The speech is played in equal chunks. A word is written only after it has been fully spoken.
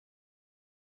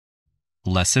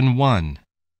Lesson 1.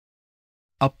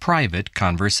 A private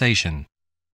conversation.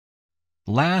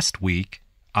 Last week,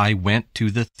 I went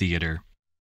to the theater.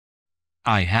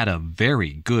 I had a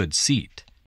very good seat.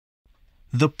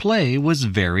 The play was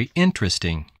very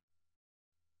interesting.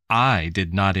 I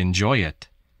did not enjoy it.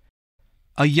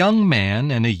 A young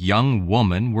man and a young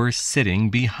woman were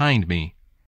sitting behind me.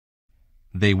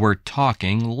 They were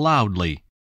talking loudly.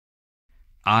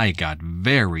 I got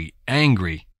very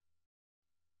angry.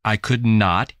 I could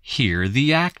not hear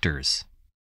the actors.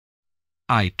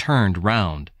 I turned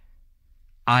round.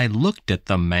 I looked at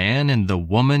the man and the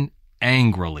woman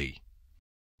angrily.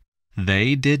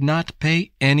 They did not pay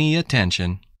any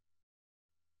attention.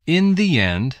 In the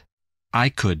end, I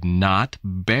could not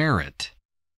bear it.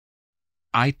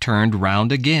 I turned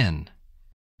round again.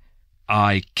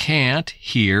 I can't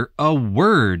hear a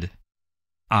word,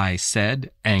 I said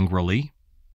angrily.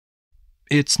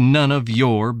 It's none of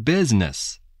your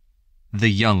business, the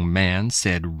young man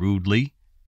said rudely.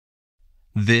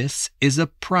 This is a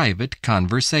private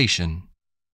conversation.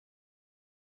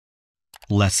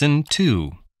 Lesson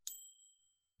 2.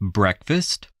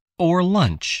 Breakfast or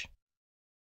lunch?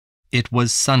 It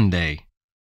was Sunday.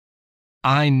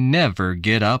 I never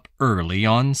get up early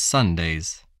on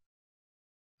Sundays.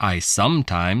 I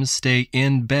sometimes stay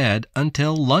in bed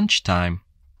until lunchtime.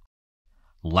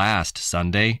 Last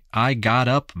Sunday, I got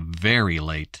up very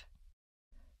late.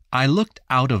 I looked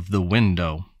out of the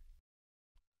window.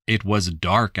 It was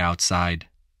dark outside.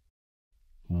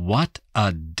 What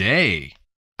a day,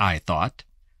 I thought.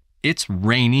 It's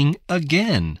raining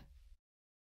again.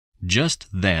 Just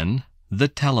then, the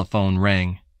telephone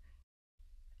rang.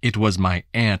 It was my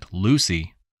Aunt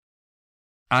Lucy.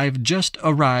 I've just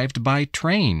arrived by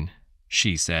train,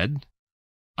 she said.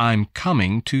 I'm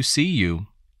coming to see you.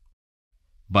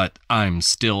 But I'm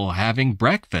still having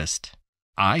breakfast,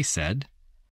 I said.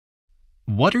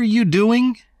 What are you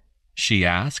doing? She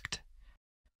asked.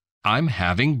 I'm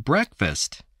having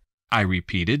breakfast, I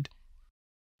repeated.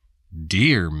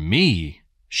 Dear me,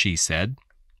 she said.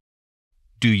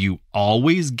 Do you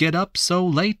always get up so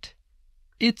late?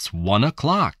 It's 1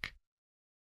 o'clock.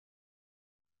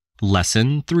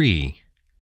 Lesson 3.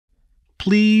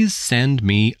 Please send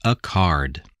me a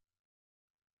card.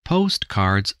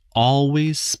 Postcards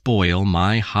always spoil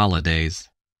my holidays.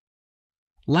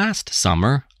 Last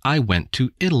summer, I went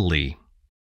to Italy.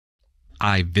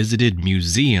 I visited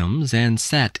museums and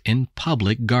sat in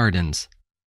public gardens.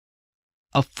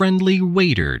 A friendly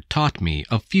waiter taught me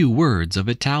a few words of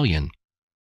Italian.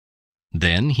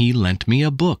 Then he lent me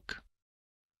a book.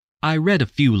 I read a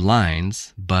few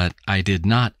lines, but I did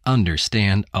not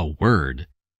understand a word.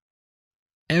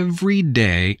 Every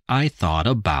day I thought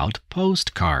about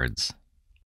postcards.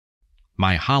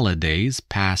 My holidays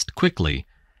passed quickly,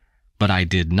 but I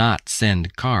did not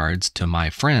send cards to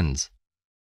my friends.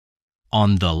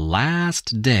 On the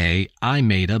last day, I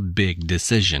made a big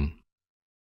decision.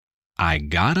 I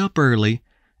got up early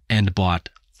and bought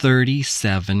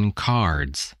 37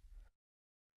 cards.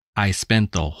 I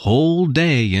spent the whole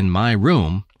day in my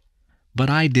room, but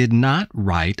I did not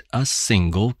write a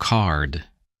single card.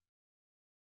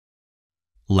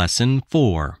 Lesson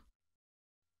 4.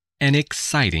 An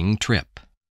exciting trip.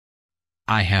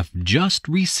 I have just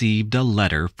received a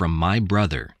letter from my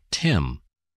brother, Tim.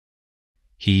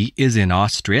 He is in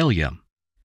Australia.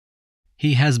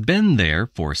 He has been there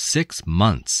for 6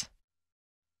 months.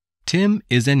 Tim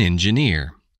is an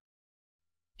engineer.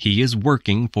 He is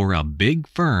working for a big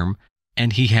firm,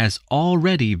 and he has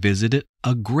already visited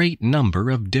a great number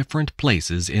of different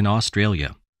places in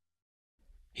Australia.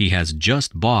 He has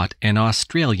just bought an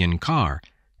Australian car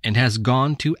and has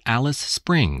gone to Alice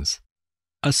Springs,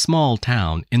 a small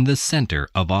town in the center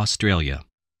of Australia.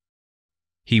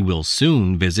 He will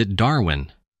soon visit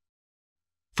Darwin.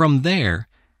 From there,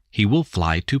 he will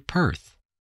fly to Perth.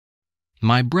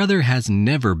 My brother has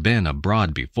never been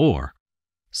abroad before,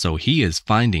 so he is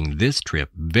finding this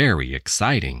trip very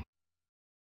exciting.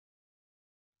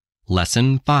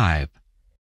 Lesson 5.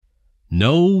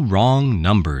 No wrong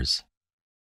numbers.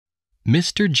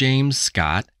 Mr. James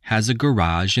Scott has a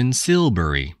garage in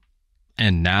Silbury,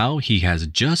 and now he has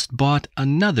just bought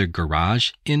another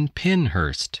garage in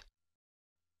Pinehurst.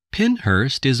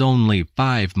 Pinehurst is only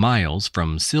 5 miles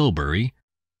from Silbury,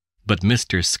 but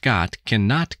Mr. Scott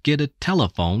cannot get a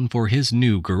telephone for his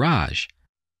new garage,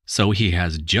 so he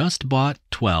has just bought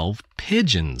 12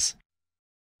 pigeons.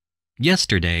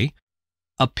 Yesterday,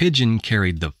 a pigeon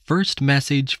carried the first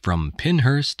message from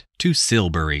Pinehurst to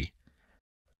Silbury.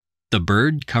 The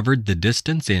bird covered the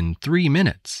distance in 3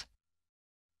 minutes.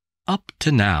 Up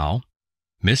to now,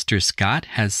 Mr. Scott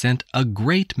has sent a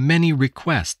great many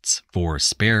requests for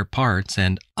spare parts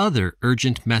and other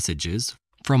urgent messages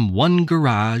from one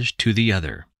garage to the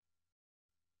other.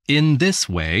 In this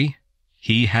way,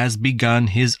 he has begun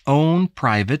his own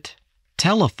private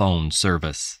telephone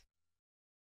service.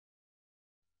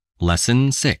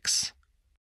 Lesson 6.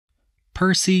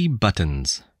 Percy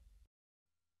Buttons.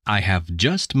 I have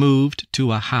just moved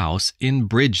to a house in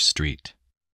Bridge Street.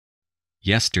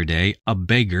 Yesterday, a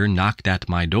beggar knocked at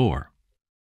my door.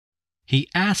 He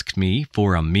asked me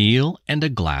for a meal and a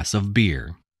glass of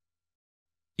beer.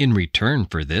 In return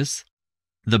for this,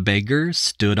 the beggar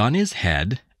stood on his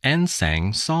head and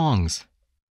sang songs.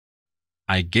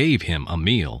 I gave him a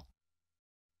meal.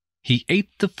 He ate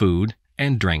the food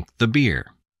and drank the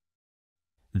beer.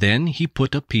 Then he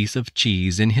put a piece of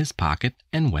cheese in his pocket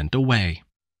and went away.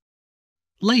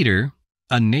 Later,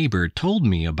 a neighbor told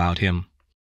me about him.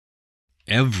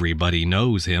 Everybody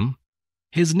knows him.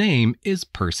 His name is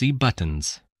Percy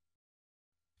Buttons.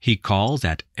 He calls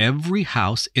at every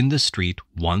house in the street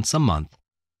once a month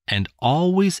and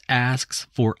always asks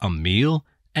for a meal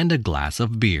and a glass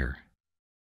of beer.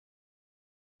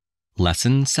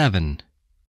 Lesson 7.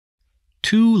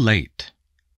 Too late.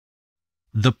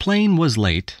 The plane was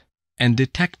late, and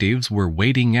detectives were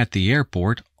waiting at the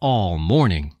airport all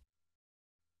morning.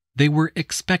 They were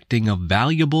expecting a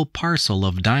valuable parcel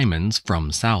of diamonds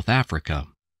from South Africa.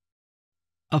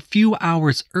 A few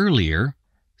hours earlier,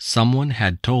 someone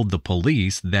had told the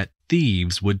police that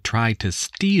thieves would try to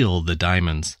steal the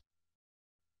diamonds.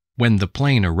 When the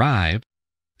plane arrived,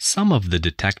 some of the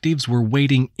detectives were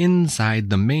waiting inside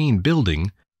the main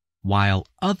building, while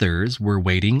others were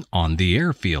waiting on the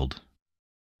airfield.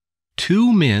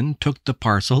 2 men took the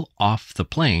parcel off the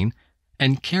plane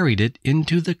and carried it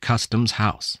into the customs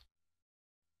house.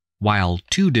 While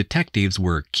 2 detectives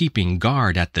were keeping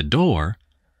guard at the door,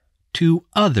 2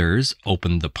 others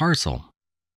opened the parcel.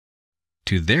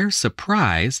 To their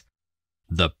surprise,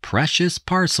 the precious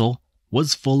parcel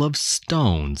was full of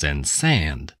stones and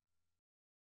sand.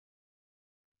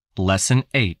 Lesson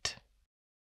 8.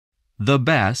 The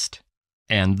best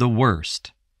and the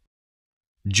worst.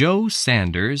 Joe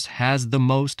Sanders has the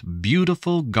most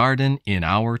beautiful garden in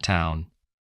our town.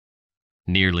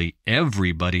 Nearly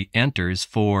everybody enters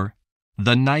for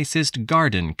the nicest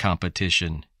garden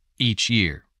competition each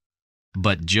year,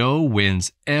 but Joe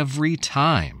wins every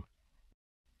time.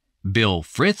 Bill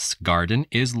Frith's garden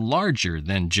is larger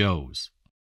than Joe's.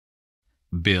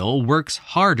 Bill works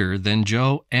harder than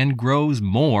Joe and grows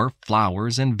more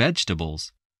flowers and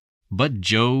vegetables, but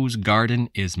Joe's garden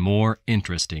is more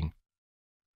interesting.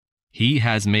 He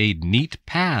has made neat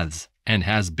paths and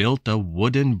has built a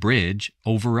wooden bridge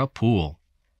over a pool.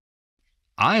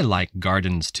 I like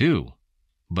gardens too,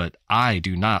 but I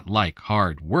do not like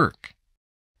hard work.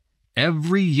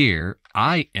 Every year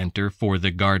I enter for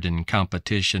the garden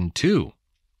competition too,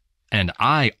 and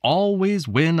I always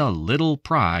win a little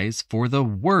prize for the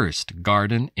worst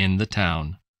garden in the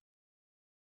town.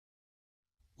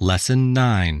 Lesson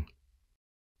 9.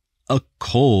 A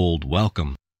cold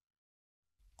welcome.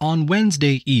 On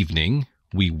Wednesday evening,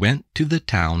 we went to the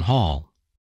town hall.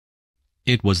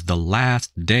 It was the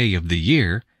last day of the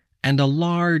year, and a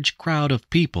large crowd of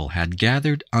people had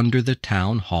gathered under the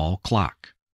town hall clock.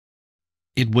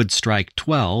 It would strike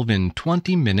 12 in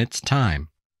 20 minutes' time.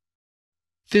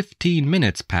 15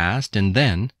 minutes passed, and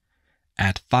then,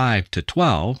 at 5 to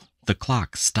 12, the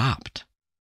clock stopped.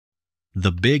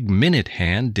 The big minute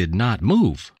hand did not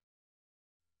move.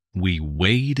 We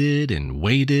waited and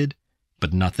waited,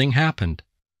 but nothing happened.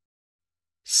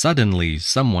 Suddenly,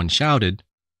 someone shouted,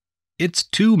 "It's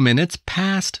 2 minutes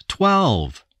past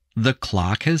 12. The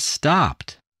clock has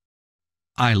stopped."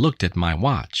 I looked at my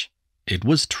watch. It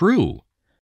was true.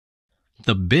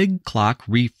 The big clock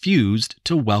refused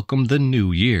to welcome the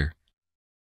new year.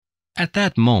 At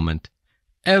that moment,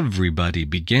 everybody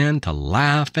began to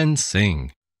laugh and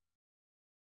sing.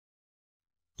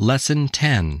 Lesson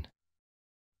 10.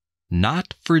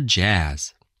 Not for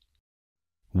jazz.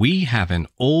 We have an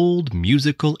old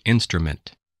musical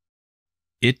instrument.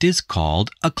 It is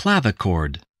called a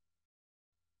clavichord.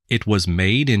 It was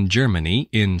made in Germany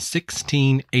in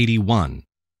 1681.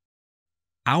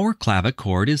 Our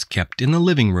clavichord is kept in the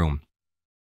living room.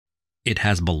 It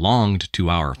has belonged to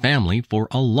our family for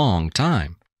a long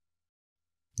time.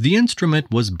 The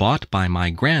instrument was bought by my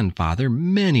grandfather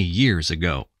many years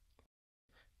ago.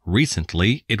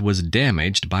 Recently, it was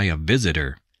damaged by a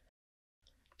visitor.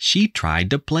 She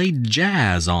tried to play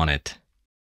jazz on it.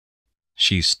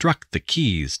 She struck the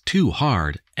keys too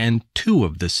hard, and 2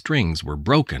 of the strings were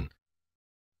broken.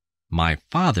 My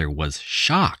father was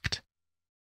shocked.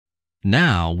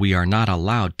 Now we are not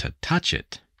allowed to touch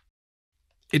it.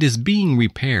 It is being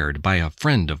repaired by a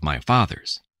friend of my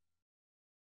father's.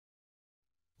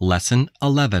 Lesson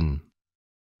 11.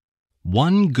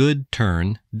 One good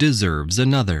turn deserves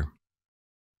another.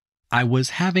 I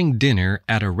was having dinner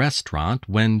at a restaurant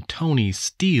when Tony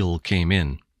Steele came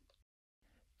in.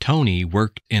 Tony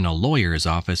worked in a lawyer's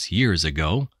office years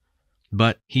ago,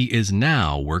 but he is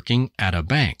now working at a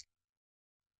bank.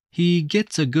 He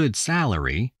gets a good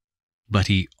salary, but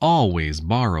he always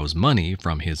borrows money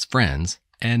from his friends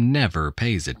and never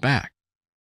pays it back.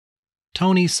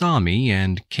 Tony saw me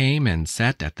and came and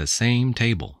sat at the same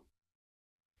table.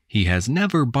 He has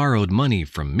never borrowed money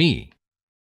from me.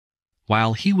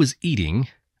 While he was eating,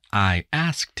 I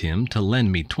asked him to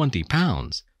lend me 20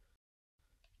 pounds.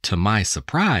 To my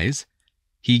surprise,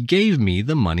 he gave me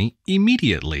the money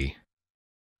immediately.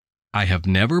 I have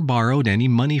never borrowed any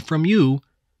money from you,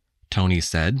 Tony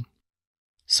said,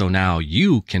 so now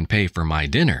you can pay for my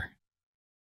dinner.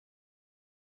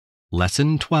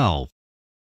 Lesson 12.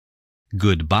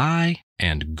 Goodbye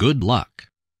and good luck.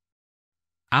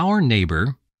 Our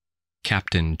neighbor,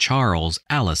 Captain Charles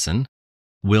Allison,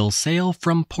 will sail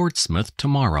from Portsmouth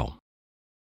tomorrow.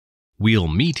 We'll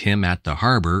meet him at the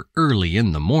harbor early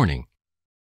in the morning.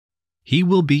 He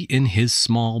will be in his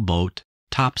small boat,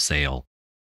 Topsail.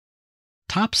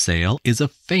 Topsail is a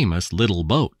famous little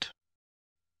boat.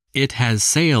 It has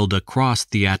sailed across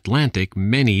the Atlantic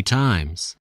many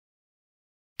times.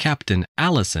 Captain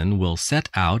Allison will set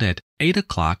out at 8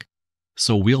 o'clock,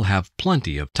 so we'll have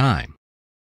plenty of time.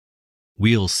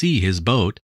 We'll see his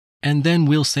boat, and then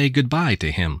we'll say goodbye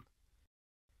to him.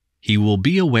 He will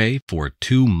be away for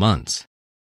 2 months.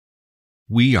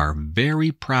 We are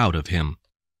very proud of him.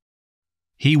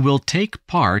 He will take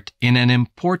part in an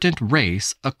important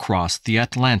race across the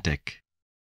Atlantic.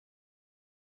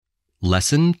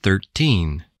 Lesson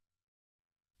 13.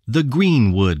 The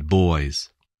Greenwood Boys.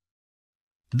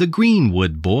 The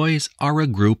Greenwood Boys are a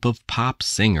group of pop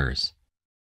singers.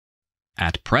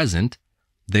 At present,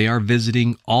 they are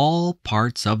visiting all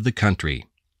parts of the country.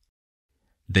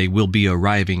 They will be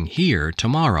arriving here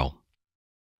tomorrow.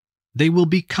 They will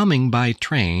be coming by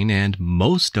train, and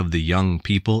most of the young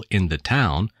people in the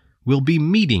town will be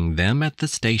meeting them at the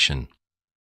station.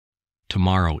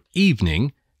 Tomorrow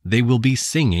evening, they will be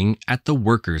singing at the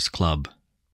Workers' Club.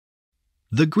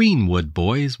 The Greenwood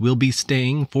Boys will be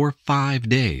staying for 5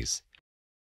 days.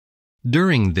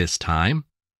 During this time,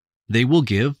 they will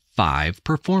give 5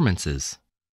 performances.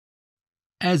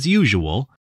 As usual,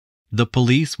 the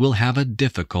police will have a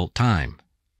difficult time.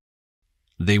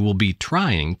 They will be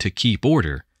trying to keep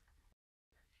order.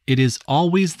 It is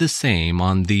always the same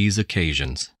on these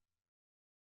occasions.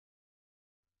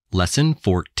 Lesson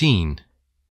 14.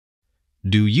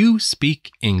 Do you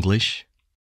speak English?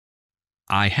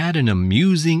 I had an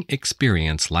amusing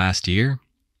experience last year.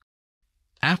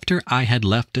 After I had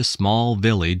left a small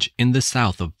village in the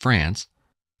south of France,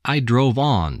 I drove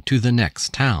on to the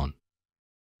next town.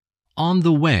 On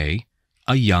the way,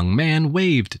 a young man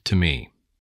waved to me.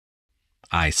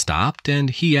 I stopped and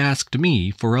he asked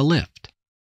me for a lift.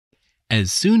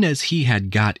 As soon as he had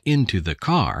got into the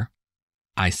car,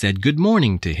 I said good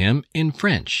morning to him in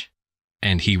French,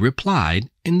 and he replied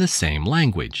in the same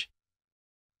language.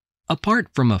 Apart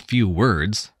from a few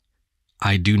words,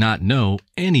 I do not know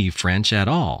any French at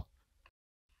all.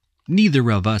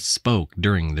 Neither of us spoke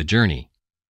during the journey.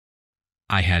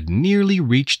 I had nearly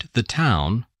reached the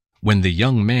town when the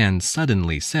young man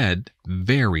suddenly said,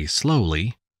 very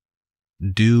slowly,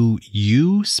 "Do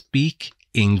you speak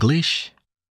English?"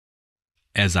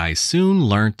 As I soon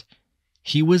learnt,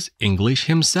 he was English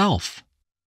himself.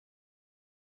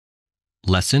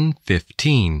 Lesson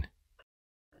 15.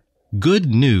 Good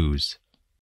news.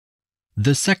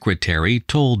 The secretary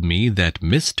told me that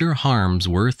Mr.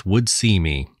 Harmsworth would see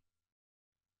me.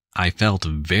 I felt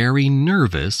very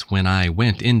nervous when I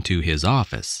went into his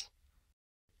office.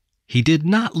 He did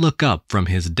not look up from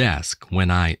his desk when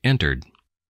I entered.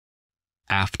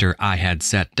 After I had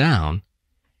sat down,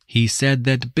 he said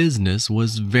that business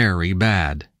was very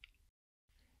bad.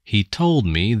 He told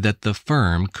me that the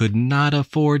firm could not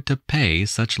afford to pay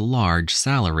such large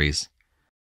salaries.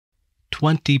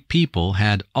 20 people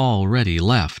had already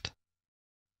left.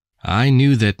 I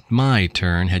knew that my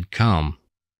turn had come.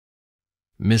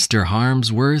 "Mr.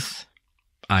 Harmsworth,"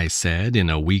 I said in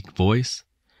a weak voice.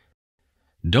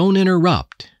 "Don't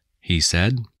interrupt," he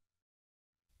said.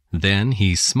 Then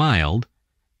he smiled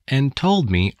and told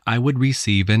me I would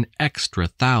receive an extra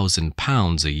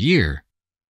 £1,000 a year.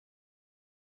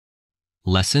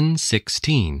 Lesson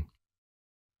 16.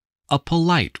 A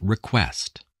polite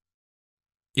request.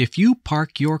 If you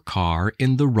park your car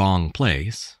in the wrong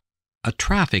place, a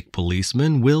traffic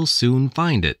policeman will soon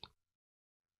find it.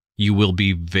 You will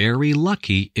be very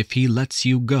lucky if he lets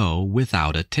you go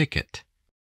without a ticket.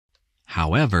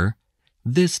 However,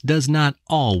 this does not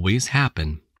always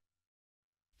happen.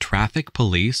 Traffic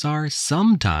police are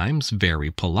sometimes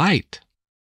very polite.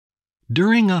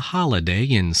 During a holiday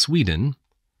in Sweden,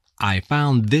 I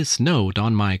found this note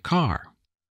on my car.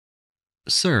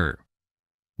 Sir,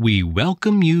 we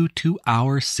welcome you to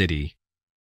our city.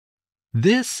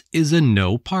 This is a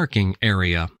no parking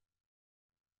area.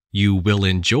 You will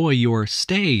enjoy your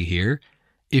stay here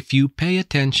if you pay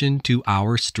attention to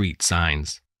our street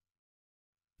signs.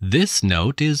 This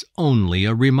note is only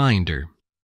a reminder.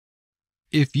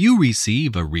 If you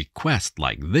receive a request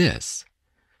like this,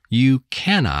 you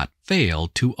cannot fail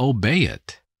to obey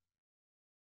it.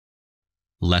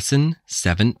 Lesson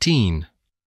 17.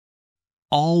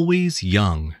 Always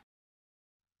young.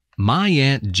 My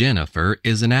Aunt Jennifer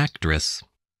is an actress.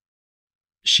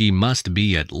 She must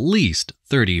be at least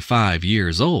 35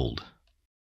 years old.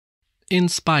 In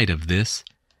spite of this,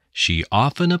 she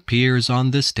often appears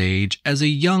on the stage as a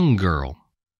young girl.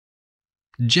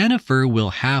 Jennifer will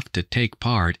have to take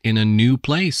part in a new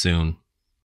play soon.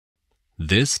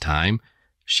 This time,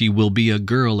 she will be a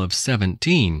girl of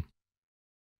 17.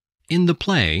 In the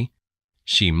play,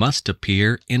 she must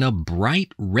appear in a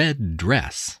bright red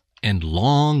dress and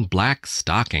long black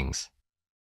stockings.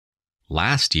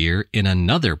 Last year, in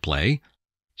another play,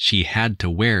 she had to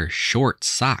wear short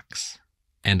socks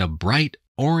and a bright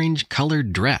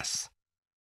orange-colored dress.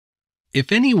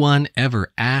 If anyone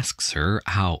ever asks her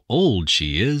how old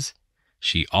she is,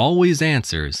 she always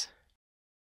answers,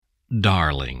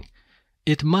 "Darling,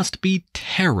 it must be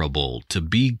terrible to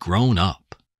be grown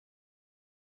up."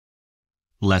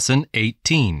 Lesson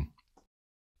 18.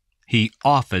 He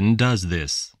often does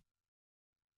this.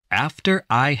 After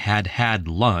I had had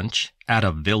lunch at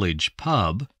a village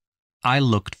pub, I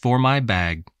looked for my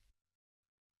bag.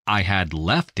 I had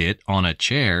left it on a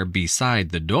chair beside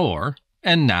the door,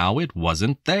 and now it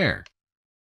wasn't there.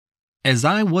 As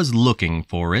I was looking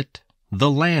for it,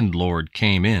 the landlord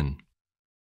came in.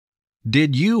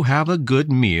 "Did you have a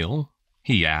good meal?"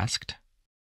 he asked.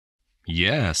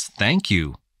 "Yes, thank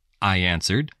you," I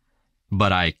answered,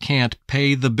 "but I can't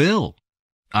pay the bill.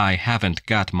 I haven't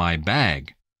got my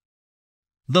bag."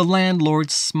 The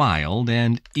landlord smiled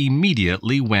and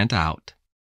immediately went out.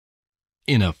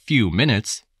 In a few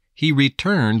minutes, he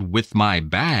returned with my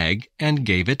bag and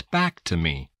gave it back to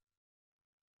me.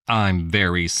 "I'm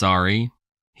very sorry,"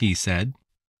 he said.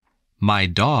 "My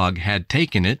dog had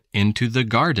taken it into the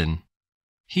garden.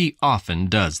 He often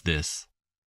does this."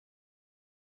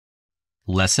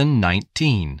 Lesson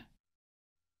 19.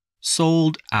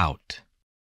 Sold out.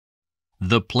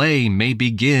 "The play may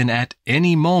begin at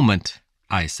any moment,"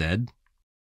 I said.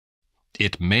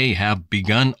 "It may have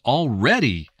begun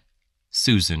already,"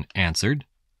 Susan answered.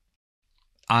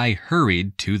 I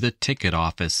hurried to the ticket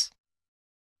office.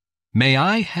 "May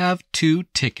I have 2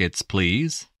 tickets,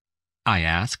 please?" I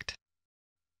asked.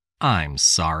 "I'm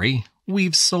sorry,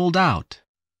 we've sold out,"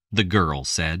 the girl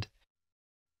said.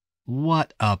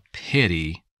 "What a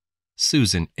pity!"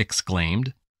 Susan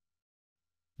exclaimed.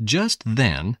 Just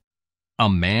then, a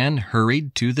man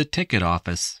hurried to the ticket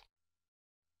office.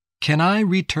 "Can I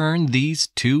return these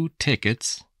 2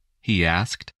 tickets?" he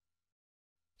asked.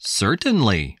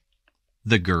 "Certainly,"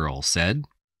 the girl said.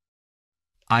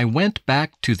 I went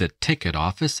back to the ticket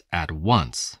office at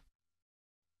once.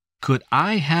 "Could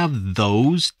I have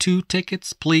those 2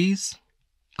 tickets, please?"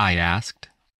 I asked.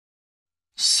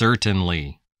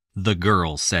 "Certainly," the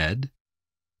girl said,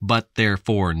 "but they're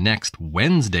for next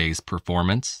Wednesday's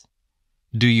performance.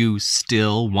 Do you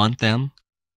still want them?"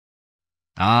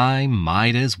 "I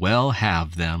might as well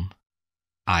have them,"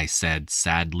 I said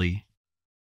sadly.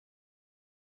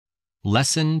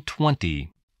 Lesson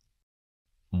 20.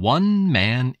 One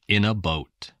man in a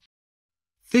boat.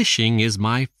 Fishing is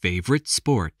my favorite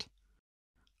sport.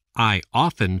 I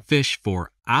often fish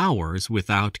for hours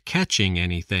without catching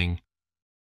anything.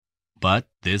 But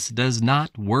this does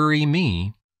not worry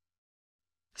me.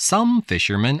 Some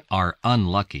fishermen are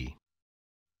unlucky.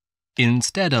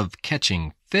 Instead of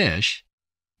catching fish,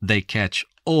 they catch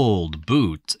old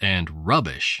boots and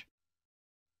rubbish.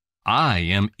 I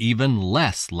am even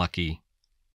less lucky.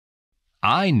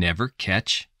 I never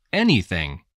catch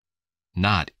anything,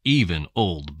 not even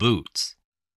old boots.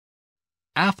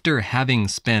 After having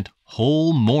spent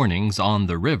whole mornings on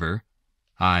the river,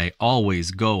 I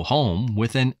always go home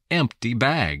with an empty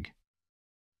bag.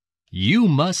 You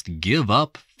must give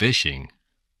up fishing,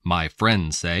 my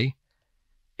friends say.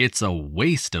 It's a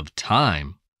waste of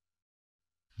time.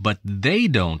 But they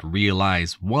don't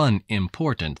realize one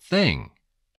important thing.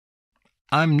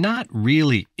 I'm not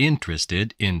really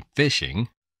interested in fishing.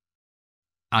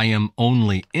 I am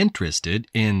only interested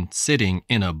in sitting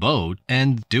in a boat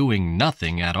and doing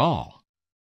nothing at all.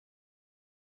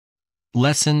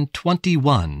 Lesson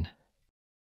 21.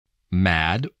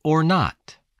 Mad or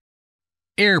not?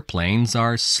 Airplanes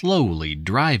are slowly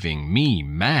driving me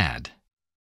mad.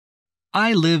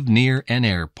 I live near an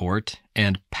airport,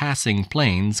 and passing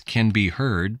planes can be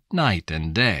heard night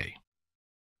and day.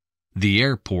 The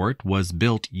airport was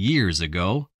built years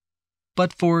ago,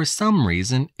 but for some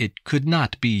reason it could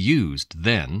not be used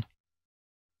then.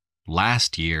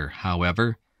 Last year,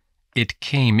 however, it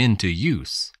came into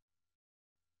use.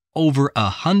 Over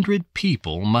 100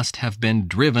 people must have been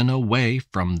driven away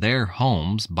from their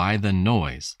homes by the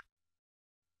noise.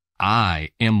 I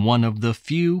am one of the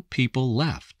few people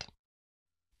left.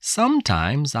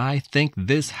 Sometimes I think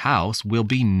this house will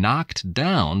be knocked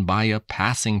down by a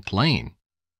passing plane.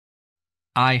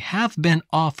 I have been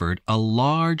offered a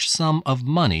large sum of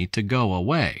money to go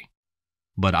away,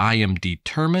 but I am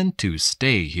determined to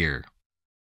stay here.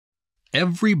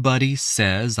 Everybody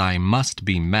says I must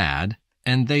be mad,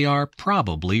 and they are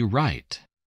probably right.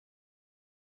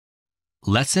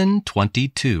 Lesson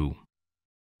 22.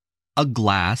 A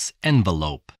glass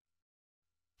envelope.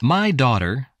 My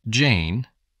daughter, Jane,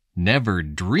 never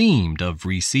dreamed of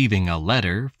receiving a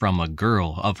letter from a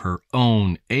girl of her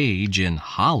own age in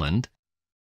Holland.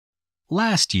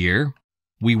 Last year,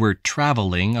 we were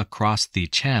traveling across the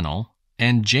channel,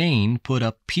 and Jane put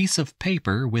a piece of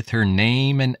paper with her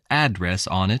name and address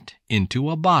on it into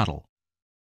a bottle.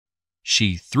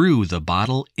 She threw the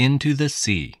bottle into the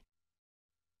sea.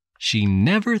 She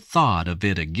never thought of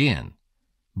it again,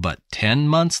 but 10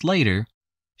 months later,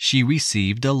 she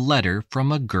received a letter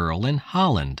from a girl in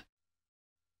Holland.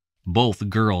 Both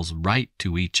girls write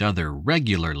to each other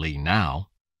regularly now.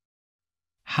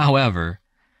 However,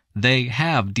 they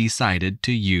have decided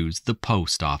to use the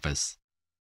post office.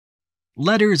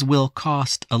 Letters will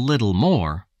cost a little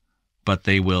more, but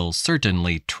they will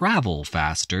certainly travel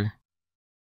faster.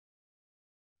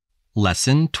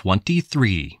 Lesson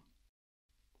 23.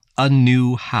 A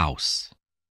new house.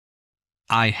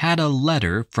 I had a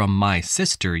letter from my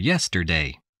sister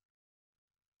yesterday.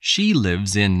 She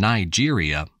lives in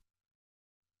Nigeria.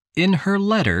 In her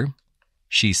letter,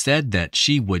 she said that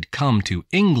she would come to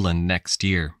England next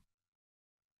year.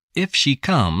 If she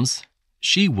comes,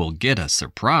 she will get a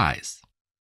surprise.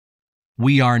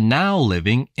 We are now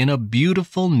living in a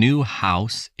beautiful new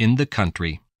house in the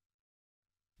country.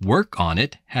 Work on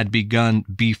it had begun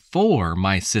before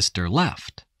my sister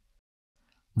left.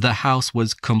 The house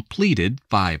was completed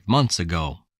 5 months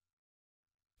ago.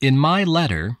 In my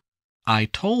letter, I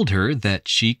told her that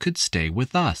she could stay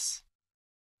with us.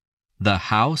 The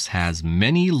house has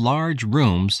many large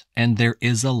rooms and there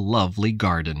is a lovely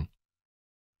garden.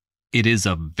 It is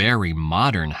a very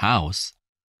modern house,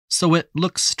 so it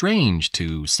looks strange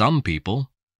to some people.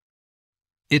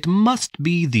 It must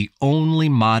be the only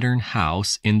modern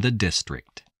house in the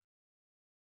district.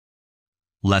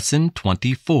 Lesson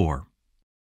 24.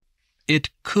 It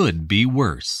could be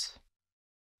worse.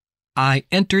 I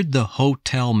entered the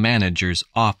hotel manager's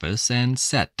office and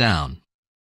sat down.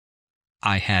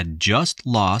 I had just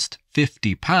lost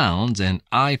 £50 and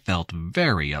I felt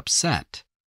very upset.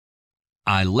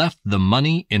 I left the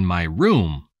money in my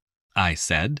room, I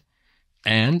said,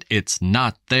 and it's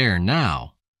not there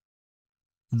now.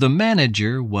 The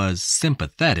manager was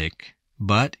sympathetic,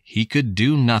 but he could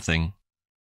do nothing.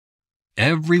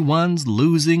 Everyone's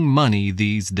losing money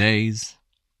these days,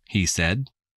 he said.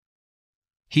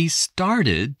 He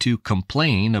started to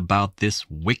complain about this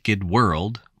wicked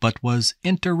world, but was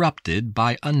interrupted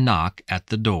by a knock at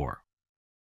the door.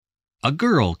 A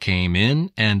girl came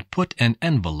in and put an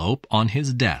envelope on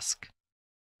his desk.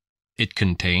 It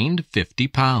contained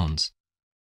 £50.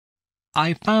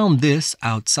 I found this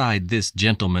outside this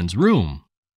gentleman's room,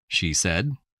 she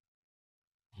said.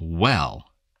 Well,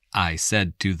 I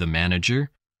said to the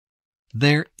manager,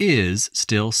 there is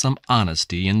still some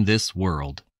honesty in this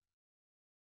world.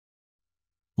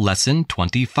 Lesson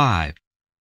 25.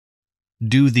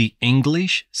 Do the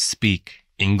English speak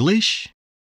English?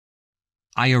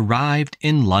 I arrived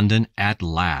in London at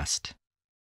last.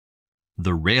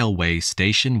 The railway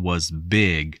station was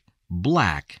big,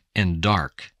 black, and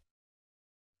dark.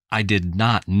 I did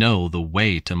not know the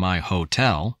way to my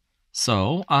hotel,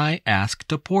 so I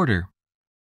asked a porter.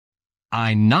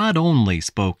 I not only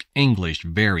spoke English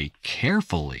very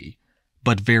carefully,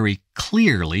 but very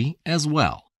clearly as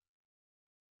well.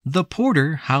 The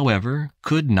porter, however,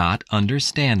 could not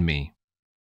understand me.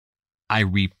 I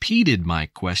repeated my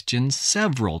questions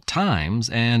several times,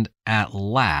 and at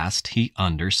last he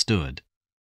understood.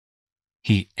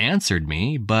 He answered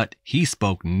me, but he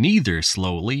spoke neither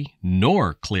slowly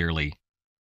nor clearly.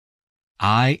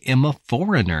 "I am a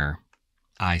foreigner,"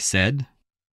 I said.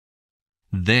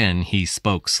 Then he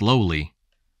spoke slowly,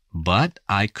 but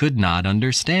I could not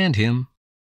understand him.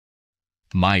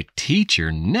 My teacher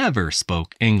never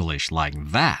spoke English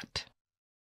like that.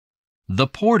 The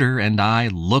porter and I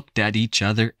looked at each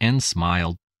other and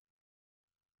smiled.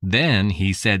 Then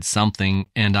he said something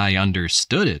and I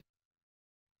understood it.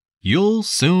 "You'll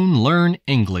soon learn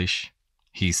English,"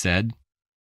 he said.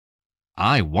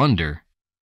 I wonder.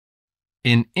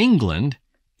 In England,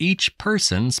 each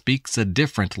person speaks a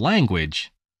different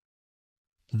language.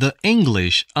 The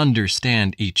English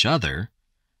understand each other,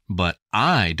 but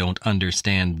I don't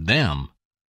understand them.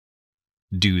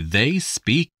 Do they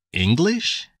speak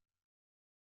English?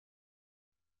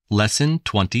 Lesson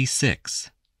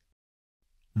 26.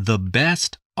 The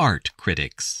Best Art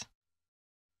Critics.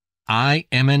 I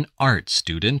am an art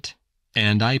student,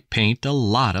 and I paint a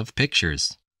lot of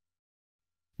pictures.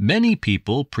 Many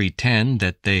people pretend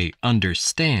that they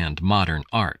understand modern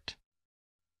art.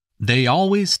 They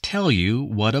always tell you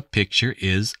what a picture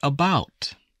is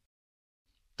about.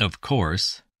 Of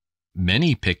course,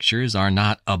 many pictures are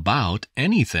not about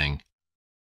anything.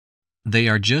 They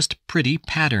are just pretty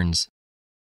patterns.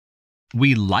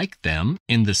 We like them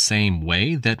in the same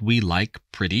way that we like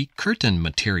pretty curtain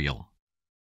material.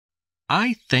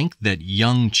 I think that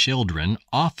young children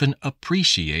often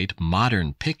appreciate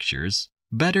modern pictures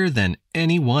better than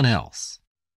anyone else.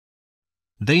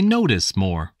 They notice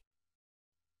more.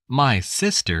 My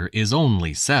sister is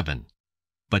only 7,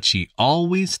 but she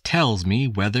always tells me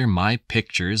whether my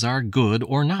pictures are good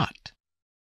or not.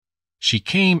 She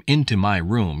came into my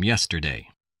room yesterday.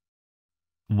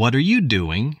 "What are you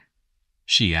doing?"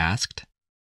 she asked.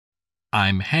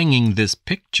 "I'm hanging this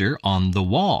picture on the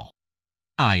wall,"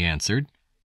 I answered.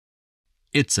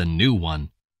 "It's a new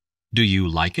one. Do you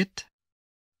like it?"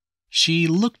 She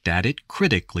looked at it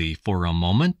critically for a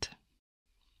moment.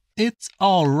 "It's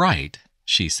all right,"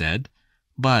 she said,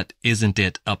 "but isn't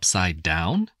it upside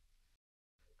down?"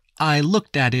 I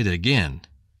looked at it again.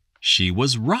 She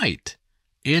was right.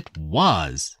 It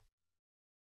was.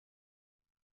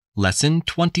 Lesson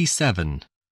 27.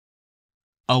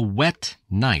 A Wet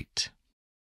Night.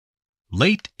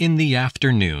 Late in the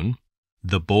afternoon,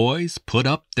 the boys put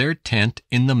up their tent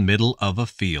in the middle of a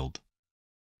field.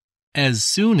 As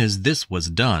soon as this was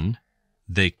done,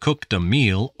 they cooked a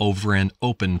meal over an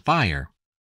open fire.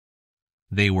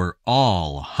 They were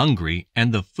all hungry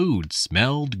and the food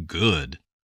smelled good.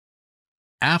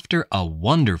 After a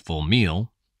wonderful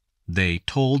meal, they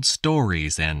told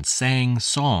stories and sang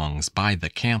songs by the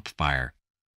campfire.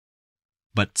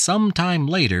 But some time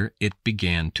later it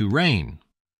began to rain.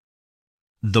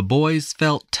 The boys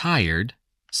felt tired,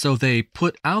 so they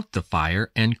put out the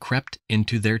fire and crept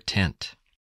into their tent.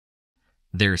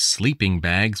 Their sleeping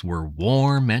bags were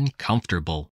warm and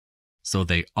comfortable, so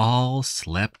they all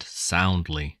slept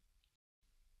soundly.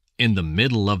 In the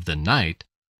middle of the night,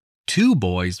 2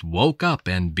 boys woke up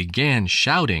and began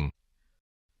shouting.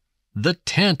 The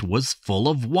tent was full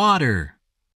of water.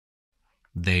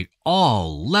 They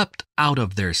all leapt out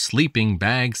of their sleeping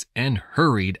bags and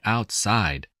hurried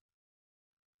outside.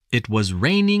 It was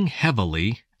raining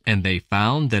heavily, and they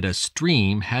found that a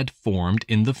stream had formed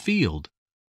in the field.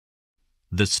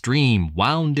 The stream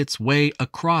wound its way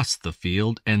across the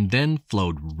field and then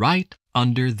flowed right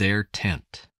under their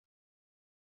tent.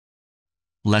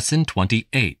 Lesson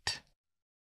 28.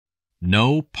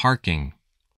 No Parking.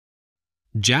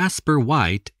 Jasper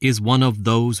White is one of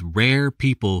those rare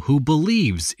people who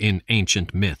believes in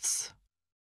ancient myths.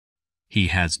 He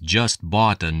has just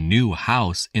bought a new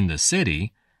house in the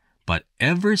city, but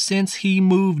ever since he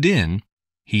moved in,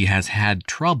 he has had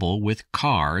trouble with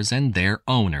cars and their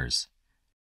owners.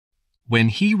 When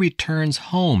he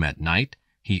returns home at night,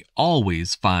 he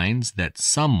always finds that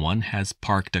someone has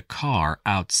parked a car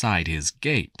outside his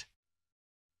gate.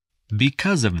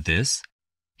 Because of this,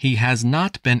 he has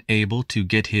not been able to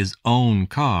get his own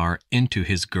car into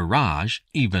his garage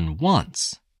even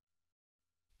once.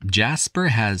 Jasper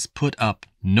has put up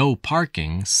 "No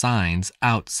Parking" signs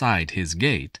outside his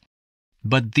gate,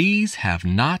 but these have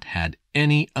not had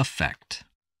any effect.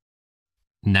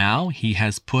 Now he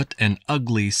has put an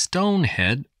ugly stone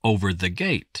head over the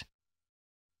gate.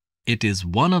 It is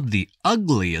one of the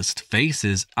ugliest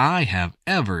faces I have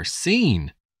ever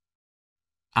seen.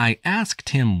 I asked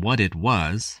him what it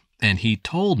was, and he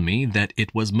told me that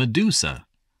it was Medusa,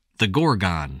 the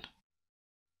Gorgon.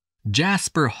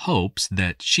 Jasper hopes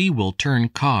that she will turn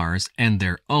cars and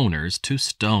their owners to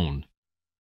stone.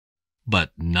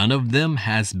 But none of them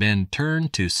has been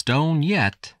turned to stone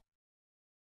yet.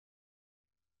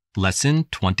 Lesson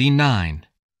 29.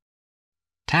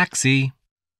 Taxi.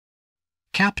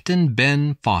 Captain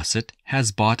Ben Fawcett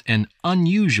has bought an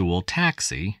unusual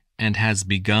taxi and has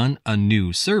begun a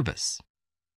new service.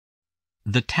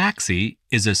 The taxi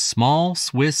is a small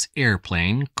Swiss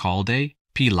airplane called a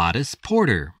Pilatus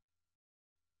Porter.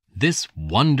 This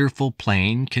wonderful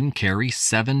plane can carry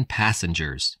 7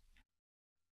 passengers.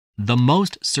 The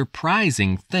most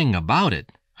surprising thing about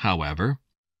it, however,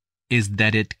 is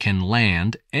that it can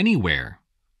land anywhere,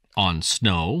 on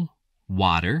snow,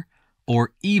 water,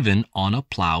 or even on a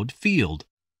plowed field.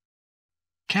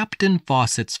 Captain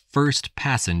Fawcett's first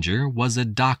passenger was a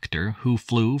doctor who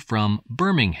flew from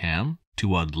Birmingham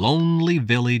to a lonely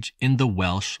village in the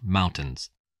Welsh mountains.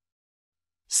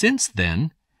 Since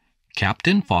then,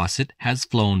 Captain Fawcett has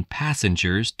flown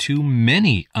passengers to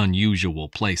many unusual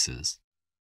places.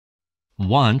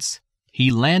 Once,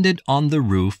 he landed on the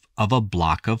roof of a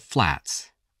block of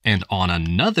flats, and on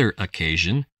another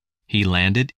occasion, he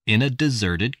landed in a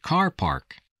deserted car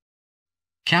park.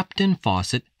 Captain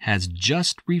Fawcett has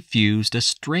just refused a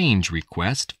strange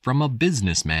request from a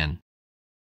businessman.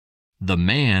 The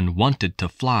man wanted to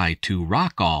fly to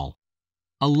Rockall,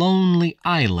 a lonely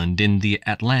island in the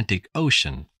Atlantic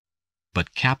Ocean,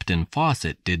 but Captain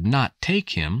Fawcett did not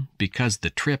take him because the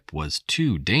trip was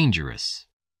too dangerous.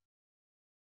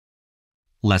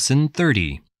 Lesson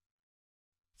 30.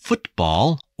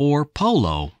 Football or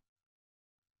polo.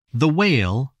 The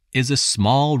Whale is a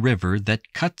small river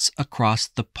that cuts across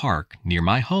the park near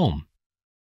my home.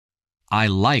 I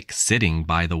like sitting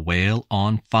by the Whale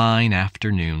on fine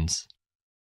afternoons.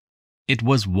 It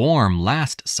was warm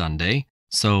last Sunday,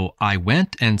 so I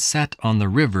went and sat on the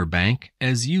river bank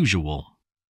as usual.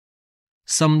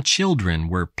 Some children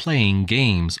were playing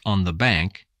games on the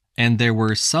bank, and there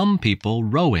were some people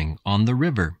rowing on the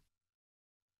river.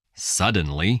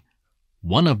 Suddenly,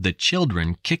 one of the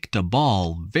children kicked a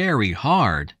ball very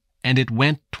hard, and it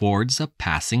went towards a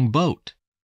passing boat.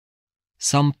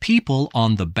 Some people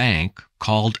on the bank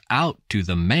called out to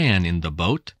the man in the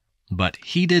boat, but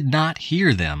he did not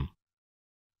hear them.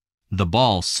 The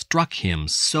ball struck him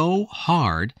so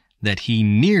hard that he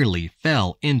nearly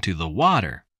fell into the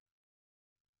water.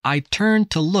 I turned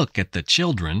to look at the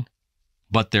children,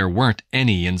 but there weren't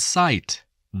any in sight.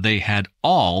 They had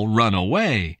all run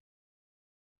away.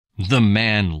 The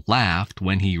man laughed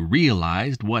when he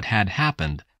realized what had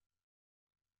happened.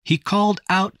 He called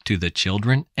out to the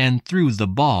children and threw the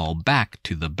ball back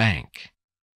to the bank.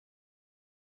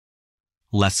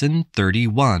 Lesson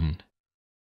 31.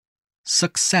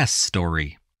 Success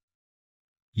Story.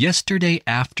 Yesterday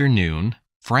afternoon,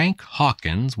 Frank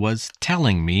Hawkins was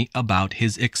telling me about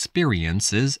his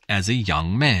experiences as a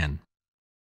young man.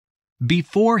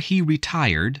 Before he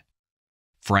retired,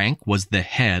 Frank was the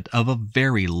head of a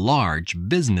very large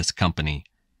business company,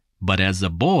 but as a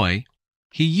boy,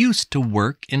 he used to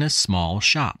work in a small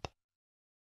shop.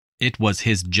 It was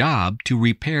his job to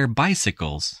repair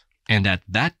bicycles, and at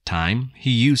that time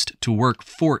he used to work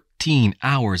 14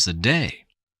 hours a day.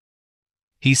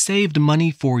 He saved money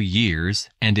for years,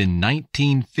 and in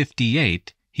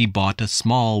 1958 he bought a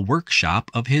small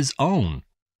workshop of his own.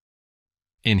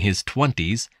 In his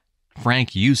 20s,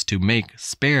 Frank used to make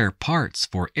spare parts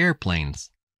for airplanes.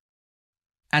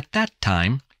 At that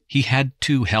time, he had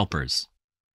 2 helpers.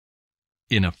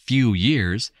 In a few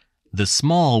years, the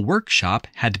small workshop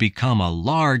had become a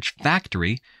large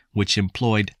factory which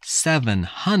employed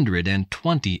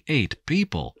 728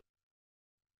 people.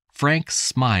 Frank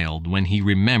smiled when he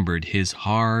remembered his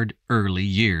hard early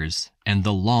years and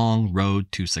the long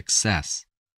road to success.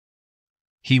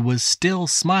 He was still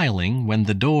smiling when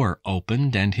the door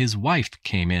opened and his wife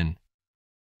came in.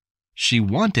 She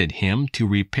wanted him to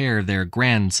repair their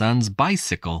grandson's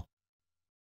bicycle.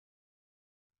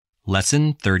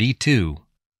 Lesson 32.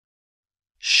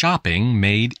 Shopping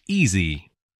Made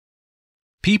Easy.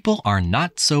 People are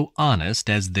not so honest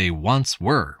as they once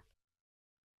were.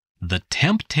 The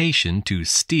temptation to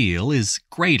steal is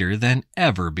greater than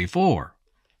ever before,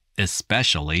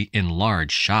 especially in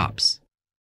large shops.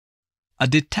 A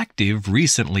detective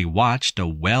recently watched a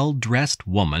well-dressed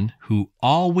woman who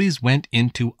always went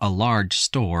into a large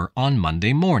store on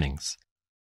Monday mornings.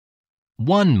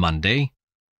 One Monday,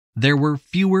 there were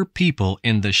fewer people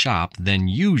in the shop than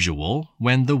usual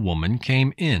when the woman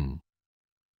came in,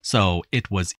 so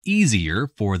it was easier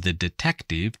for the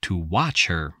detective to watch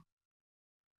her.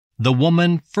 The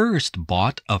woman first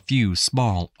bought a few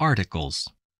small articles.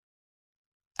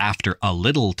 After a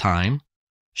little time,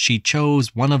 she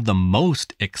chose one of the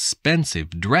most expensive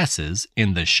dresses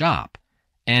in the shop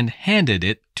and handed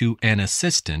it to an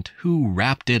assistant who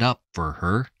wrapped it up for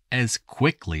her as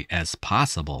quickly as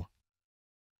possible.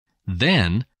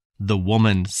 Then the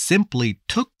woman simply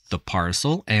took the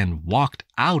parcel and walked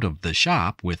out of the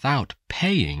shop without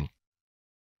paying.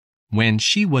 When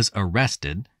she was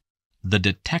arrested, the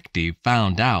detective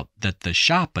found out that the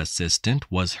shop assistant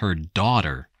was her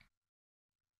daughter.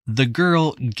 The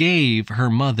girl gave her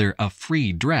mother a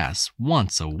free dress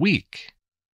once a week.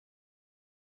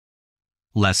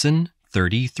 Lesson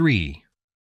 33.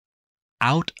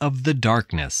 Out of the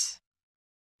Darkness.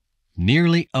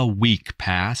 Nearly a week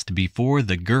passed before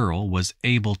the girl was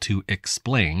able to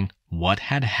explain what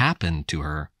had happened to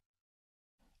her.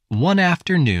 One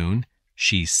afternoon,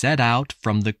 she set out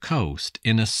from the coast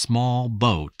in a small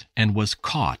boat and was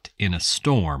caught in a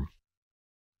storm.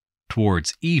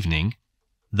 Towards evening,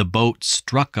 the boat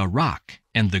struck a rock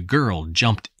and the girl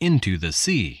jumped into the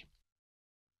sea.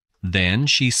 Then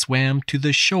she swam to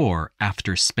the shore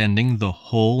after spending the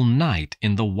whole night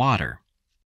in the water.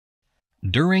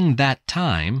 During that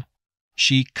time,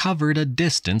 she covered a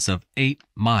distance of 8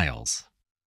 miles.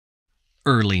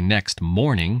 Early next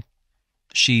morning,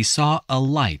 she saw a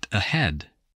light ahead.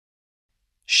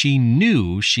 She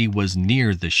knew she was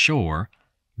near the shore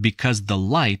because the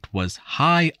light was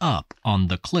high up on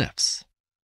the cliffs.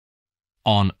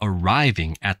 On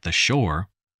arriving at the shore,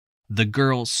 the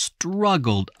girl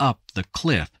struggled up the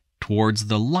cliff towards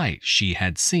the light she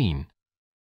had seen.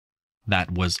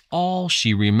 That was all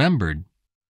she remembered.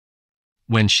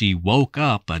 When she woke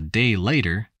up a day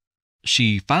later,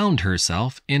 she found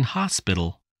herself in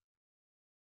hospital.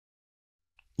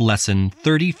 Lesson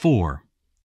 34.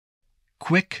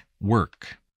 Quick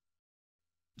Work.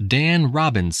 Dan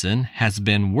Robinson has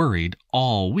been worried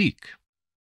all week.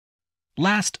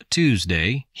 Last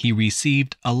Tuesday, he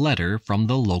received a letter from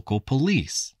the local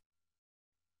police.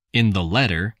 In the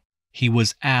letter, he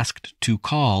was asked to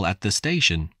call at the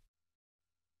station.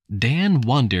 Dan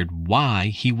wondered why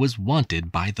he was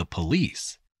wanted by the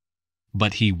police,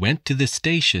 but he went to the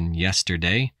station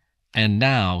yesterday, and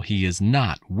now he is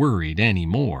not worried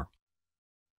anymore.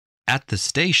 At the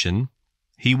station,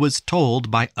 he was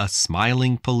told by a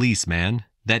smiling policeman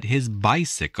that his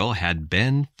bicycle had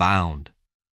been found.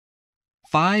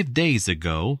 5 days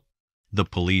ago, the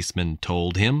policeman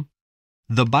told him,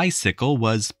 the bicycle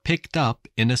was picked up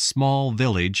in a small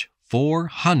village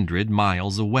 400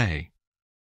 miles away.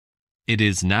 It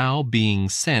is now being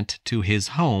sent to his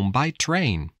home by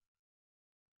train.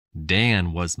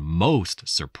 Dan was most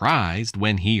surprised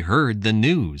when he heard the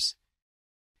news.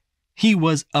 He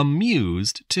was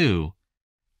amused, too,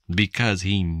 because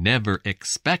he never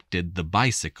expected the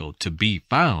bicycle to be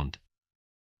found.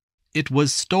 It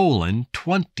was stolen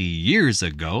 20 years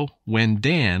ago when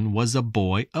Dan was a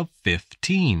boy of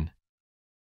 15.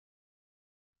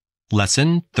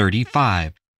 Lesson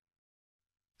 35.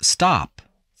 Stop,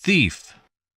 Thief.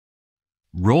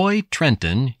 Roy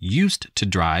Trenton used to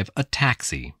drive a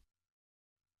taxi.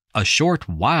 A short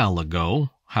while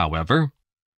ago, however,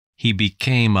 he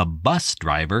became a bus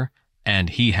driver and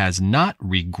he has not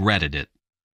regretted it.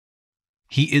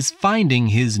 He is finding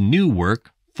his new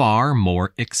work far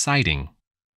more exciting.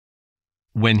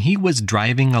 When he was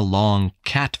driving along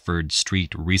Catford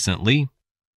Street recently,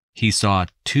 he saw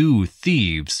 2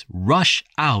 thieves rush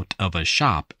out of a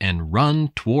shop and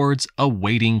run towards a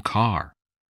waiting car.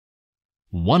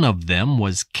 One of them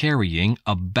was carrying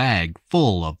a bag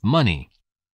full of money.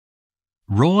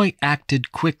 Roy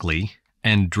acted quickly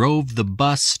and drove the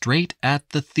bus straight at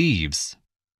the thieves.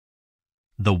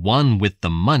 The one with the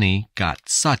money got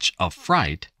such a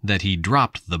fright that he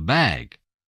dropped the bag.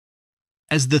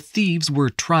 As the thieves were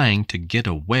trying to get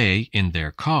away in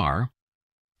their car,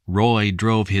 Roy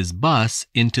drove his bus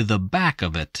into the back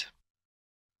of it.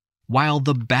 While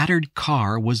the battered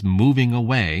car was moving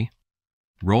away,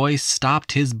 Roy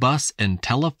stopped his bus and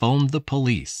telephoned the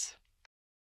police.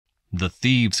 The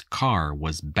thieves' car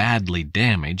was badly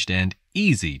damaged and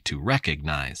easy to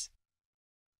recognize.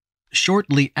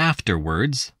 Shortly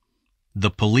afterwards,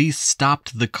 the police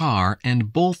stopped the car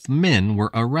and both men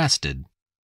were arrested.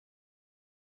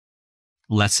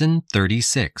 Lesson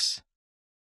 36.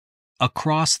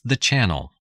 Across the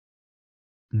Channel.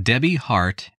 Debbie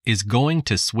Hart is going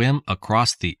to swim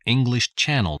across the English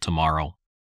Channel tomorrow.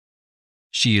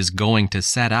 She is going to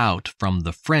set out from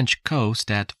the French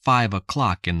coast at 5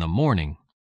 o'clock in the morning.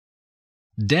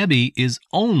 Debbie is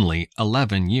only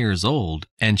 11 years old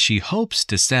and she hopes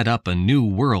to set up a new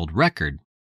world record.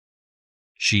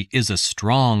 She is a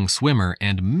strong swimmer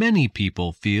and many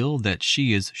people feel that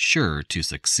she is sure to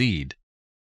succeed.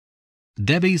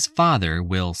 Debbie's father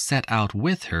will set out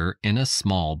with her in a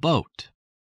small boat.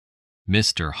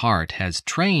 Mr. Hart has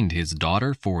trained his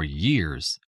daughter for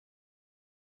years.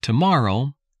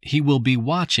 Tomorrow, he will be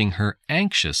watching her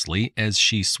anxiously as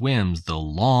she swims the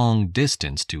long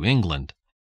distance to England.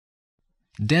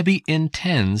 Debbie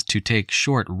intends to take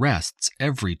short rests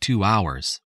every 2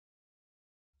 hours.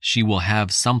 She will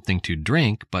have something to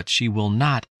drink, but she will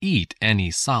not eat any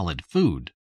solid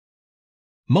food.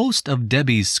 Most of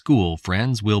Debbie's school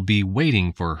friends will be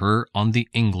waiting for her on the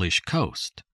English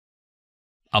coast.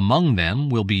 Among them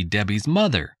will be Debbie's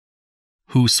mother,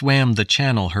 who swam the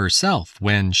channel herself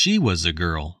when she was a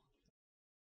girl.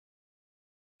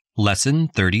 Lesson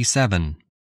 37.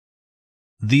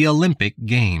 The Olympic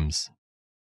Games.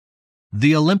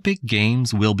 The Olympic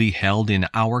Games will be held in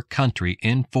our country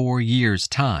in 4 years'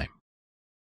 time.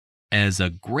 As a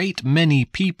great many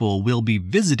people will be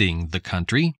visiting the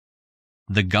country,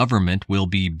 the government will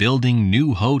be building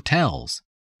new hotels,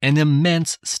 an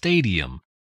immense stadium,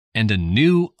 and a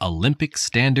new Olympic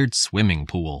standard swimming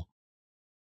pool.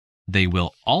 They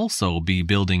will also be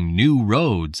building new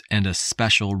roads and a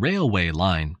special railway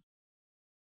line.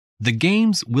 The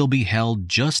games will be held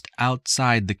just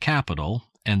outside the capital,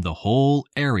 and the whole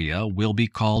area will be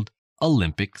called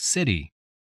Olympic City.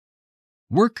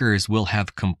 Workers will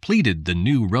have completed the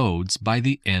new roads by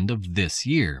the end of this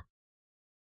year.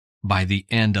 By the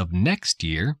end of next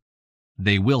year,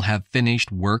 they will have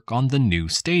finished work on the new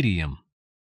stadium.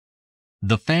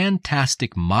 The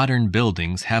fantastic modern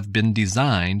buildings have been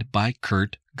designed by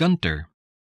Kurt Gunter.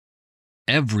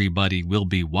 Everybody will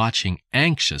be watching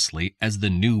anxiously as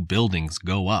the new buildings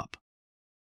go up.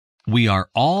 We are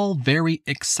all very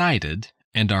excited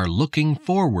and are looking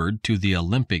forward to the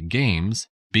Olympic Games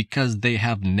because they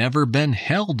have never been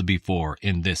held before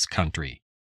in this country.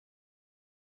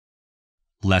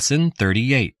 Lesson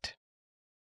 38.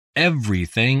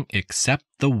 Everything except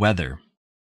the weather.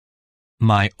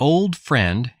 My old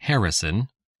friend Harrison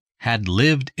had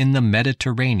lived in the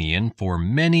Mediterranean for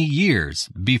many years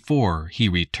before he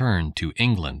returned to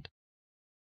England.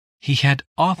 He had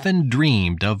often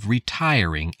dreamed of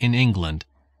retiring in England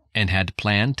and had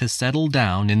planned to settle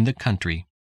down in the country.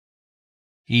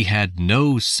 He had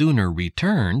no sooner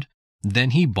returned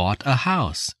than he bought a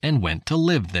house and went to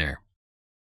live there.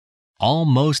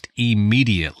 Almost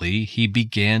immediately he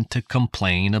began to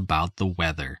complain about the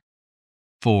weather,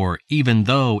 for even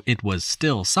though it was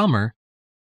still summer,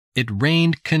 it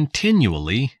rained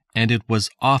continually and it was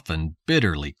often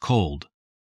bitterly cold.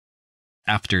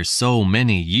 After so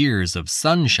many years of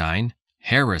sunshine,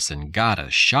 Harrison got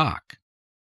a shock.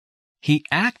 He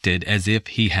acted as if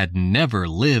he had never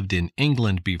lived in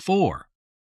England before.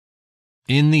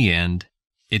 In the end,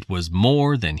 it was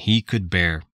more than he could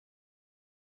bear.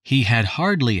 He had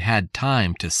hardly had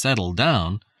time to settle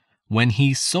down when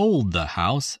he sold the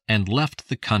house and left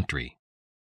the country.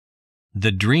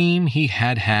 The dream he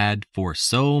had had for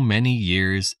so many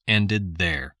years ended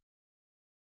there.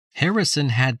 Harrison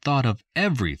had thought of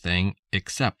everything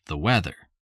except the weather.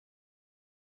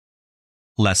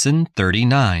 Lesson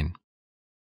 39.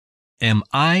 Am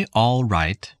I all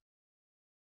right?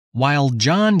 While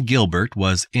John Gilbert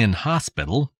was in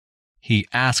hospital, he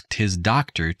asked his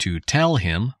doctor to tell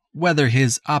him whether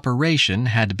his operation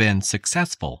had been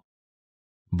successful,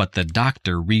 but the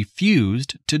doctor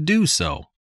refused to do so.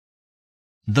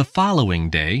 The following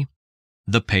day,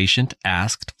 the patient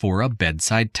asked for a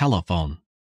bedside telephone.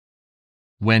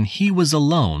 When he was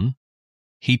alone,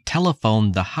 he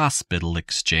telephoned the hospital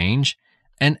exchange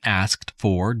and asked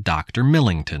for Dr.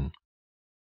 Millington.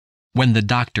 When the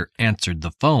doctor answered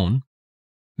the phone,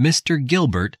 Mr.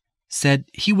 Gilbert said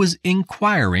he was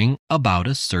inquiring about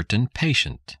a certain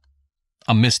patient,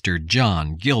 a Mr.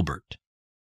 John Gilbert.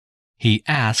 He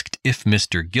asked if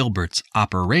Mr. Gilbert's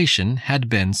operation had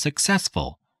been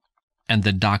successful, and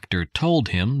the doctor told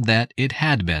him that it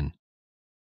had been.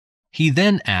 He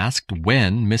then asked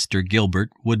when Mr.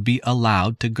 Gilbert would be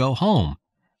allowed to go home,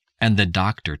 and the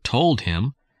doctor told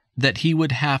him that he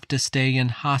would have to stay in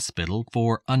hospital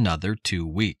for another 2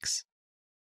 weeks.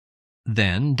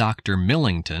 Then Dr.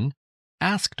 Millington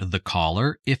asked the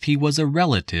caller if he was a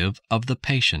relative of the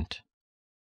patient.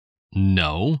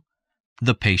 "No,"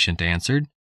 the patient answered.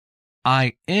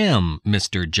 "I am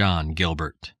Mr. John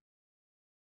Gilbert."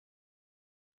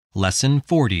 Lesson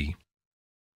 40.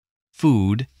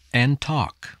 Food and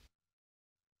Talk.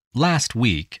 Last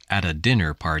week at a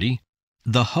dinner party,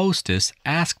 the hostess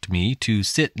asked me to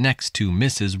sit next to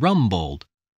Mrs. Rumbold.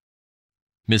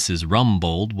 Mrs.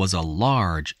 Rumbold was a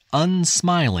large,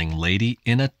 unsmiling lady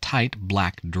in a tight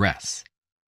black dress.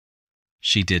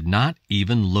 She did not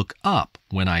even look up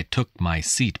when I took my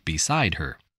seat beside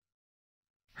her.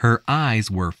 Her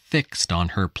eyes were fixed on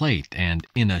her plate, and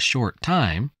in a short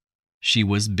time, she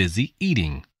was busy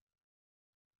eating.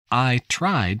 I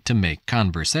tried to make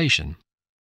conversation.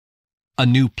 "A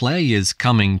new play is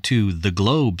coming to the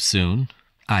Globe soon,"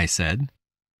 I said.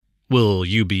 "Will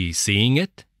you be seeing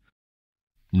it?"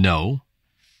 "No,"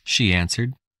 she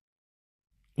answered.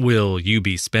 "Will you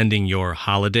be spending your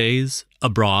holidays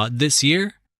abroad this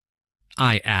year?"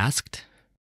 I asked.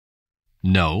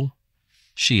 "No,"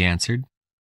 she answered.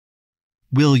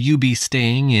 "Will you be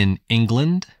staying in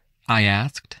England?" I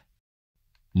asked.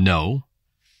 "No,"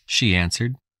 she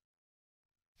answered.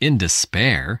 In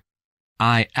despair,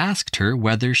 I asked her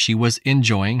whether she was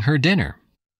enjoying her dinner.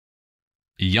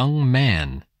 "Young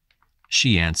man,"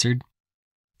 she answered,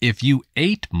 "if you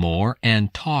ate more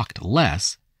and talked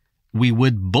less, we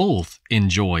would both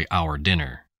enjoy our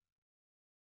dinner."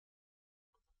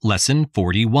 Lesson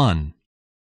 41.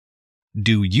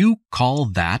 Do you call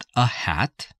that a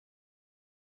hat?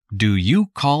 "Do you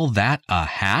call that a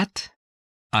hat?"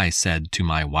 I said to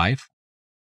my wife.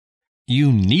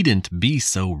 "You needn't be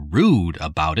so rude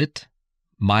about it,"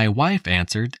 my wife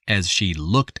answered as she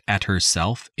looked at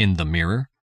herself in the mirror.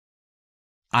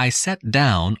 I sat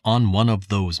down on one of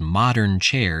those modern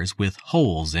chairs with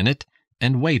holes in it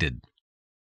and waited.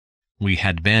 We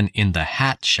had been in the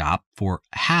hat shop for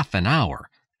half an hour,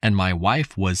 and my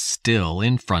wife was still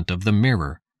in front of the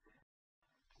mirror.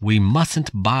 "We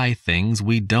mustn't buy things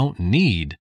we don't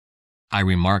need," I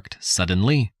remarked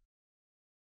suddenly.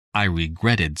 I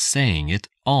regretted saying it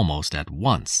almost at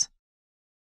once.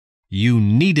 "You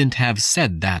needn't have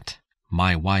said that,"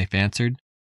 my wife answered.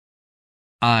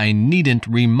 "I needn't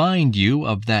remind you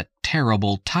of that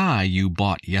terrible tie you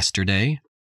bought yesterday."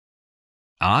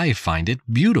 "I find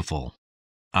it beautiful,"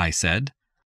 I said.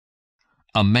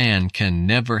 "A man can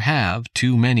never have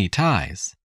too many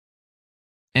ties."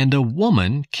 "And a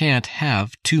woman can't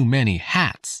have too many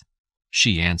hats,"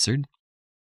 she answered.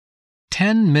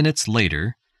 10 minutes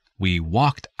later, we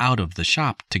walked out of the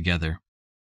shop together.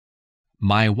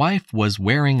 My wife was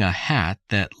wearing a hat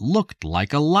that looked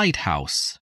like a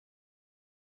lighthouse.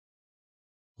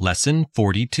 Lesson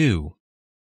 42.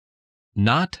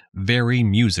 Not very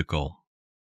musical.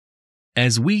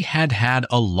 As we had had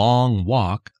a long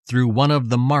walk through one of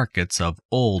the markets of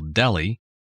Old Delhi,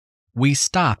 we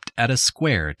stopped at a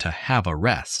square to have a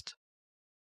rest.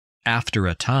 After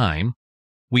a time,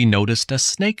 we noticed a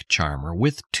snake charmer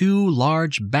with 2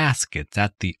 large baskets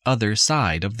at the other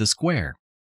side of the square,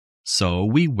 so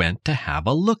we went to have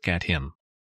a look at him.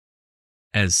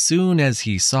 As soon as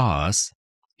he saw us,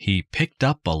 he picked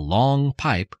up a long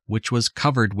pipe which was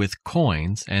covered with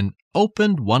coins and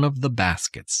opened one of the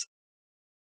baskets.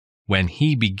 When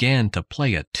he began to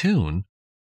play a tune,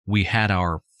 we had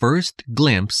our first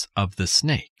glimpse of the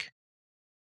snake.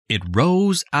 It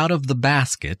rose out of the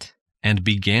basket and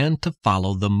began to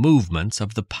follow the movements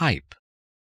of the pipe.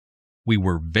 We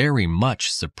were very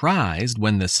much surprised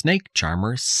when the snake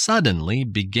charmer suddenly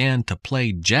began to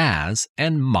play jazz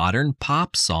and modern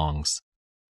pop songs.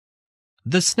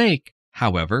 The snake,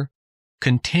 however,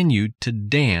 continued to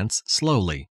dance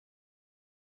slowly.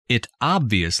 It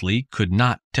obviously could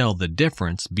not tell the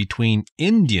difference between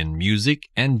Indian music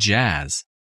and jazz.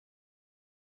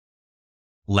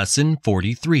 Lesson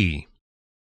 43.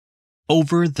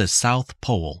 Over the South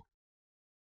Pole.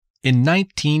 In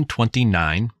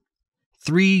 1929,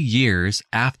 3 years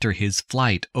after his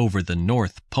flight over the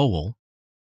North Pole,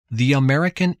 the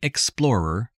American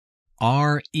explorer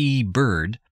R.E.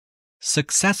 Byrd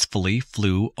successfully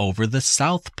flew over the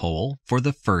South Pole for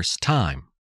the first time.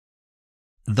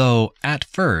 Though at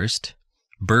first,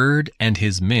 Byrd and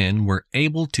his men were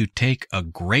able to take a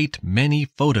great many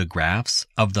photographs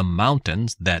of the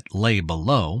mountains that lay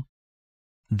below,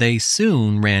 they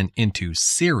soon ran into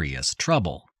serious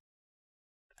trouble.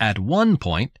 At one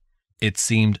point, it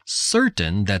seemed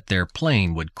certain that their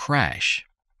plane would crash.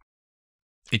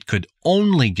 It could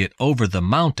only get over the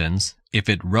mountains if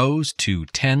it rose to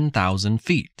 10,000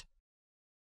 feet.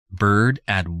 Byrd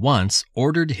at once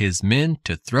ordered his men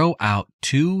to throw out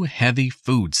 2 heavy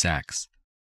food sacks.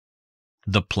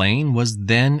 The plane was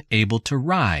then able to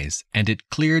rise, and it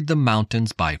cleared the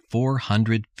mountains by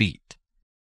 400 feet.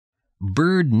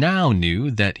 Byrd now knew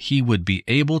that he would be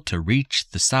able to reach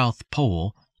the South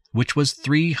Pole, which was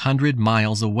 300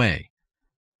 miles away,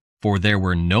 for there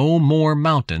were no more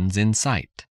mountains in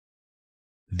sight.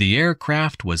 The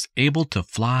aircraft was able to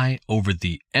fly over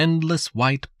the endless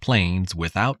white plains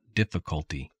without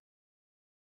difficulty.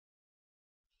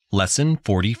 Lesson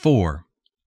 44.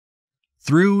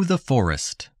 Through the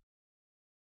Forest.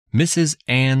 Mrs.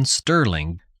 Anne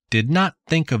Sterling did not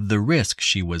think of the risk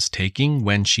she was taking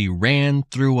when she ran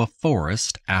through a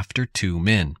forest after two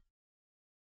men.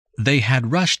 They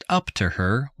had rushed up to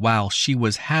her while she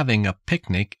was having a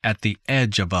picnic at the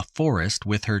edge of a forest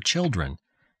with her children,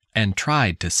 and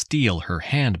tried to steal her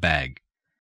handbag.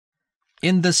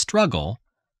 In the struggle,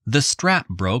 the strap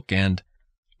broke and,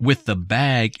 with the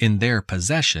bag in their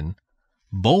possession,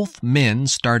 both men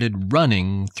started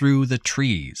running through the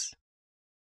trees.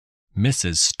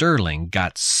 Mrs. Sterling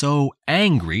got so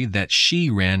angry that she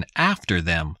ran after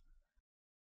them.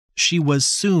 She was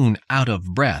soon out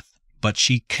of breath, but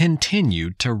she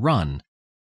continued to run.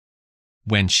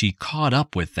 When she caught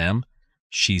up with them,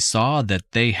 she saw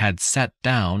that they had sat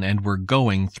down and were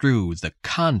going through the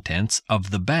contents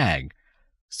of the bag,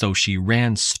 so she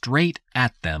ran straight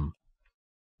at them.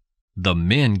 The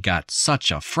men got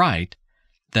such a fright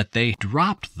that they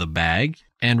dropped the bag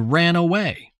and ran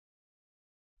away.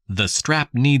 "The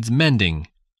strap needs mending,"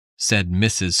 said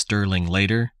Mrs. Sterling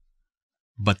later,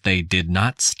 but they did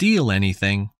not steal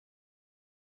anything.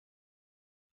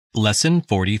 Lesson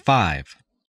 45.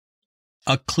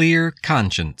 A Clear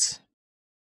Conscience.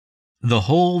 The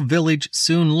whole village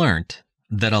soon learnt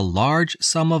that a large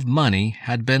sum of money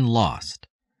had been lost.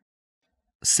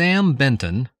 Sam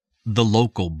Benton, the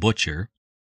local butcher,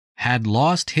 had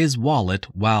lost his wallet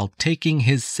while taking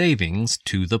his savings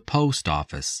to the post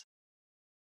office.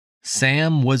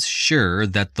 Sam was sure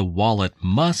that the wallet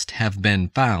must have been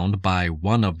found by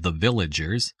one of the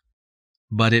villagers,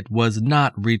 but it was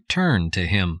not returned to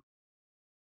him.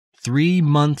 3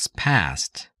 months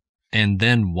passed, and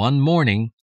then one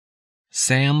morning,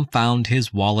 Sam found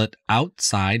his wallet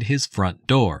outside his front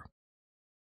door.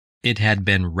 It had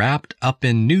been wrapped up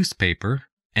in newspaper,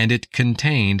 and it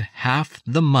contained half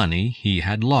the money he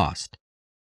had lost,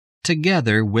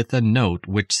 together with a note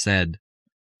which said,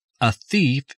 "A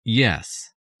thief,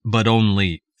 yes, but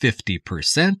only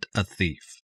 50% a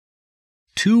thief."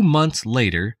 2 months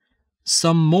later,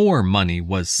 some more money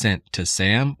was sent to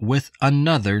Sam with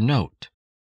another note.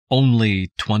 Only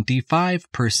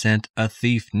 25% a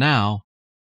thief now.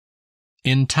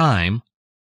 In time,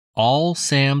 all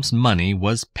Sam's money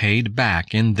was paid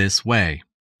back in this way.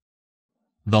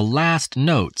 The last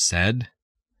note said,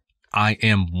 "I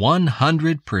am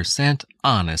 100%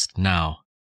 honest now."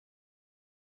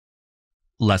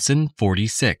 Lesson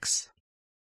 46.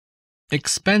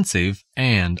 Expensive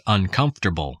and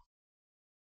uncomfortable.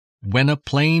 When a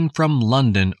plane from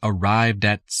London arrived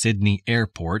at Sydney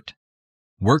Airport,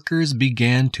 workers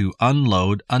began to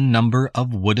unload a number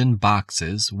of wooden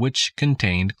boxes which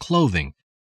contained clothing.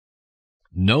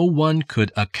 No one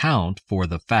could account for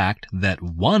the fact that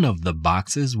one of the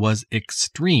boxes was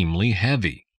extremely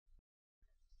heavy.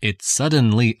 It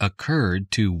suddenly occurred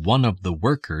to one of the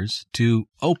workers to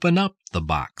open up the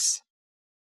box.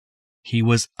 He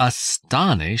was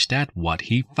astonished at what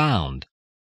he found.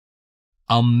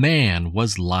 A man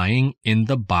was lying in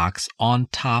the box on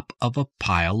top of a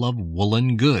pile of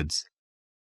woolen goods.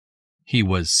 He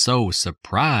was so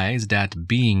surprised at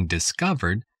being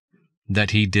discovered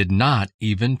that he did not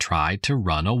even try to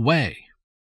run away.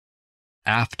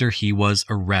 After he was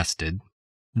arrested,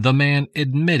 the man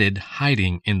admitted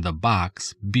hiding in the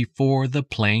box before the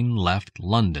plane left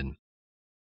London.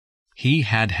 He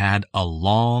had had a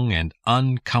long and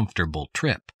uncomfortable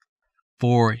trip,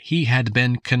 for he had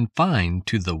been confined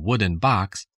to the wooden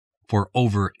box for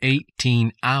over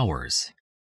 18 hours.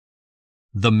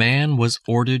 The man was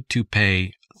ordered to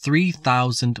pay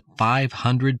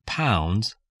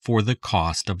 £3,500 for the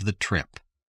cost of the trip.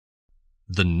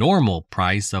 The normal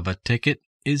price of a ticket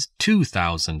is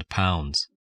 £2,000.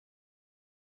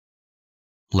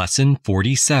 Lesson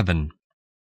 47.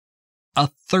 A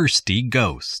Thirsty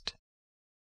Ghost.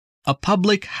 A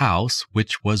public house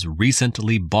which was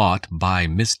recently bought by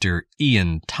Mr.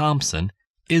 Ian Thompson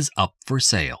is up for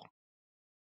sale.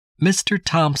 Mr.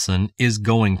 Thompson is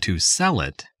going to sell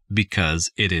it because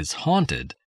it is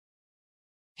haunted.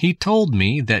 He told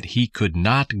me that he could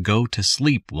not go to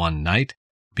sleep one night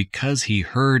because he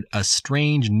heard a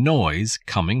strange noise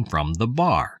coming from the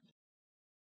bar.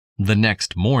 The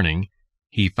next morning,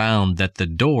 he found that the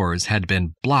doors had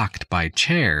been blocked by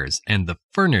chairs and the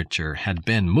furniture had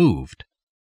been moved.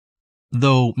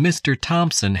 Though Mr.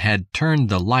 Thompson had turned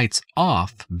the lights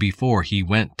off before he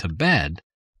went to bed,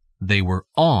 they were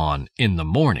on in the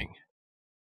morning.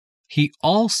 He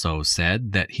also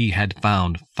said that he had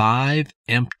found 5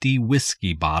 empty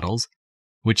whiskey bottles,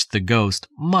 which the ghost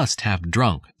must have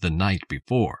drunk the night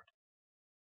before.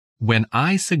 When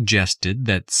I suggested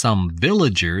that some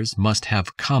villagers must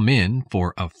have come in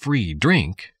for a free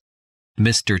drink,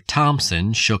 Mr.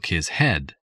 Thompson shook his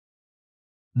head.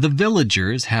 The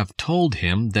villagers have told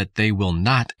him that they will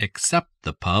not accept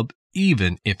the pub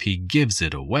even if he gives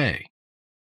it away.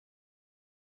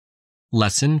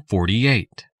 Lesson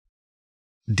 48.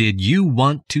 Did you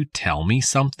want to tell me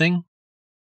something?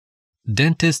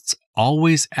 Dentists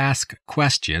always ask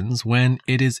questions when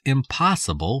it is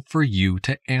impossible for you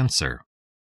to answer.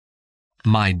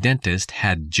 My dentist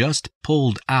had just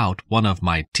pulled out one of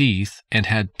my teeth and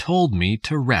had told me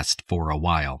to rest for a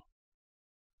while.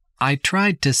 I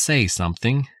tried to say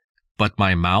something, but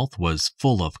my mouth was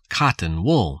full of cotton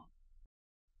wool.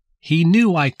 He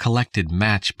knew I collected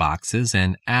matchboxes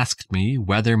and asked me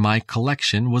whether my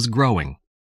collection was growing.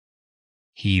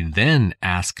 He then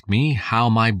asked me how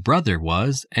my brother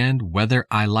was and whether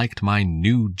I liked my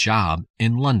new job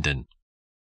in London.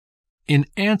 In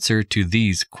answer to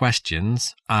these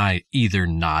questions, I either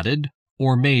nodded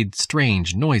or made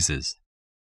strange noises.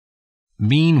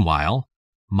 Meanwhile,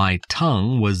 my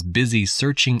tongue was busy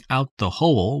searching out the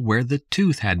hole where the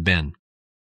tooth had been.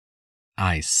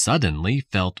 I suddenly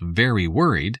felt very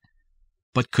worried,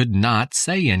 but could not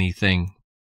say anything.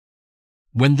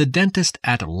 When the dentist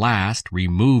at last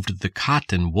removed the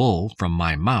cotton wool from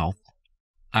my mouth,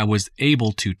 I was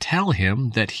able to tell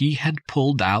him that he had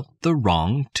pulled out the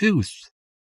wrong tooth.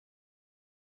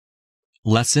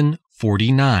 Lesson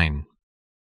 49.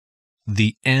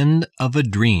 The End of a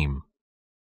Dream.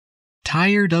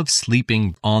 Tired of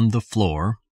sleeping on the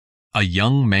floor, a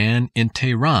young man in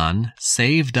Tehran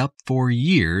saved up for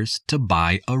years to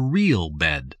buy a real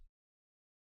bed.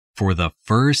 For the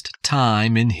first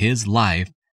time in his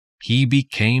life, he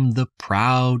became the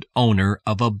proud owner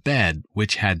of a bed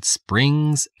which had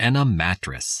springs and a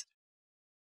mattress.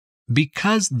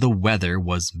 Because the weather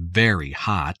was very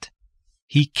hot,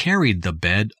 he carried the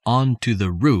bed onto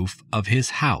the roof of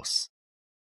his house.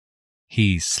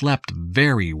 He slept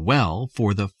very well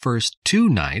for the first 2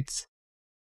 nights,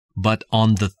 but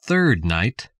on the 3rd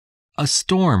night, a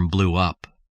storm blew up.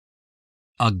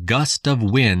 A gust of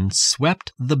wind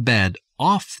swept the bed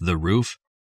off the roof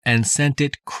and sent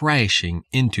it crashing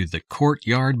into the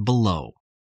courtyard below.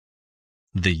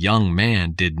 The young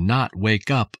man did not wake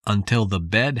up until the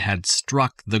bed had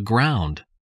struck the ground.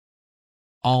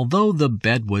 Although the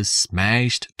bed was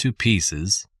smashed to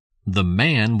pieces, the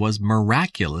man was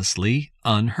miraculously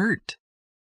unhurt.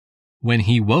 When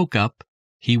he woke up,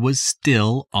 he was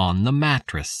still on the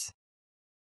mattress.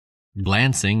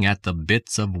 Glancing at the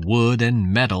bits of wood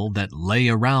and metal that lay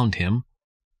around him,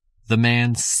 the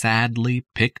man sadly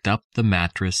picked up the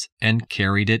mattress and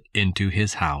carried it into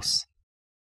his house.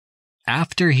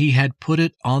 After he had put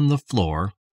it on the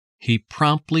floor, he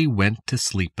promptly went to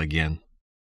sleep again.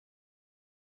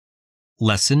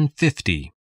 Lesson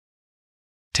 50.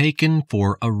 Taken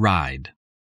for a Ride.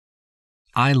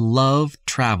 I love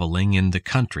traveling in the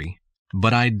country,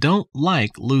 but I don't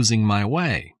like losing my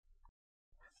way.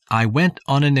 I went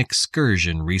on an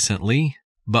excursion recently,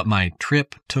 but my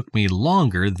trip took me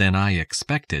longer than I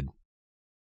expected.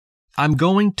 I'm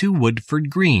going to Woodford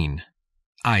Green,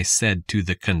 I said to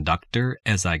the conductor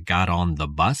as I got on the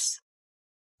bus,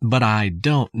 but I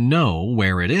don't know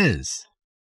where it is.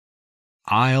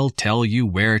 I'll tell you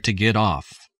where to get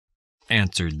off,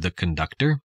 answered the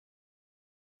conductor.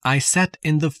 I sat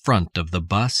in the front of the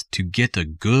bus to get a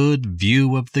good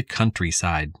view of the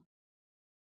countryside.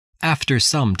 After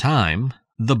some time,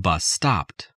 the bus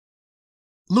stopped.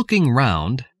 Looking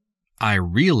round, I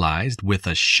realized with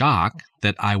a shock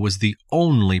that I was the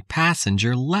only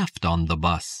passenger left on the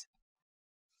bus.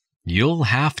 "You'll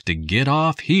have to get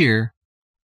off here,"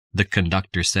 the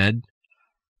conductor said.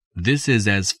 "This is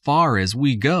as far as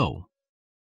we go."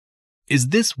 "Is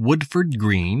this Woodford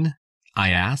Green?" I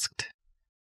asked.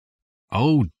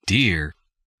 "Oh dear,"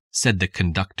 said the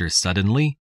conductor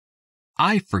suddenly.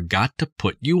 "I forgot to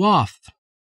put you off."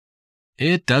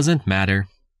 "It doesn't matter,"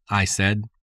 I said.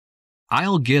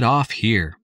 "I'll get off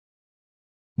here."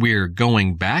 "We're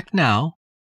going back now,"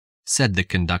 said the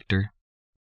conductor.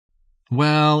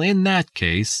 "Well, in that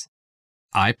case,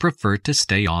 I prefer to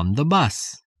stay on the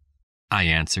bus," I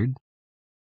answered.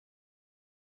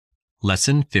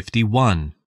 Lesson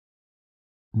 51.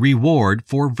 Reward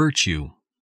for Virtue.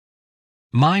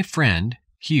 My friend,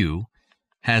 Hugh,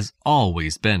 has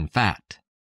always been fat,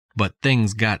 but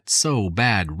things got so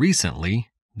bad recently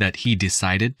that he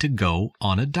decided to go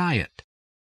on a diet.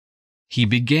 He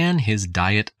began his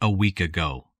diet a week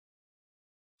ago.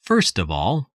 First of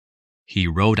all, he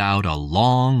wrote out a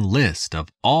long list of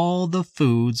all the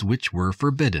foods which were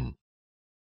forbidden.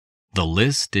 The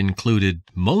list included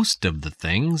most of the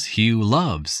things Hugh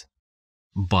loves: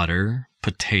 butter,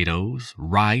 potatoes,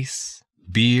 rice,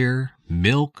 beer,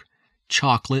 milk,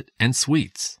 chocolate, and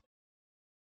sweets.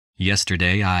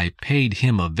 Yesterday I paid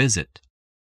him a visit.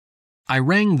 I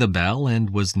rang the bell and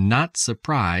was not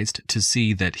surprised to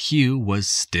see that Hugh was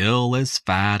still as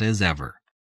fat as ever.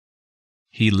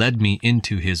 He led me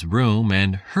into his room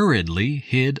and hurriedly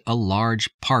hid a large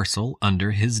parcel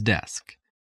under his desk.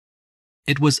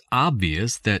 It was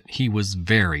obvious that he was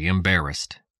very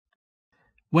embarrassed.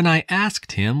 When I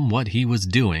asked him what he was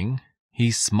doing, he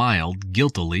smiled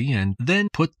guiltily and then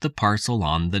put the parcel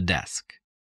on the desk.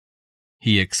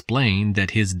 He explained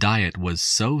that his diet was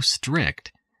so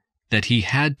strict that he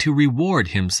had to reward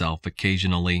himself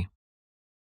occasionally.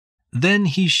 Then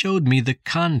he showed me the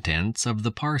contents of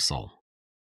the parcel.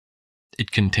 It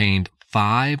contained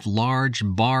 5 large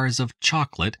bars of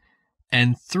chocolate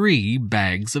and 3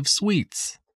 bags of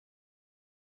sweets.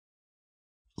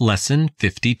 Lesson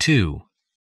 52.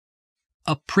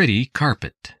 A pretty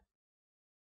carpet.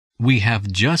 We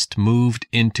have just moved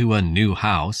into a new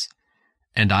house,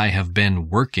 and I have been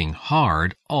working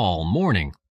hard all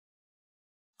morning.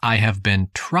 I have been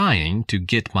trying to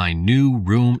get my new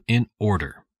room in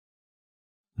order.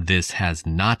 This has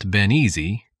not been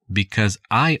easy because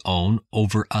I own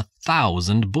over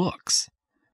 1,000 books.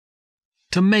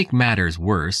 To make matters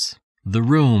worse, the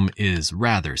room is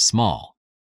rather small,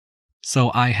 so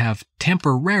I have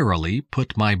temporarily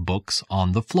put my books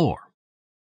on the floor.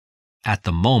 At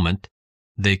the moment,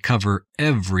 they cover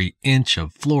every inch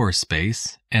of floor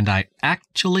space, and I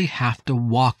actually have to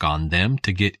walk on them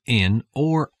to get in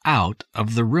or out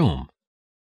of the room.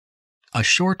 A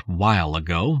short while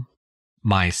ago,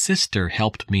 my sister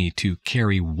helped me to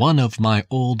carry one of my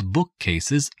old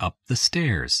bookcases up the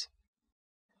stairs.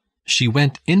 She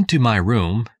went into my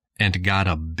room and got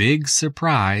a big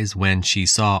surprise when she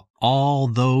saw all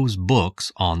those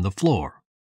books on the floor.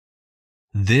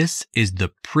 "This is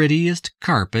the prettiest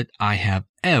carpet I have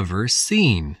ever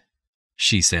seen,"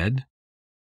 she said.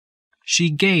 She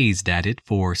gazed at it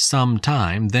for some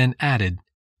time, then added,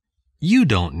 "You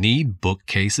don't need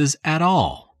bookcases at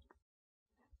all.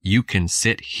 You can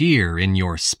sit here in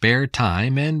your spare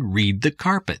time and read the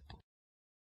carpet."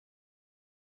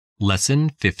 Lesson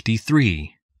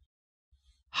 53.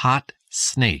 Hot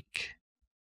Snake.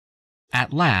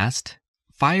 At last,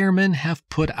 firemen have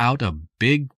put out a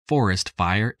big forest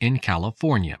fire in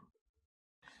California.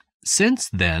 Since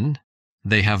then,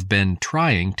 they have been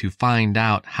trying to find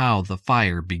out how the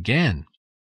fire began.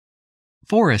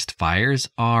 Forest fires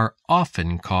are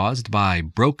often caused by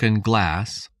broken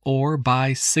glass or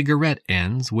by cigarette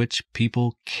ends which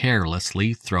people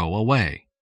carelessly throw away.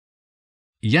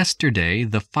 Yesterday,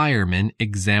 the firemen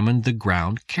examined the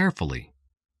ground carefully,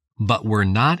 but were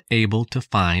not able to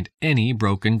find any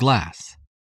broken glass.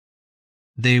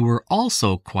 They were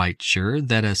also quite sure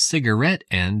that a cigarette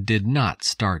end did not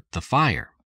start the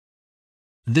fire.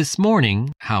 This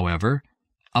morning, however,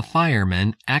 a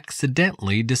fireman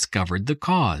accidentally discovered the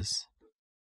cause.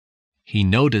 He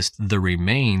noticed the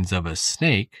remains of a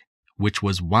snake which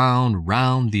was wound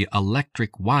round the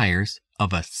electric wires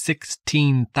of a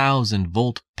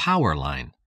 16,000-volt power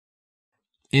line.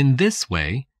 In this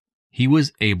way, he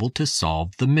was able to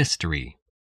solve the mystery.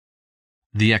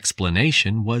 The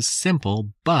explanation was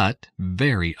simple but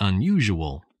very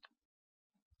unusual.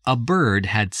 A bird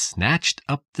had snatched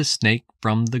up the snake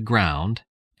from the ground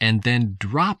and then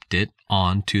dropped it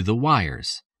onto the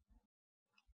wires.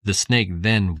 The snake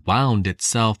then wound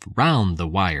itself round the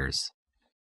wires.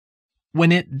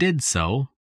 When it did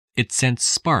so, it sent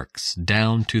sparks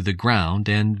down to the ground,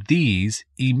 and these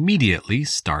immediately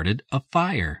started a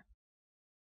fire.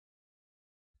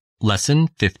 Lesson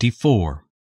 54.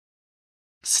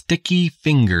 Sticky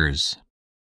Fingers.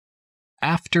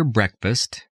 After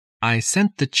breakfast, I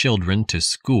sent the children to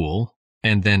school,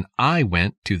 and then I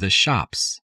went to the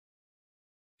shops.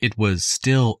 It was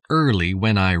still early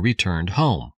when I returned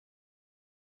home.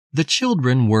 The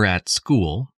children were at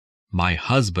school, my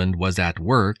husband was at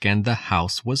work, and the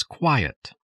house was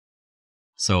quiet.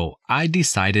 So I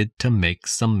decided to make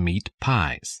some meat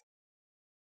pies.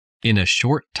 In a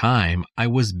short time, I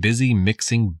was busy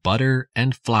mixing butter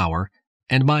and flour,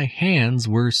 and my hands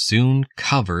were soon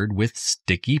covered with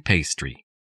sticky pastry.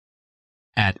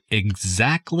 At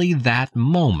exactly that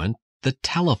moment, the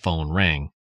telephone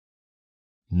rang.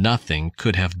 Nothing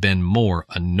could have been more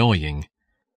annoying.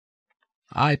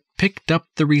 I picked up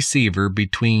the receiver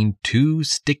between 2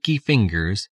 sticky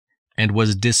fingers and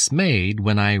was dismayed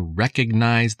when I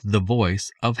recognized the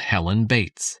voice of Helen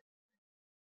Bates.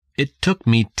 It took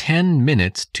me 10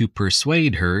 minutes to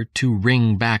persuade her to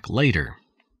ring back later.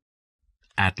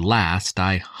 At last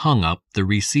I hung up the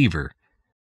receiver.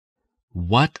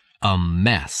 What a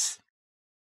mess!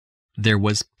 There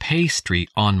was pastry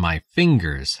on my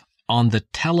fingers, on the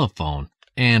telephone,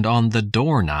 and on the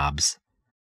doorknobs.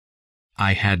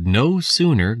 I had no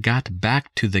sooner got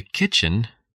back to the kitchen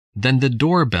than the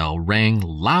doorbell rang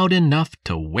loud enough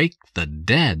to wake the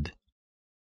dead.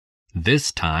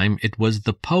 This time it was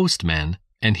the postman,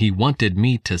 and he wanted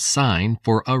me to sign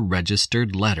for a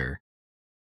registered letter.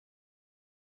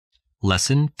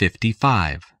 Lesson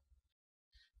 55.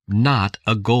 Not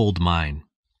a gold mine.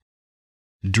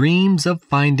 Dreams of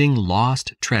finding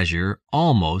lost treasure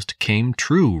almost came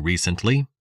true recently.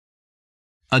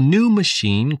 A new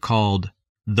machine called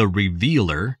the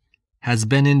Revealer has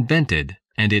been invented,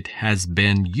 and it has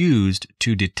been used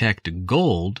to detect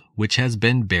gold which has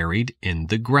been buried in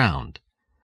the ground.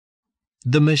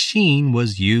 The machine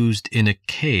was used in a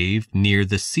cave near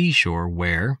the seashore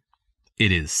where,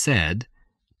 it is said,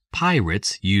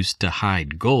 pirates used to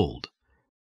hide gold.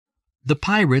 The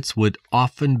pirates would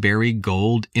often bury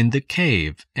gold in the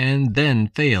cave and then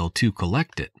fail to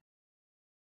collect it.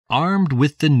 Armed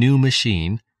with the new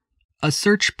machine, a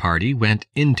search party went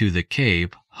into the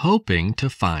cave hoping to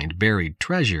find buried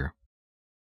treasure.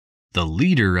 The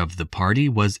leader of the party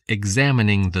was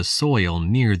examining the soil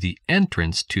near the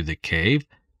entrance to the cave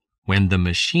when the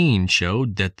machine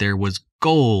showed that there was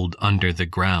gold under the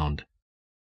ground.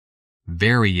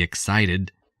 Very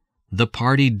excited, the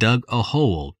party dug a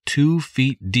hole 2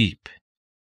 feet deep.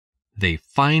 They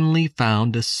finally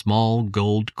found a small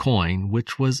gold coin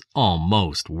which was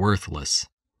almost worthless.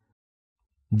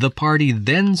 The party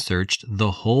then searched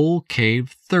the whole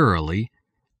cave thoroughly,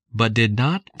 but did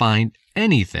not find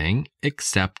anything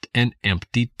except an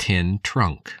empty tin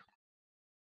trunk.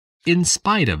 In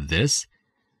spite of this,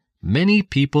 many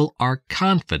people are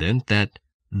confident that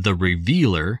the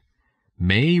Revealer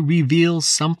may reveal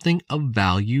something of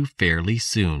value fairly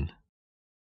soon.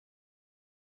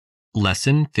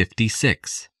 Lesson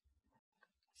 56.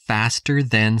 Faster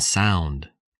than sound.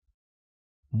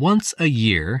 Once a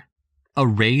year, a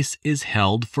race is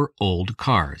held for old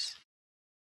cars.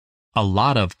 A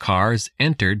lot of cars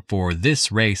entered for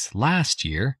this race last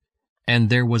year, and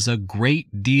there was a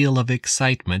great deal of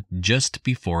excitement just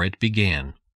before it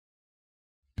began.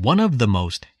 One of the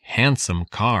most handsome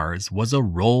cars was a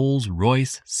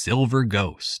Rolls-Royce Silver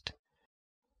Ghost.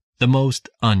 The most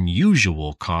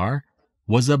unusual car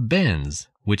was a Benz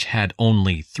which had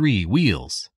only 3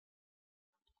 wheels.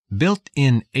 Built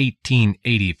in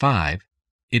 1885,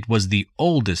 it was the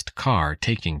oldest car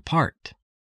taking part.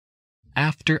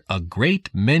 After a great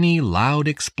many loud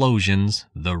explosions,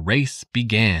 the race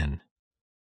began.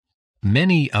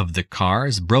 Many of the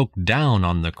cars broke down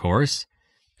on the course,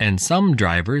 and some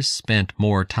drivers spent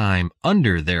more time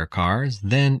under their cars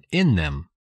than in them.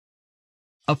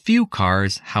 A few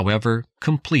cars, however,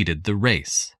 completed the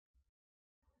race.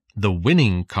 The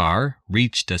winning car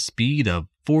reached a speed of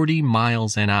 40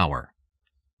 miles an hour,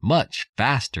 much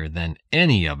faster than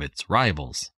any of its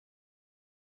rivals.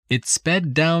 It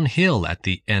sped downhill at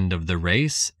the end of the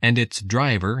race, and its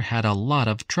driver had a lot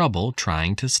of trouble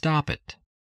trying to stop it.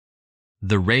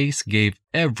 The race gave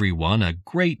everyone a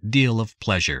great deal of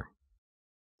pleasure.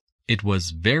 It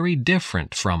was very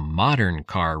different from modern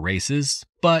car races,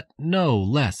 but no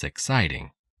less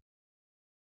exciting.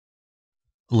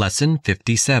 Lesson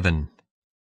 57.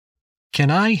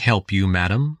 Can I help you,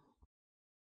 madam?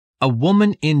 A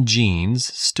woman in jeans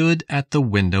stood at the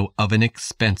window of an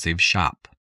expensive shop.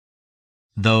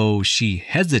 Though she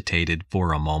hesitated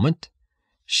for a moment,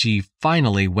 she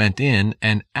finally went in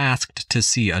and asked to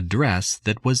see a dress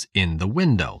that was in the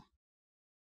window.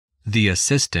 The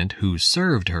assistant who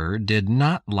served her did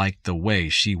not like the way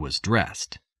she was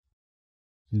dressed.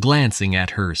 Glancing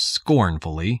at her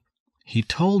scornfully, he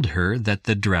told her that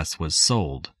the dress was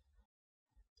sold.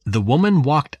 The woman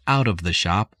walked out of the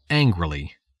shop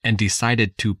angrily and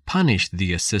decided to punish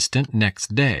the assistant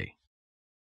next day.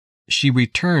 She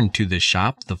returned to the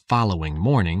shop the following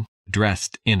morning,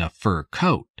 dressed in a fur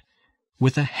coat,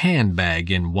 with a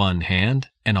handbag in one hand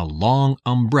and a long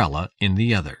umbrella in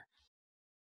the other.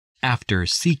 After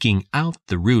seeking out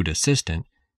the rude assistant,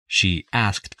 she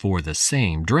asked for the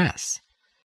same dress.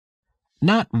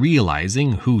 Not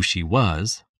realizing who she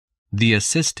was, the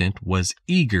assistant was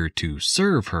eager to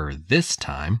serve her this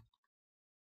time.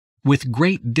 With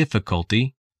great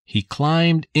difficulty, he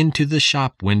climbed into the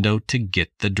shop window to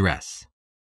get the dress.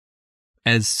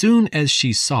 As soon as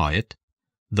she saw it,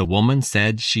 the woman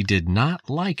said she did not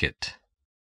like it.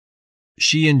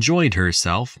 She enjoyed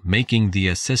herself making the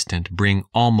assistant bring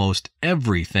almost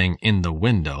everything in the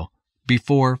window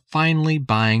before finally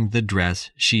buying the dress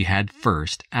she had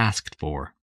first asked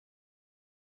for.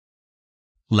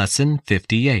 Lesson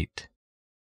 58.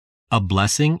 A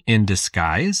blessing in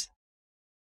disguise?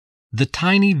 The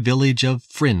tiny village of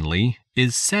Frinley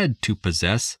is said to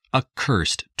possess a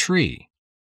cursed tree.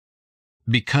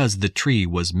 Because the tree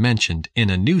was mentioned in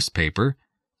a newspaper,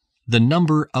 the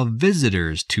number of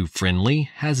visitors to Friendly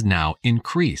has now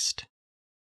increased.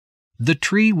 The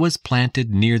tree was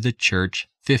planted near the church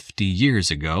 50 years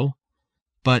ago,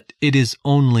 but it is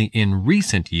only in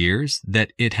recent years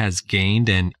that it has gained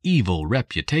an evil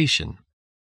reputation.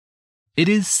 It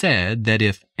is said that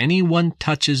if anyone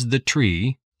touches the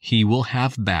tree, he will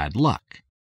have bad luck.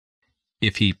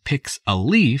 If he picks a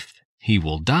leaf, he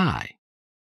will die.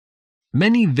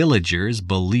 Many villagers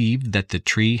believe that the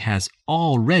tree has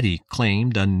already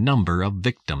claimed a number of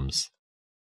victims.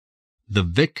 The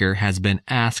vicar has been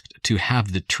asked to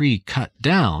have the tree cut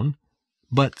down,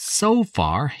 but so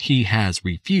far he has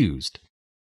refused.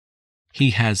 He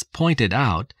has pointed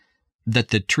out that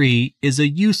the tree is a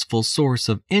useful source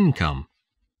of income,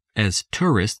 as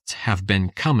tourists have been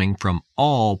coming from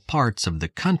all parts of the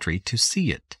country to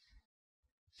see it.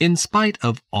 In spite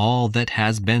of all that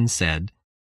has been said,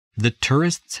 the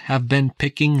tourists have been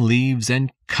picking leaves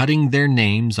and cutting their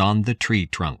names on the tree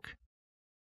trunk.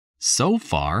 So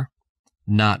far,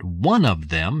 not one of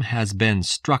them has been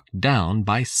struck down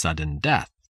by sudden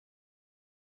death.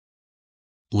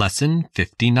 Lesson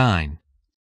 59.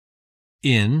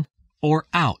 In or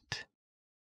out.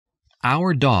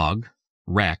 Our dog,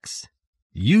 Rex,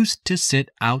 used to sit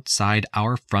outside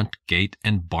our front gate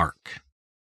and bark.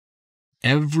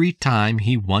 Every time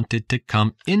he wanted to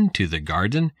come into the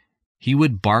garden, he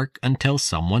would bark until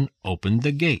someone opened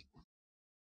the gate.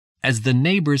 As the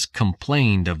neighbors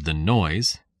complained of the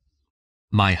noise,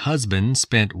 my husband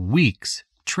spent weeks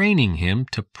training him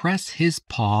to press his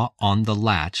paw on the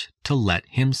latch to let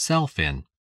himself in.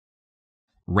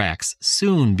 Rex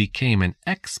soon became an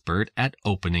expert at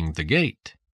opening the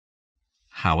gate.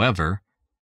 However,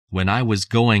 when I was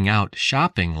going out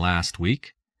shopping last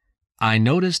week, I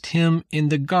noticed him in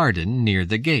the garden near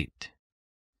the gate.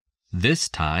 This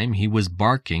time he was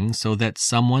barking so that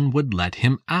someone would let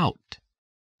him out.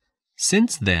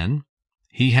 Since then,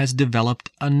 he has developed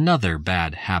another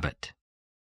bad habit.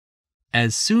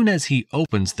 As soon as he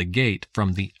opens the gate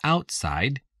from the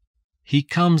outside, he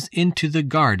comes into the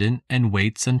garden and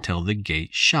waits until the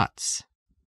gate shuts.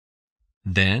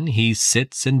 Then he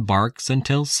sits and barks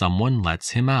until someone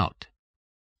lets him out.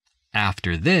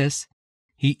 After this,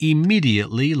 he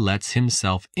immediately lets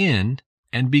himself in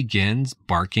and begins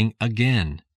barking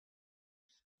again.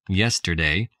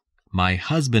 Yesterday, my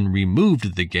husband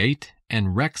removed the gate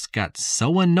and Rex got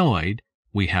so annoyed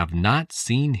we have not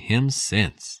seen him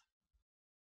since.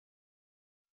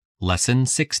 Lesson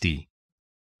 60.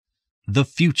 The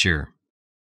future.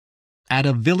 At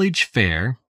a village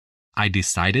fair, I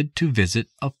decided to visit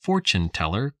a fortune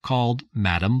teller called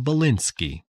Madame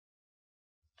Belinsky.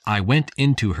 I went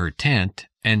into her tent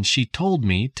and she told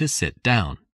me to sit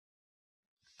down.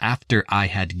 After I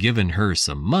had given her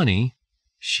some money,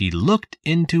 she looked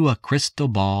into a crystal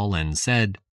ball and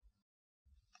said,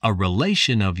 "A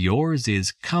relation of yours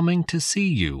is coming to see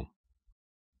you.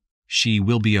 She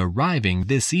will be arriving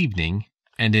this evening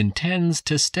and intends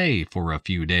to stay for a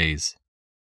few days.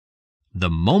 The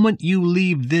moment you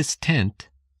leave this tent,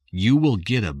 you will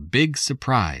get a big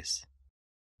surprise.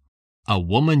 A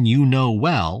woman you know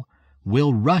well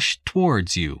will rush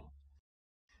towards you.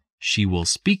 She will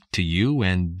speak to you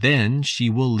and then she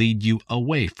will lead you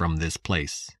away from this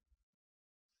place.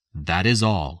 That is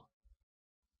all."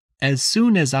 As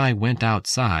soon as I went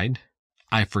outside,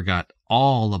 I forgot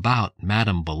all about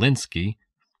Madame Belinsky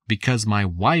because my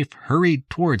wife hurried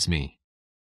towards me.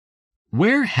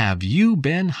 "Where have you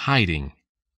been hiding?"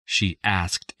 she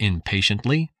asked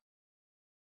impatiently.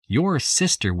 "Your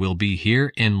sister will be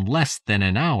here in less than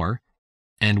an hour,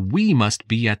 and we must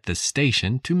be at the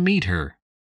station to meet her.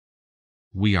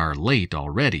 We are late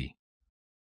already."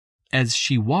 As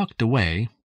she walked away,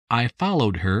 I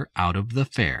followed her out of the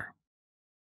fair.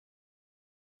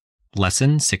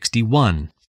 Lesson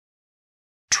 61.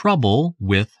 Trouble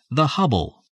with the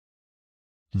Hubble.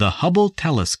 The Hubble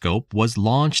telescope was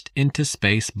launched into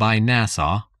space by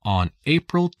NASA on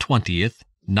April 20th,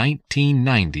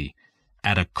 1990,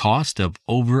 at a cost of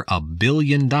over $1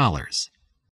 billion.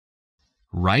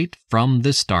 Right from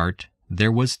the start,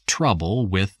 there was trouble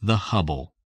with the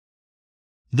Hubble.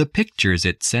 The pictures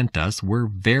it sent us were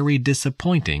very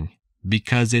disappointing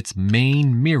because its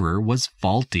main mirror was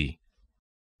faulty.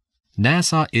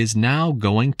 NASA is now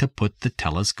going to put the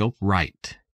telescope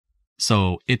right,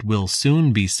 so it will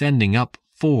soon be sending up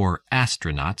 4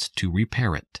 astronauts to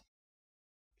repair it.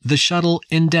 The shuttle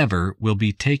Endeavour will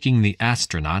be taking the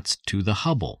astronauts to the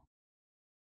Hubble.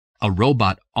 A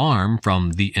robot arm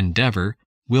from the Endeavour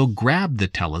will grab the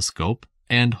telescope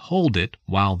and hold it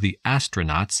while the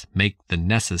astronauts make the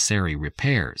necessary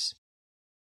repairs.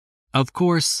 Of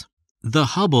course, the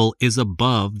Hubble is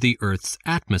above the Earth's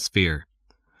atmosphere,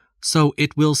 so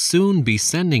it will soon be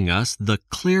sending us the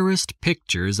clearest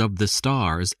pictures of the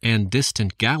stars and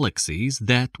distant galaxies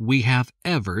that we have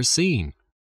ever seen.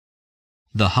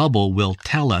 The Hubble will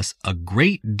tell us a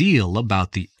great deal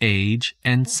about the age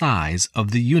and size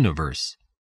of the universe.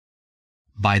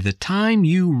 By the time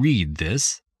you read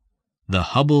this, the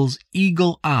Hubble's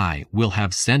eagle eye will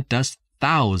have sent us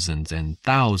thousands and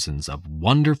thousands of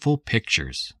wonderful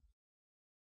pictures.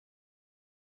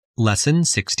 Lesson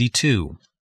 62.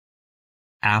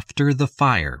 After the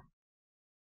fire.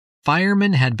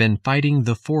 Firemen had been fighting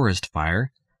the forest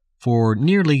fire for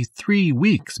nearly 3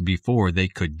 weeks before they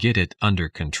could get it under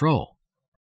control.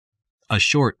 A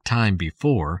short time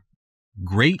before,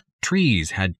 great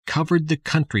trees had covered the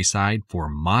countryside for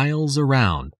miles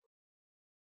around.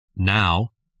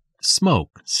 Now,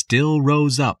 smoke still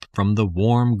rose up from the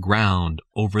warm ground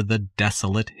over the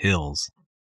desolate hills.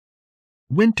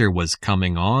 Winter was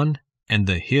coming on, and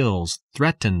the hills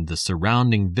threatened the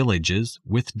surrounding villages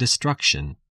with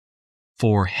destruction.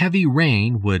 For heavy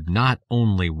rain would not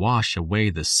only wash away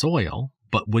the soil,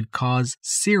 but would cause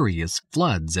serious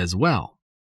floods as well.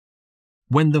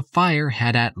 When the fire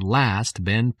had at last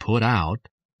been put out,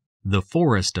 the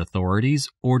forest authorities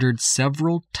ordered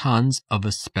several tons of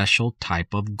a special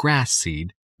type of grass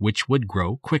seed which would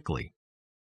grow quickly.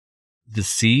 The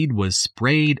seed was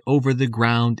sprayed over the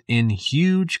ground in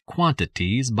huge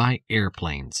quantities by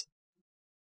airplanes.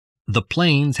 The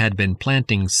planes had been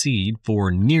planting seed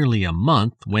for nearly a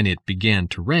month when it began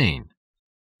to rain.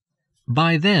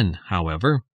 By then,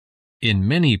 however, in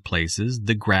many places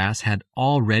the grass had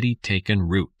already taken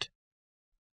root.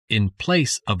 In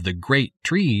place of the great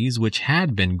trees which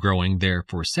had been growing there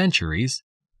for centuries,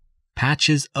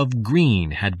 patches of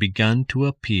green had begun to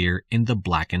appear in the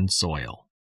blackened soil.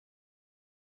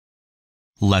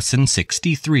 Lesson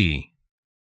 63.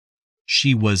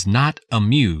 She was not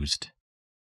amused.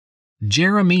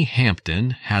 Jeremy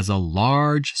Hampton has a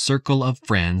large circle of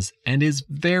friends and is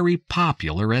very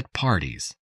popular at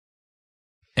parties.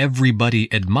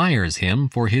 Everybody admires him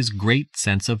for his great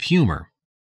sense of humor.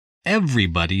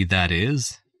 Everybody, that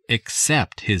is,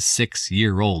 except his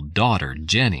 6-year-old daughter,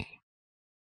 Jenny.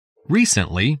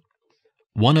 Recently,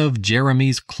 one of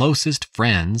Jeremy's closest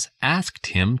friends asked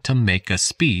him to make a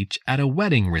speech at a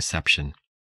wedding reception.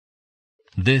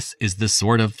 This is the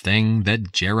sort of thing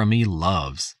that Jeremy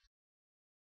loves.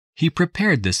 He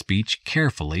prepared the speech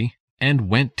carefully and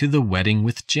went to the wedding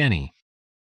with Jenny.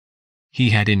 He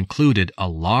had included a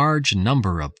large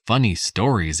number of funny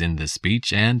stories in the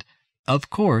speech and, of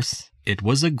course, it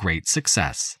was a great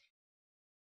success.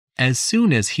 As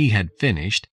soon as he had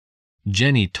finished,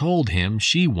 Jenny told him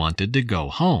she wanted to go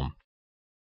home.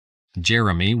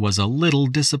 Jeremy was a little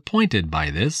disappointed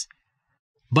by this,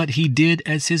 but he did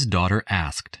as his daughter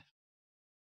asked.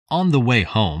 On the way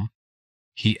home,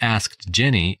 he asked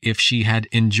Jenny if she had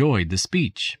enjoyed the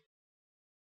speech.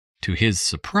 To his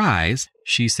surprise,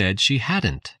 she said she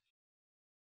hadn't.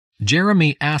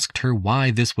 Jeremy asked her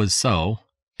why this was so,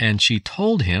 and she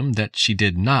told him that she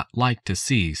did not like to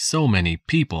see so many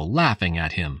people laughing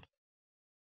at him.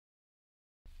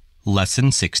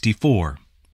 Lesson 64.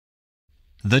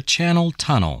 The Channel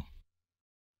Tunnel.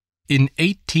 In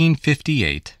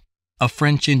 1858, a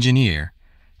French engineer,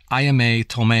 Aimé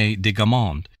Thomas de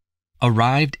Gamond,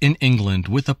 arrived in England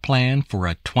with a plan for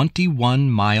a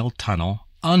 21-mile tunnel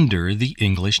under the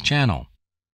English Channel.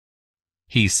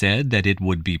 He said that it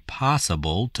would be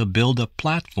possible to build a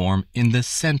platform in the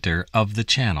center of the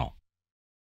channel.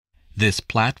 This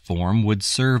platform would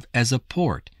serve as a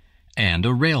port and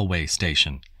a railway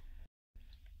station.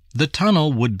 The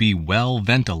tunnel would be well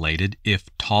ventilated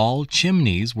if tall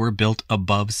chimneys were built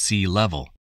above sea level.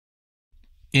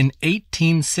 In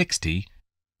 1860,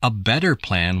 a better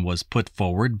plan was put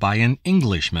forward by an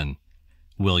Englishman,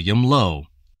 William Lowe.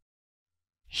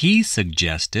 He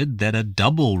suggested that a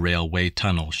double railway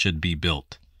tunnel should be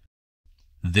built.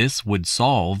 This would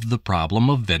solve the problem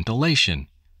of ventilation,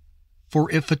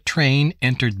 for if a train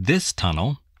entered this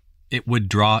tunnel, it would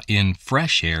draw in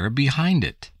fresh air behind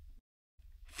it.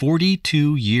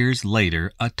 42 years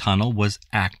later, a tunnel was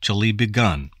actually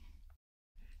begun.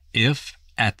 If,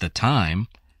 at the time,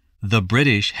 the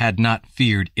British had not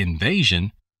feared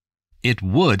invasion, it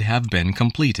would have been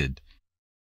completed.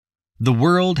 The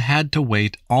world had to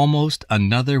wait almost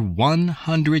another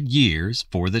 100 years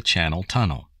for the Channel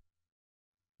Tunnel.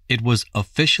 It was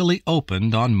officially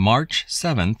opened on March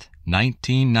 7,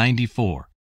 1994,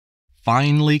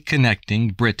 finally connecting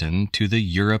Britain to the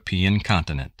European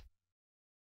continent.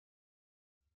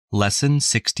 Lesson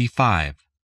 65.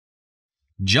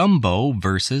 Jumbo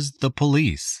versus the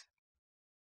police.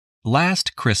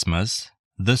 Last Christmas,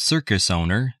 the circus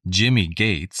owner, Jimmy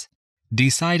Gates,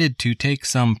 decided to take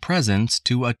some presents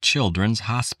to a children's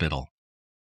hospital.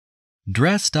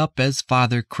 Dressed up as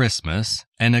Father Christmas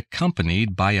and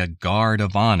accompanied by a guard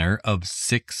of honor of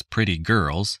 6 pretty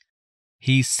girls,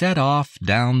 he set off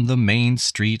down the main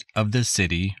street of the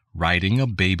city riding a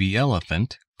baby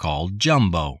elephant called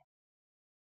Jumbo.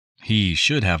 He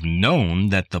should have known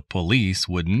that the police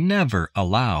would never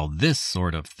allow this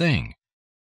sort of thing.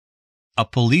 A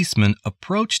policeman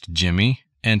approached Jimmy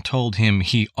and told him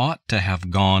he ought to have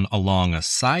gone along a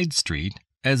side street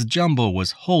as Jumbo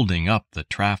was holding up the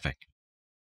traffic.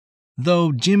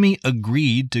 Though Jimmy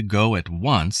agreed to go at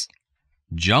once,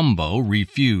 Jumbo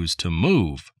refused to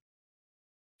move.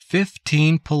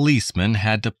 15 policemen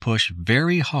had to push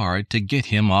very hard to get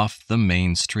him off the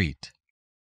main street.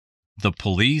 The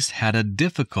police had a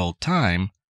difficult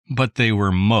time, but they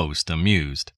were most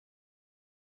amused.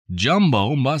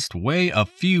 "Jumbo must weigh a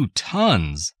few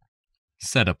tons,"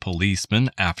 said a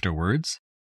policeman afterwards.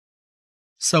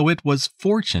 "So it was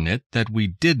fortunate that we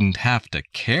didn't have to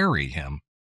carry him.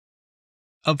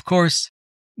 Of course,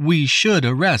 we should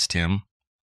arrest him,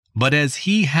 but as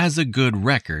he has a good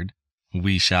record,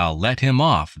 we shall let him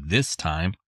off this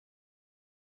time."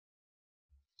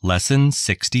 Lesson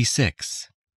 66.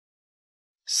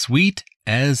 Sweet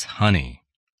as honey.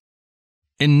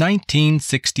 In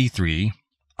 1963,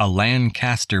 a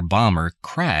Lancaster bomber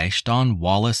crashed on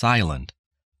Wallis Island,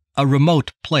 a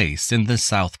remote place in the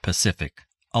South Pacific,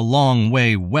 a long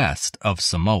way west of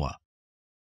Samoa.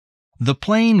 The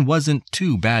plane wasn't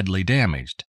too badly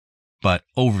damaged, but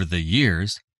over the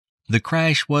years, the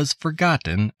crash was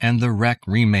forgotten and the wreck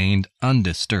remained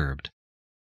undisturbed.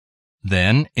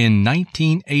 Then, in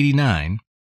 1989,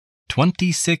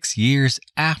 26 years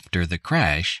after the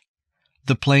crash,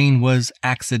 the plane was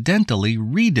accidentally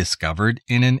rediscovered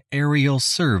in an aerial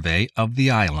survey of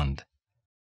the island.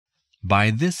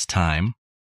 By this time,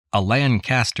 a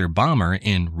Lancaster bomber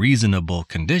in reasonable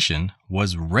condition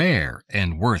was rare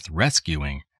and worth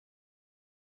rescuing.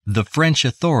 The French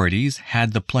authorities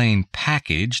had the plane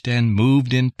packaged and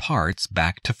moved in parts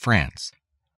back to France.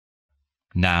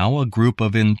 Now a group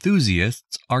of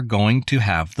enthusiasts are going to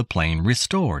have the plane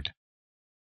restored.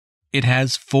 It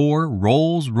has 4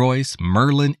 Rolls-Royce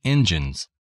Merlin engines,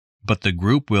 but the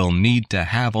group will need to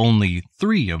have only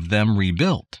 3 of them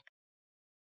rebuilt.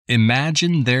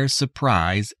 Imagine their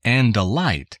surprise and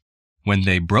delight when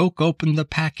they broke open the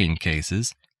packing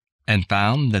cases and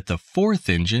found that the 4th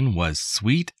engine was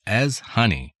sweet as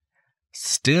honey,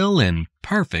 still in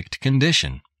perfect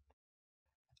condition.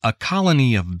 A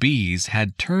colony of bees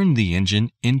had turned the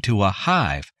engine into a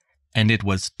hive, and it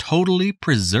was totally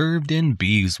preserved in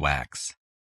beeswax.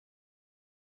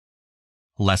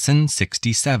 Lesson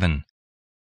 67.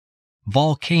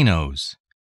 Volcanoes.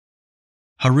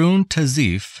 Harun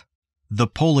Tazif, the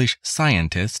Polish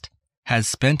scientist, has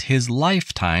spent his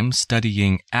lifetime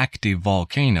studying active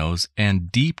volcanoes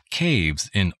and deep caves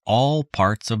in all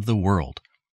parts of the world.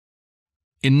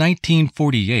 In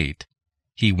 1948,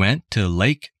 he went to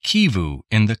Lake Kivu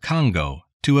in the Congo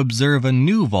to observe a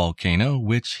new volcano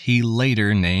which he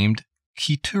later named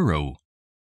Kituro.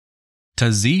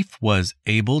 Tazif was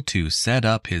able to set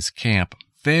up his camp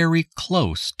very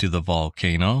close to the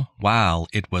volcano while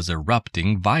it was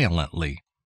erupting violently.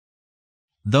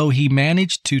 Though he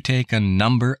managed to take a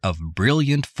number of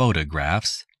brilliant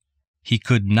photographs, he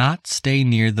could not stay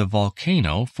near the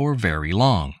volcano for very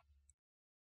long.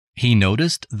 He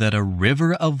noticed that a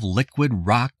river of liquid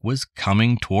rock was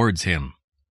coming towards him.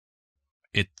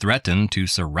 It threatened to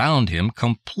surround him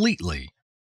completely,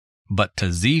 but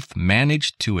Tazif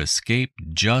managed to escape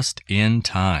just in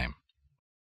time.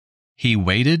 He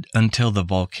waited until the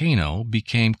volcano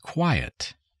became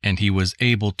quiet, and he was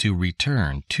able to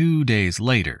return 2 days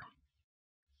later.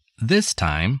 This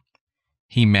time,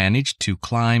 he managed to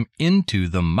climb into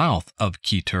the mouth of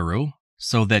Kituro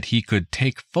so that he could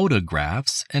take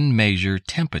photographs and measure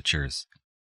temperatures.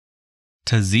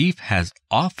 Tazif has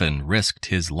often risked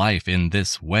his life in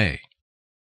this way.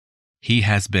 He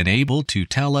has been able to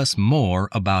tell us more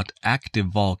about active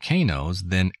volcanoes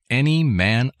than any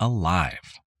man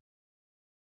alive.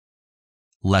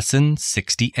 Lesson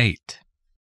 68.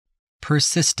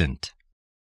 Persistent.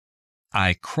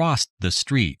 I crossed the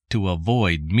street to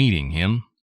avoid meeting him,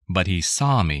 but he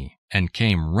saw me and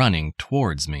came running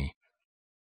towards me.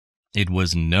 It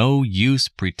was no use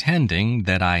pretending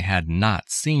that I had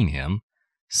not seen him,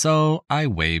 so I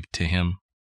waved to him.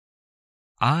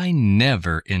 I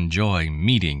never enjoy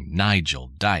meeting Nigel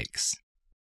Dykes.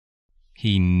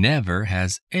 he never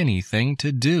has anything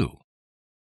to do.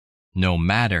 No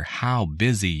matter how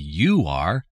busy you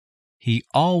are, he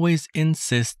always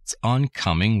insists on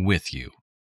coming with you.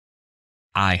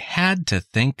 I had to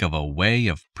think of a way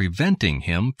of preventing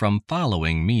him from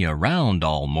following me around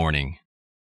all morning.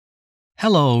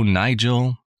 "Hello,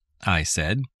 Nigel," I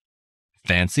said.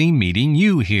 "Fancy meeting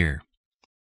you here."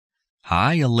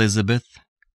 "Hi, Elizabeth,"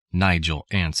 Nigel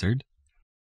answered.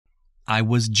 "I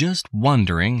was just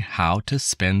wondering how to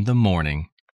spend the morning.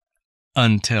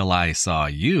 Until I saw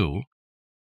you."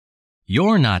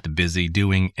 "You're not busy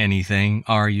doing anything,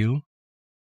 are you?"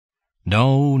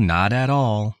 "No, not at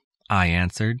all," I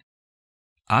answered.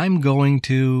 "I'm going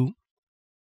to—"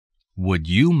 "Would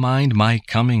you mind my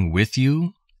coming with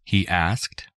you?" he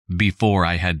asked before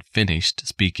I had finished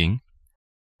speaking.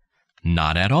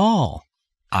 "Not at all,"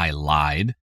 I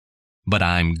lied. "But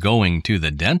I'm going to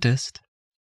the dentist."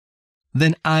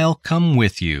 "Then I'll come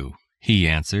with you," he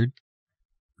answered.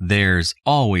 "There's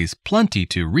always plenty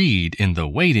to read in the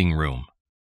waiting room."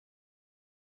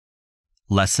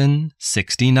 Lesson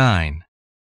 69.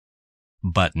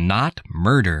 But not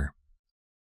murder.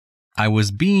 I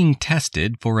was being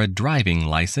tested for a driving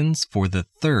license for the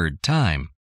third time.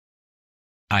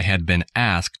 I had been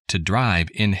asked to drive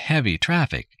in heavy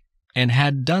traffic and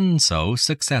had done so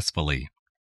successfully.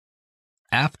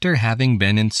 After having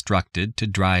been instructed to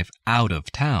drive out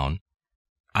of town,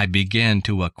 I began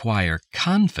to acquire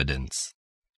confidence.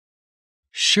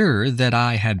 Sure that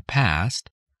I had passed,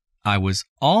 I was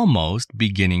almost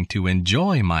beginning to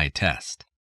enjoy my test.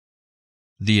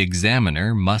 The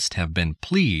examiner must have been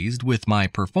pleased with my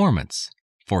performance,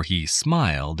 for he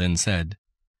smiled and said,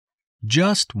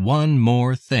 "Just one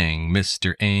more thing,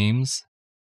 Mr. Ames.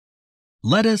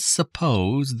 Let us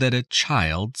suppose that a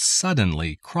child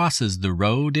suddenly crosses the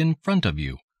road in front of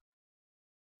you.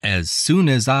 As soon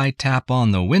as I tap on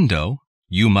the window,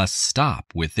 you must stop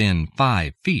within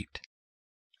 5 feet."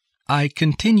 I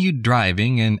continued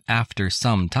driving, and after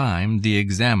some time the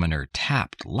examiner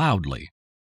tapped loudly.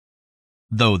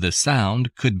 Though the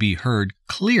sound could be heard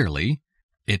clearly,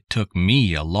 it took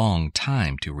me a long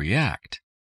time to react.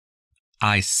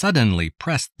 I suddenly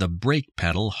pressed the brake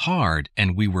pedal hard,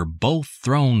 and we were both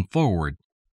thrown forward.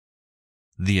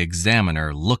 The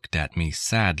examiner looked at me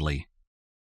sadly.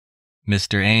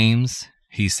 "Mr. Ames,"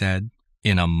 he said,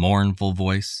 in a mournful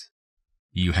voice,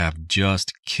 "you have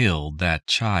just killed that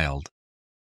child."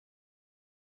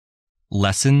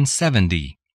 Lesson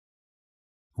 70.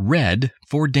 Red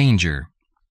for danger.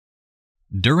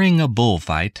 During a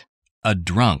bullfight, a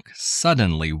drunk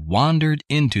suddenly wandered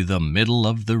into the middle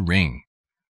of the ring.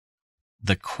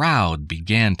 The crowd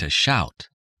began to shout,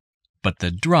 but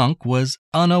the drunk was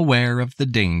unaware of the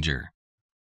danger.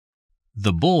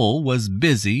 The bull was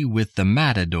busy with the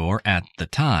matador at the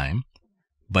time,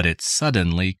 but it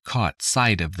suddenly caught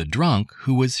sight of the drunk,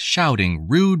 who was shouting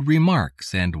rude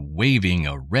remarks and waving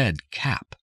a red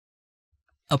cap.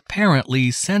 Apparently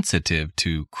sensitive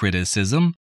to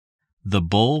criticism, the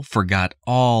bull forgot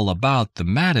all about the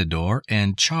matador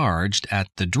and charged at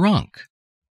the drunk.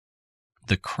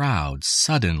 The crowd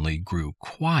suddenly grew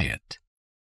quiet.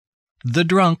 The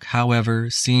drunk, however,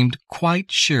 seemed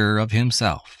quite sure of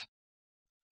himself.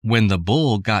 When the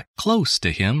bull got close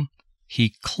to him,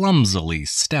 he clumsily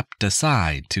stepped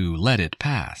aside to let it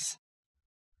pass.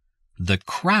 The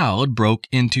crowd broke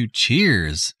into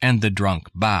cheers, and the drunk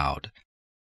bowed.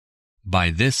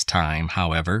 By this time,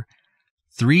 however,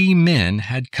 3 men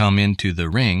had come into the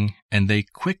ring, and they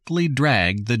quickly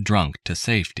dragged the drunk to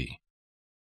safety.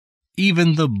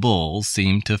 Even the bull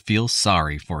seemed to feel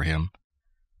sorry for him,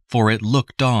 for it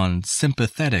looked on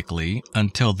sympathetically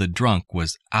until the drunk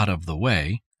was out of the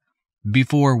way,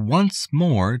 before once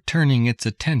more turning its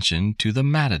attention to the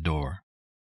matador.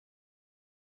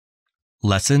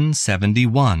 Lesson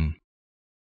 71.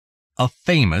 A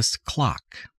famous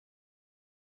clock.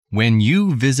 When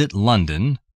you visit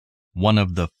London, one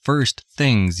of the first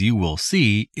things you will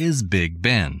see is Big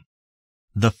Ben,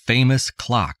 the famous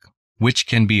clock which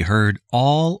can be heard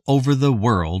all over the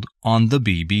world on the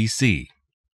BBC.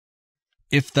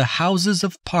 If the Houses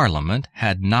of Parliament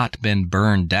had not been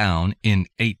burned down in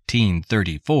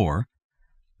 1834,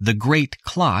 the great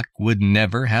clock would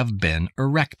never have been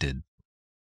erected.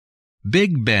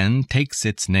 Big Ben takes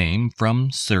its name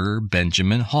from Sir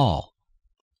Benjamin Hall,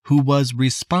 who was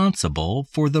responsible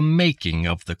for the making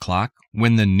of the clock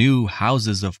when the new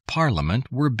Houses of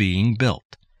Parliament were being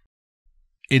built.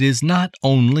 It is not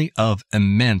only of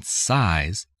immense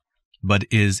size, but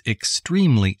is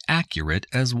extremely accurate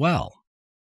as well.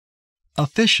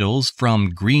 Officials from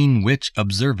Greenwich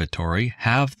Observatory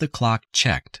have the clock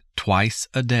checked twice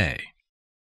a day.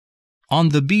 On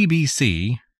the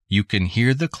BBC, you can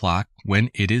hear the clock when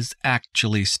it is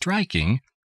actually striking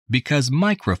because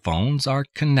microphones are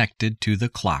connected to the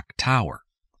clock tower.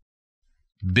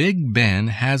 Big Ben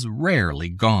has rarely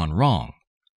gone wrong.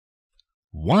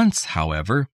 Once,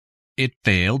 however, it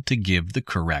failed to give the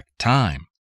correct time.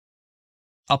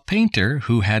 A painter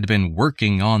who had been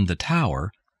working on the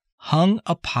tower hung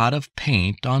a pot of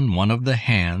paint on one of the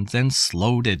hands and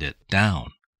slowed it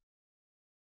down.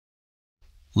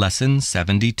 Lesson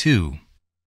 72.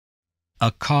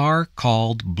 A car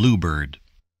called Bluebird.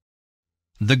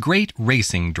 The great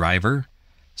racing driver,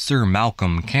 Sir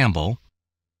Malcolm Campbell,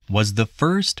 was the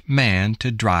first man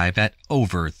to drive at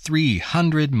over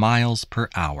 300 miles per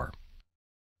hour.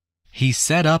 He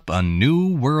set up a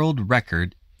new world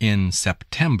record in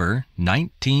September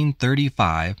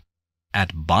 1935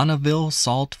 at Bonneville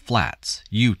Salt Flats,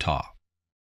 Utah.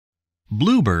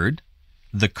 Bluebird,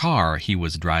 the car he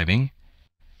was driving,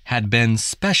 had been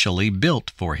specially built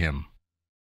for him.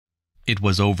 It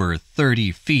was over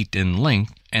 30 feet in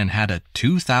length and had a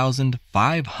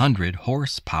 2,500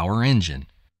 horsepower engine.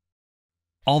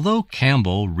 Although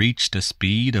Campbell reached a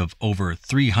speed of over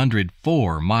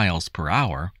 304 miles per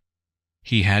hour,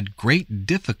 he had great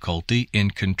difficulty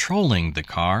in controlling the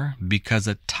car because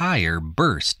a tire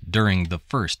burst during the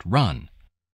first run.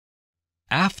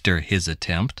 After his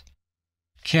attempt,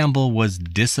 Campbell was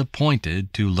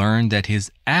disappointed to learn that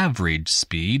his average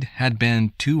speed had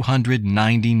been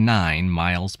 299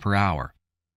 miles per hour.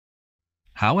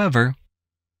 However,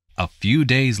 a few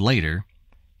days later,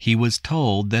 he was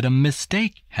told that a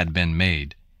mistake had been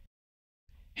made.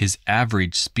 His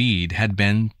average speed had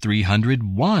been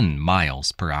 301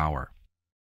 miles per hour.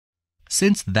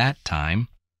 Since that time,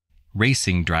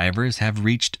 racing drivers have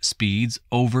reached speeds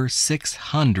over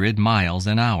 600 miles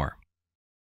an hour.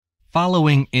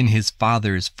 Following in his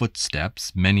father's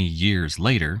footsteps many years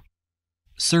later,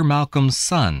 Sir Malcolm's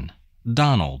son,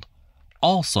 Donald,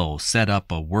 also set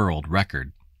up a world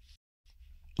record.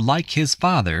 Like his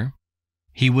father,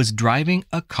 he was driving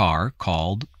a car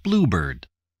called Bluebird.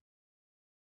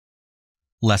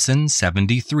 Lesson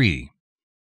 73.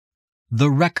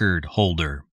 The Record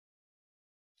Holder.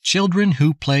 Children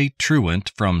who play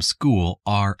truant from school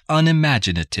are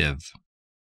unimaginative.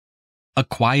 A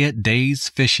quiet day's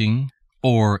fishing,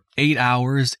 or 8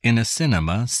 hours in a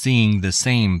cinema seeing the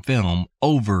same film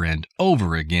over and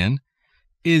over again,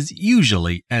 is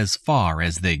usually as far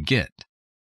as they get.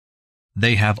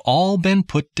 They have all been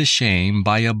put to shame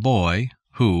by a boy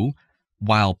who,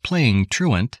 while playing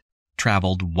truant,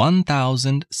 traveled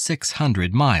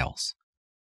 1,600 miles.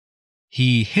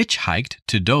 He hitchhiked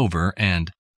to Dover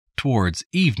and, towards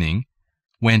evening,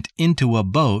 went into a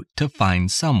boat to find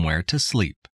somewhere to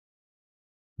sleep.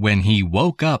 When he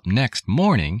woke up next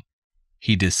morning,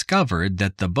 he discovered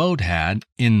that the boat had,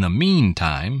 in the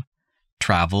meantime,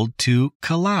 traveled to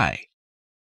Calais.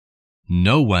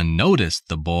 No one noticed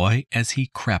the boy as he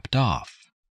crept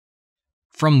off.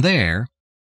 From there,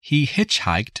 he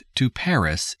hitchhiked to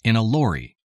Paris in a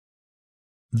lorry.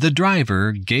 The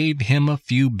driver gave him a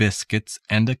few biscuits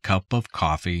and a cup of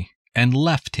coffee and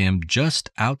left him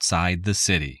just outside the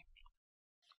city.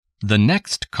 The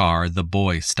next car the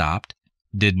boy stopped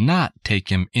did not take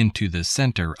him into the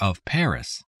center of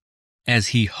Paris, as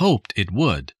he hoped it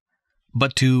would,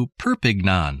 but to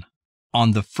Perpignan,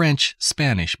 on the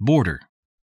French-Spanish border.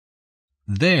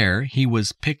 There he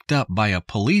was picked up by a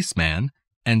policeman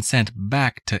and sent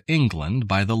back to England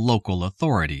by the local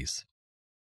authorities.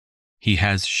 He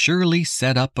has surely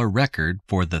set up a record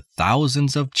for the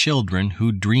thousands of children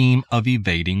who dream of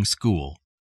evading school.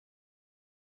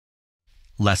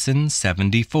 Lesson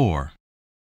 74.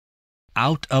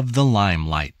 Out of the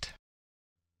Limelight.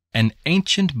 An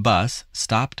ancient bus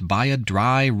stopped by a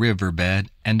dry riverbed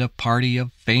and a party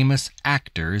of famous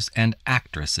actors and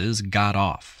actresses got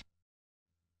off.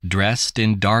 Dressed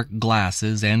in dark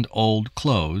glasses and old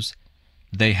clothes,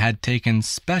 they had taken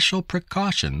special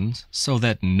precautions so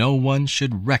that no one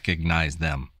should recognize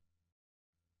them.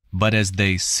 But as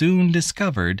they soon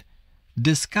discovered,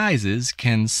 disguises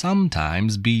can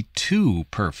sometimes be too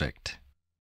perfect.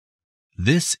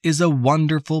 "This is a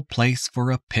wonderful place for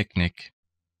a picnic,"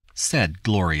 said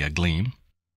Gloria Gleam.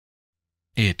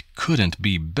 "It couldn't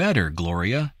be better,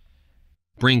 Gloria,"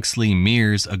 Brinkley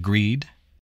Mears agreed.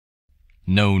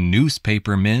 "No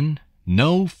newspaper men,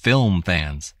 no film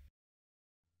fans.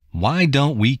 Why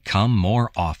don't we come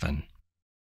more often?"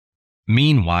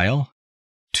 Meanwhile,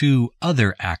 two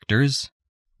other actors,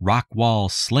 Rockwall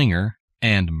Slinger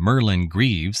and Merlin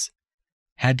Greaves,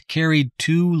 had carried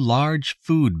 2 large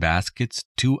food baskets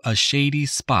to a shady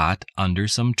spot under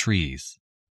some trees.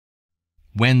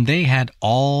 When they had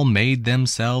all made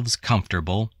themselves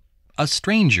comfortable, a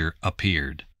stranger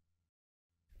appeared.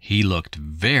 He looked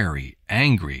very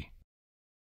angry.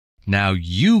 "Now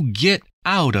you get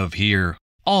out of here,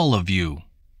 all of you,"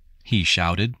 he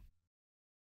shouted.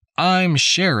 "I'm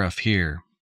sheriff here.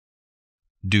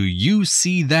 Do you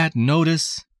see that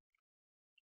notice?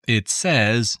 It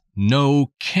says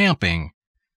no camping,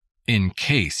 in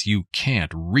case you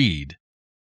can't read."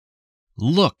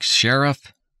 "Look,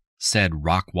 Sheriff," said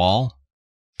Rockwall,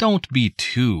 "don't be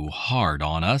too hard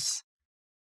on us.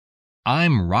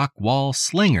 I'm Rockwall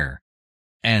Slinger,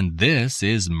 and this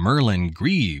is Merlin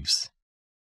Greaves."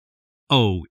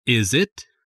 "Oh, is it?"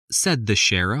 said the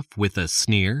sheriff with a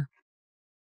sneer.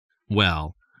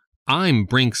 "Well, I'm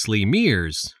Brinkley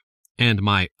Mears, and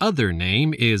my other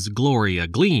name is Gloria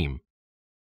Gleam."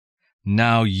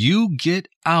 "Now you get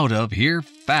out of here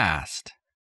fast."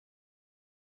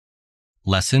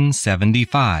 Lesson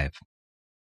 75.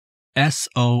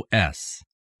 SOS.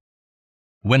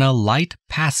 When a light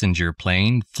passenger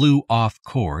plane flew off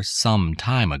course some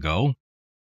time ago,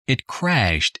 it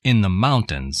crashed in the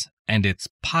mountains and its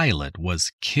pilot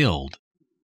was killed.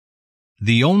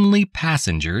 The only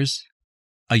passengers,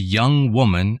 a young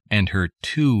woman and her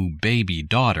 2 baby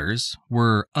daughters,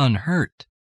 were unhurt.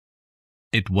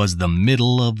 It was the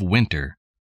middle of winter.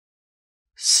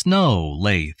 Snow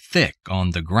lay thick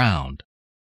on the ground.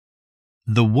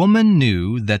 The woman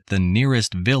knew that the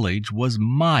nearest village was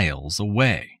miles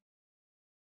away.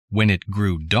 When it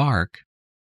grew dark,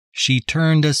 she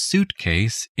turned a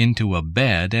suitcase into a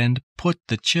bed and put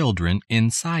the children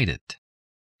inside it,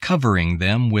 covering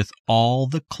them with all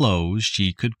the clothes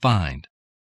she could find.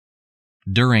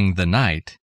 During the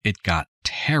night, it got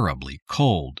terribly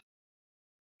cold.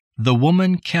 The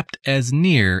woman kept as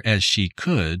near as she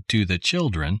could to the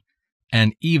children,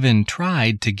 and even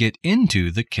tried to get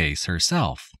into the case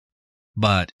herself,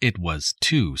 but it was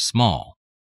too small.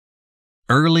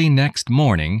 Early next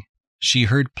morning, she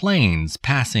heard planes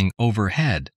passing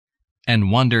overhead and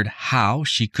wondered how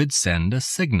she could send a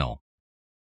signal.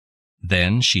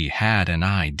 Then she had an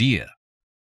idea.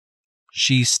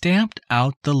 She stamped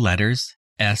out the letters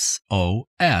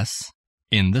SOS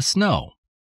in the snow.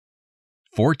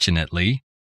 Fortunately,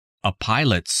 a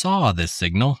pilot saw the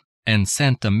signal and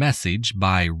sent a message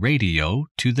by radio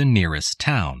to the nearest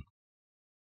town.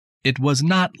 It was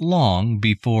not long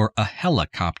before a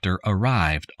helicopter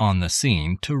arrived on the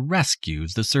scene to rescue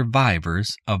the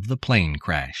survivors of the plane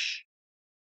crash.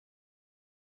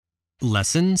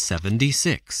 Lesson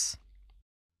 76.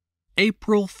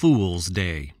 April Fool's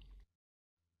Day.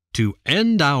 "To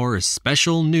end our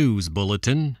special news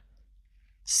bulletin,"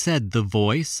 said the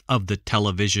voice of the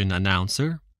television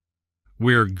announcer,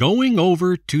 "we're going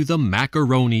over to the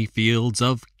macaroni fields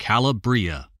of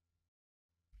Calabria.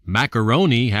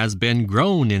 Macaroni has been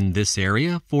grown in this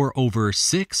area for over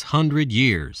 600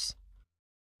 years.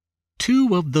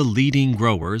 2 of the leading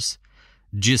growers,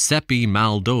 Giuseppe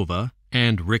Moldova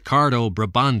and Riccardo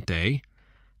Brabante,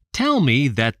 tell me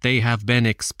that they have been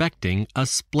expecting a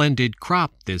splendid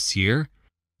crop this year,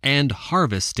 and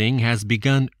harvesting has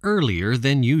begun earlier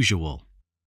than usual.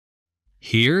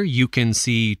 Here you can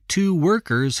see 2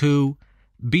 workers who,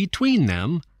 between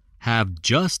them, have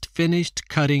just finished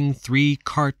cutting 3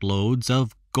 cartloads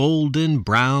of golden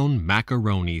brown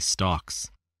macaroni stalks.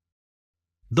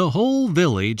 The whole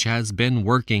village has been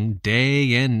working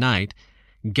day and night,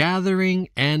 gathering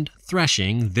and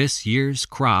threshing this year's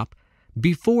crop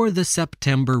before the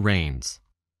September rains.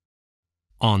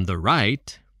 On the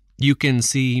right, you can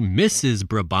see Mrs.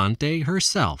 Brabante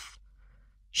herself.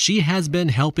 She has been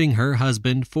helping her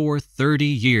husband for 30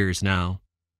 years now.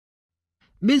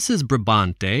 Mrs.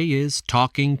 Brabante is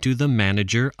talking to the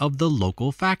manager of the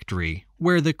local factory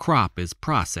where the crop is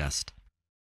processed.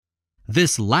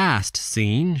 This last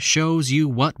scene shows you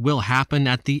what will happen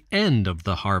at the end of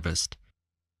the harvest,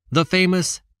 the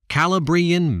famous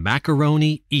Calabrian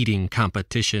macaroni eating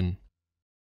competition.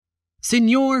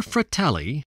 Signor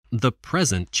Fratelli, the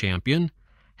present champion,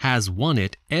 has won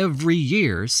it every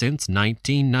year since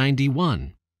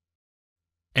 1991.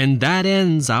 And that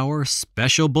ends our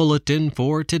special bulletin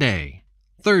for today,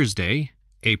 Thursday,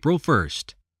 April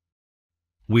 1st.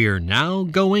 We're now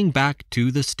going back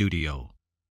to the studio.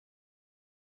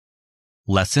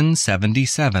 Lesson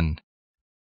 77.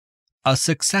 A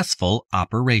successful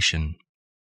operation.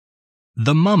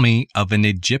 The mummy of an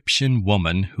Egyptian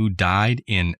woman who died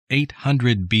in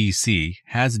 800 BC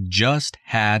has just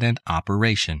had an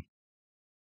operation.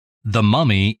 The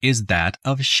mummy is that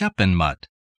of Sheppenmut,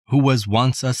 who was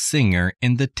once a singer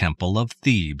in the Temple of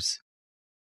Thebes.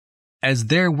 As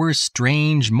there were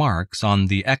strange marks on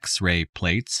the X-ray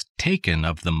plates taken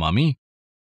of the mummy,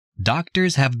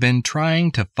 Doctors have been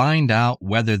trying to find out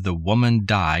whether the woman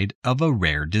died of a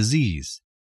rare disease.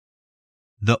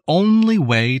 The only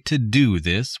way to do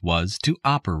this was to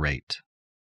operate.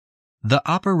 The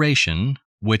operation,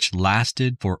 which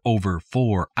lasted for over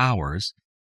 4 hours,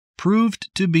 proved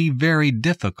to be very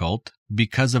difficult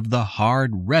because of the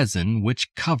hard resin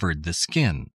which covered the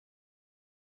skin.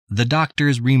 The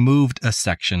doctors removed a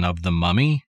section of the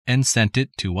mummy and sent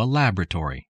it to a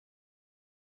laboratory.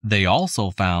 They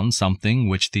also found something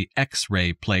which the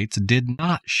X-ray plates did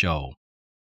not show: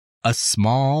 a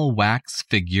small wax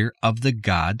figure of the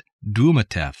god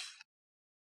Dumatef.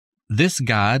 This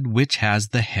god, which has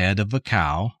the head of a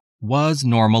cow, was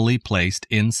normally placed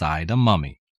inside a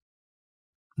mummy.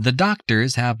 The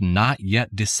doctors have not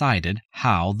yet decided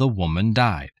how the woman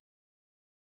died.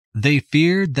 They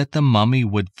feared that the mummy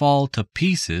would fall to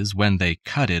pieces when they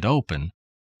cut it open,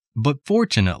 but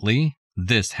fortunately,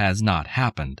 this has not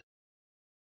happened.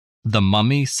 The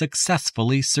mummy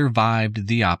successfully survived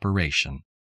the operation.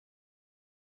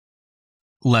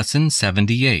 Lesson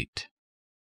 78.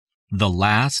 The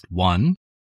last one.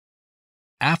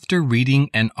 After reading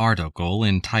an article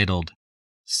entitled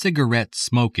 "Cigarette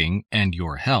Smoking and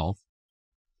Your Health,"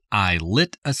 I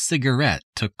lit a cigarette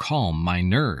to calm my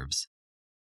nerves.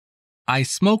 I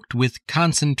smoked with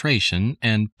concentration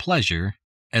and pleasure,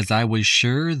 as I was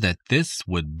sure that this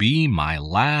would be my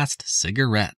last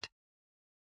cigarette.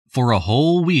 For a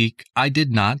whole week I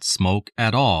did not smoke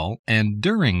at all, and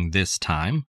during this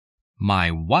time,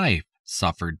 my wife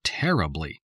suffered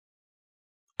terribly.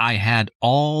 I had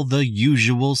all the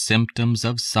usual symptoms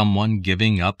of someone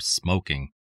giving up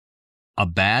smoking: a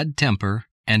bad temper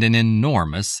and an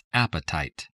enormous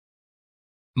appetite.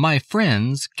 My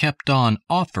friends kept on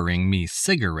offering me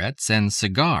cigarettes and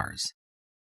cigars.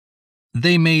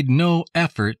 They made no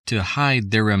effort to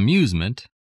hide their amusement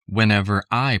whenever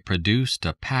I produced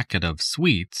a packet of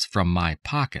sweets from my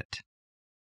pocket.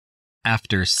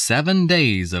 After 7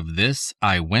 days of this,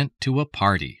 I went to a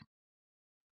party.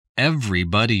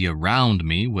 Everybody around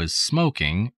me was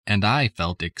smoking, and I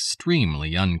felt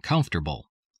extremely uncomfortable.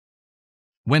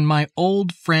 When my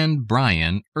old friend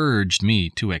Brian urged me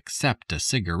to accept a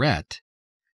cigarette,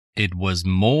 it was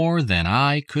more than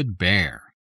I could bear.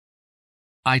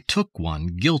 I took one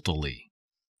guiltily,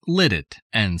 lit it,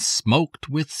 and smoked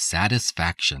with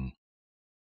satisfaction.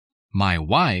 My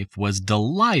wife was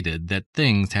delighted that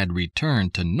things had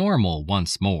returned to normal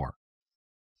once more.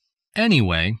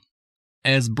 Anyway,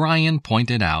 as Brian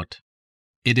pointed out,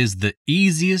 it is the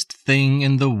easiest thing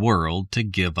in the world to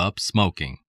give up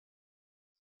smoking.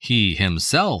 He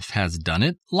himself has done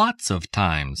it lots of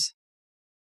times.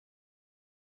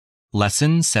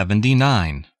 Lesson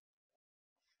 79.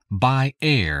 By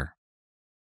air.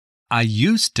 I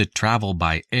used to travel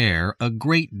by air a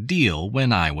great deal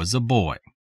when I was a boy.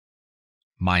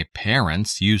 My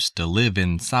parents used to live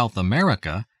in South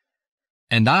America,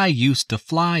 and I used to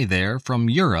fly there from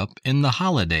Europe in the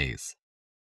holidays.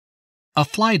 A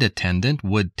flight attendant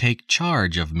would take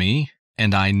charge of me,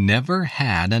 and I never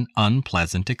had an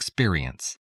unpleasant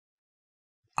experience.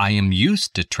 I am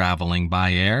used to traveling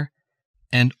by air,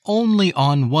 and only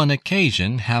on one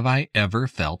occasion have I ever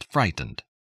felt frightened.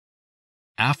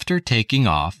 After taking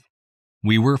off,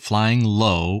 we were flying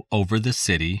low over the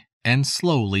city and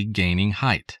slowly gaining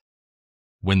height,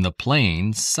 when the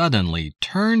plane suddenly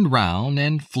turned round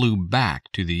and flew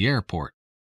back to the airport.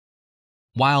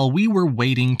 While we were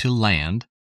waiting to land,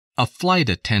 a flight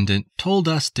attendant told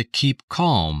us to keep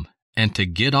calm and to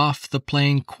get off the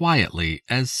plane quietly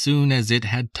as soon as it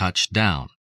had touched down.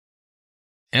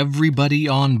 Everybody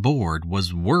on board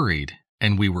was worried,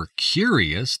 and we were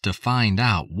curious to find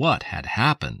out what had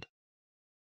happened.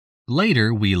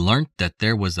 Later, we learnt that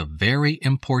there was a very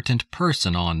important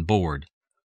person on board.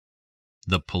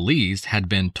 The police had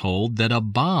been told that a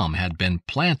bomb had been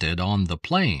planted on the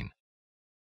plane.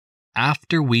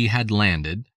 After we had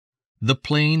landed, the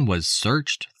plane was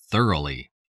searched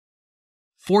thoroughly.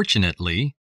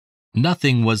 Fortunately,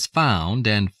 nothing was found,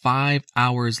 and 5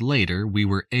 hours later we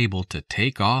were able to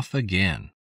take off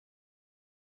again.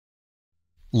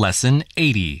 Lesson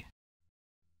 80.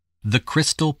 The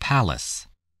Crystal Palace.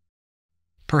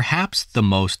 Perhaps the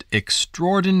most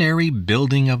extraordinary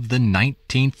building of the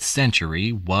 19th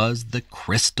century was the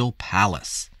Crystal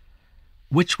Palace,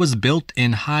 which was built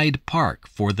in Hyde Park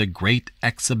for the Great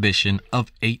Exhibition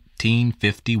of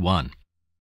 1851.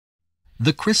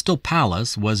 The Crystal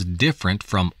Palace was different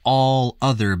from all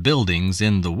other buildings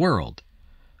in the world,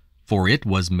 for it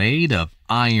was made of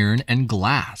iron and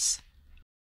glass.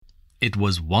 It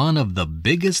was one of the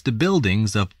biggest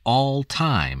buildings of all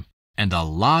time, and a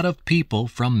lot of people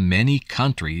from many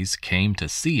countries came to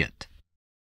see it.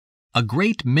 a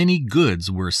great many goods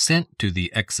were sent to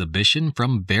the exhibition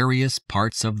from various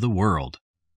parts of the world.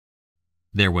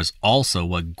 There was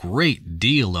also a great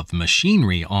deal of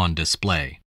machinery on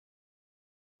display.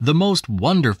 The most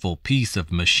wonderful piece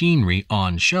of machinery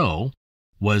on show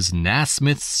was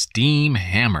Nasmyth's steam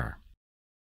hammer.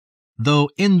 Though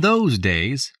in those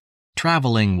days,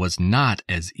 traveling was not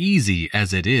as easy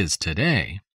as it is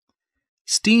today,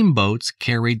 steamboats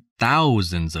carried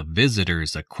thousands of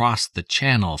visitors across the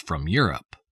Channel from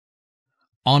Europe.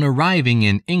 On arriving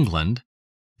in England,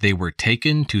 they were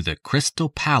taken to the Crystal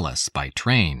Palace by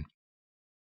train.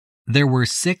 There were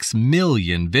 6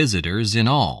 million visitors in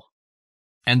all,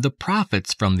 and the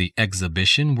profits from the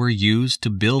exhibition were used to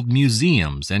build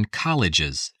museums and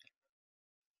colleges.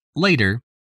 Later,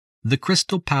 the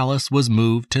Crystal Palace was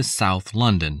moved to South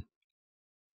London.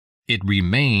 It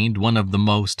remained one of the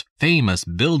most famous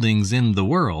buildings in the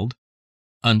world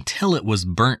until it was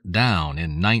burnt down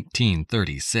in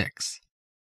 1936.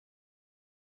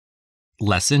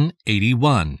 Lesson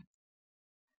 81.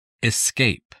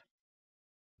 Escape.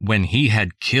 When he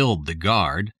had killed the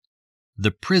guard,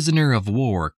 the prisoner of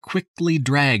war quickly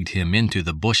dragged him into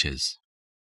the bushes.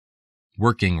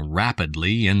 Working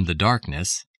rapidly in the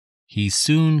darkness, he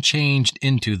soon changed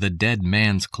into the dead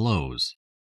man's clothes.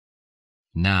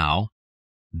 Now,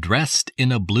 dressed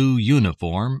in a blue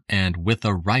uniform and with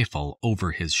a rifle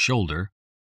over his shoulder,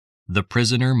 the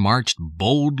prisoner marched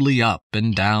boldly up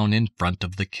and down in front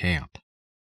of the camp.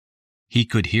 He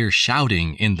could hear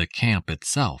shouting in the camp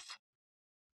itself.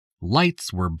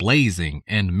 Lights were blazing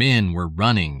and men were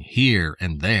running here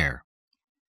and there.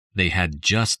 They had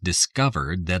just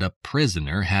discovered that a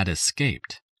prisoner had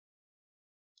escaped.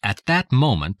 At that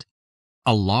moment,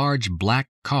 a large black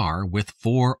car with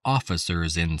 4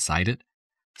 officers inside it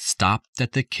stopped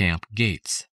at the camp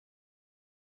gates.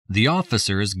 The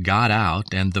officers got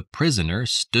out and the prisoner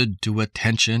stood to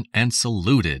attention and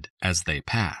saluted as they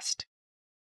passed.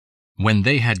 When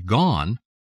they had gone,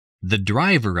 the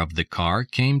driver of the car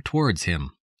came towards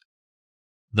him.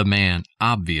 The man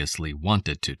obviously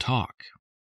wanted to talk.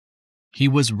 He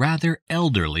was rather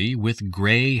elderly with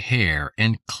gray hair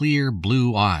and clear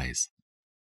blue eyes.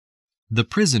 The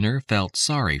prisoner felt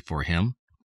sorry for him,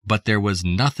 but there was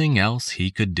nothing else he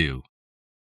could do.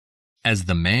 As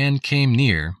the man came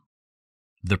near,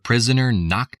 the prisoner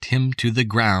knocked him to the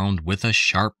ground with a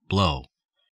sharp blow.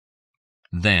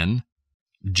 Then,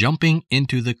 jumping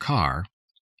into the car,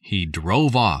 he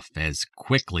drove off as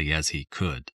quickly as he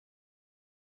could.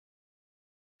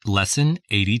 Lesson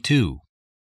 82.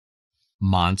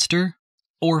 Monster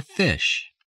or fish?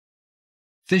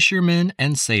 Fishermen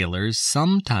and sailors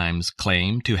sometimes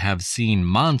claim to have seen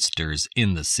monsters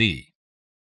in the sea.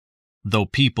 Though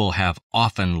people have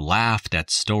often laughed at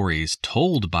stories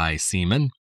told by seamen,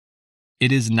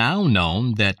 it is now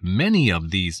known that many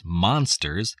of these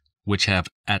monsters, which have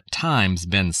at times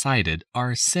been sighted,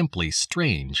 are simply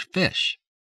strange fish.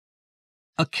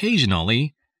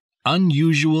 Occasionally,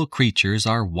 unusual creatures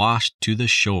are washed to the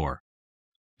shore,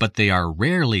 but they are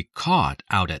rarely caught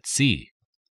out at sea.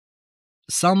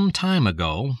 Some time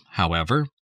ago, however,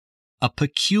 a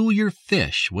peculiar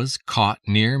fish was caught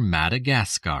near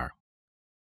Madagascar.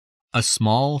 A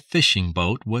small fishing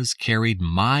boat was carried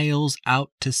miles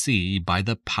out to sea by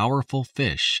the powerful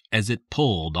fish as it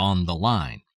pulled on the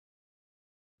line.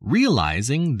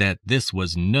 Realizing that this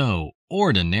was no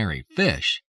ordinary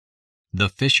fish, the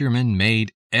fishermen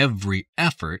made every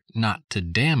effort not to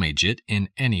damage it in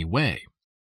any way.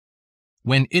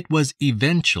 When it was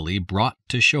eventually brought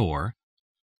to shore,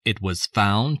 it was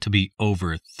found to be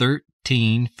over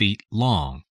 13 feet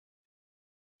long.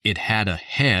 It had a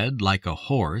head like a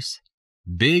horse,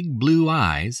 big blue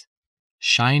eyes,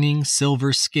 shining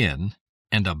silver skin,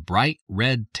 and a bright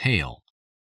red tail.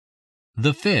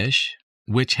 The fish,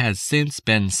 which has since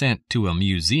been sent to a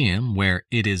museum where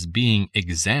it is being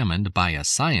examined by a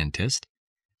scientist,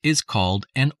 is called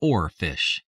an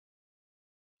oarfish.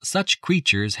 Such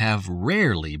creatures have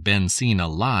rarely been seen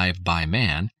alive by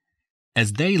man,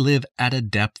 as they live at a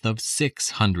depth of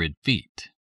 600 feet.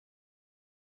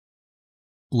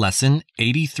 Lesson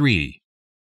 83.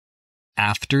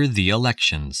 After the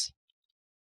elections.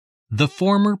 The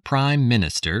former Prime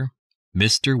Minister,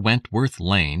 Mr. Wentworth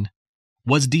Lane,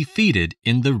 was defeated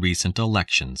in the recent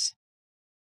elections.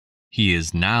 He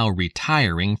is now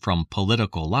retiring from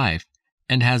political life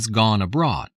and has gone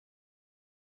abroad.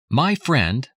 My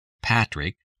friend,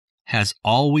 Patrick, has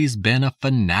always been a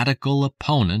fanatical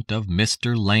opponent of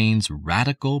Mr. Lane's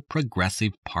radical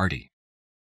progressive party.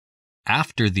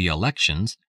 After the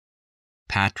elections,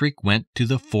 Patrick went to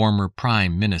the former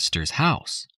Prime Minister's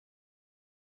house.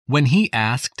 When he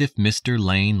asked if Mr.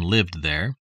 Lane lived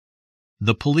there,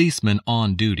 the policeman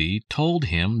on duty told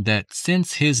him that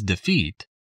since his defeat,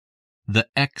 the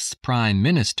ex-prime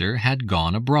minister had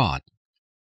gone abroad.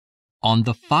 On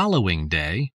the following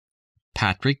day,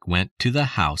 Patrick went to the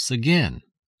house again.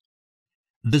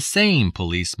 The same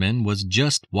policeman was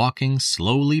just walking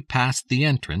slowly past the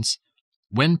entrance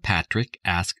when Patrick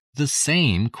asked the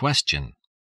same question.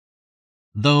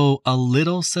 Though a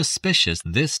little suspicious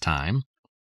this time,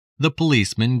 the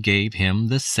policeman gave him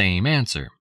the same answer.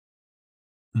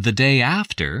 The day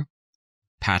after,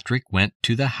 Patrick went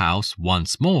to the house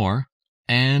once more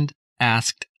and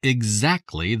asked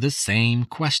exactly the same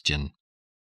question.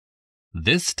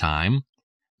 This time,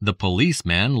 the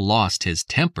policeman lost his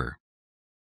temper.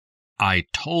 "I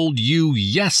told you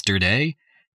yesterday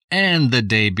and the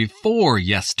day before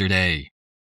yesterday,"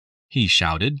 he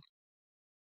shouted.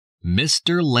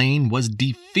 "Mr. Lane was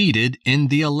defeated in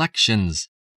the elections.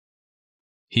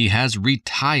 He has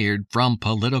retired from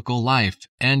political life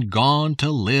and gone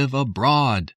to live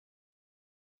abroad."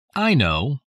 "I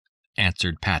know,"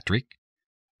 answered Patrick,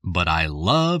 "but I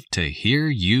love to hear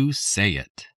you say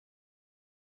it."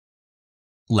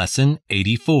 Lesson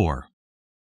 84.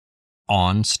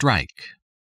 On strike.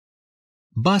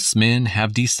 Busmen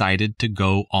have decided to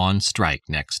go on strike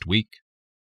next week.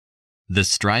 The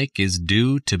strike is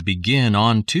due to begin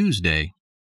on Tuesday.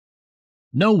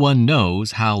 No one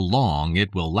knows how long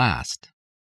it will last.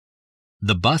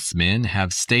 The busmen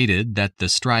have stated that the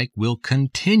strike will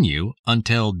continue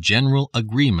until general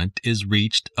agreement is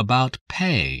reached about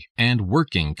pay and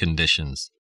working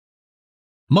conditions.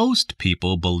 Most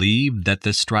people believe that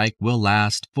the strike will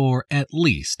last for at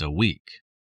least a week.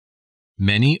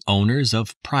 Many owners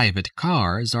of private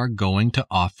cars are going to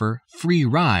offer free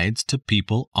rides to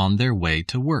people on their way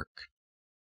to work.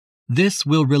 This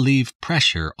will relieve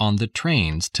pressure on the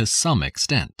trains to some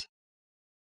extent.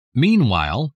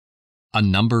 Meanwhile, a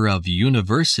number of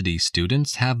university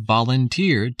students have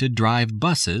volunteered to drive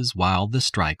buses while the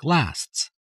strike lasts.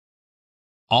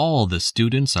 All the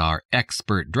students are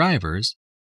expert drivers,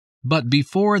 but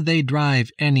before they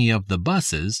drive any of the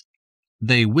buses,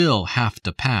 they will have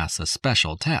to pass a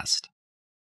special test.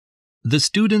 The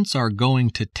students are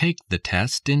going to take the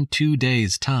test in 2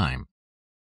 days' time.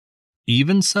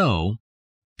 Even so,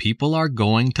 people are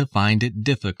going to find it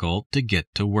difficult to get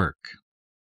to work.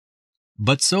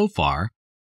 But so far,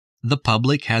 the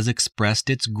public has expressed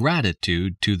its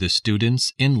gratitude to the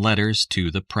students in letters to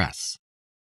the press.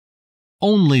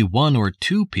 Only 1 or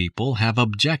 2 people have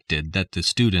objected that the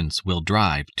students will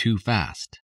drive too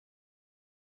fast.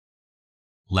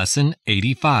 Lesson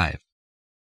 85.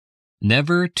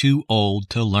 Never too old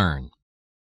to learn.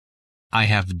 I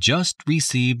have just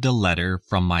received a letter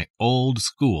from my old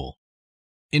school,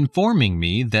 informing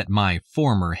me that my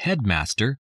former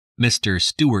headmaster, Mr.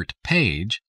 Stuart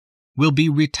Page, will be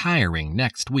retiring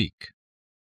next week.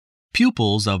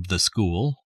 Pupils of the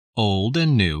school, old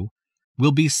and new,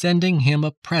 will be sending him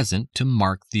a present to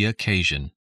mark the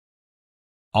occasion.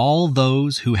 All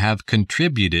those who have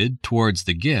contributed towards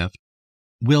the gift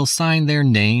will sign their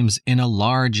names in a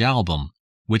large album,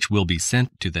 which will be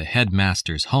sent to the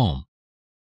headmaster's home.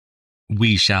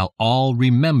 We shall all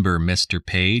remember Mr.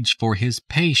 Page for his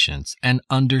patience and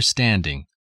understanding,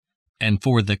 and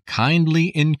for the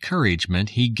kindly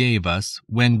encouragement he gave us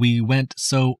when we went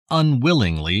so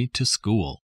unwillingly to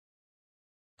school.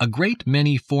 A great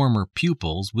many former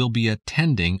pupils will be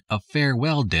attending a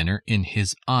farewell dinner in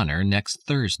his honor next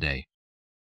Thursday.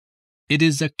 It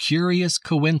is a curious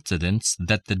coincidence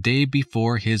that the day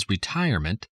before his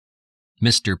retirement,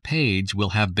 Mr. Page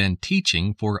will have been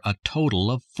teaching for a total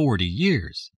of 40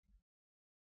 years.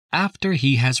 After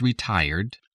he has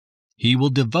retired, he will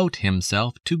devote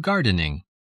himself to gardening.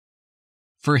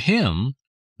 For him,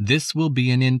 this will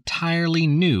be an entirely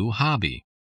new hobby.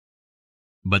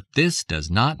 But this does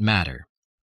not matter,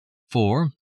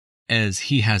 for, as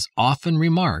he has often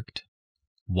remarked,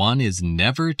 one is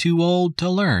never too old to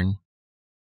learn.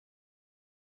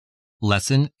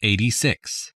 Lesson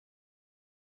 86.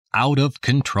 Out of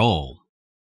control.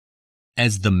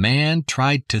 As the man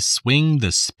tried to swing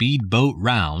the speedboat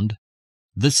round,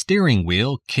 the steering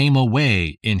wheel came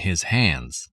away in his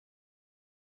hands.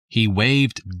 He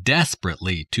waved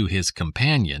desperately to his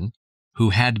companion,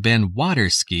 who had been water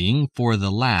skiing for the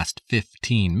last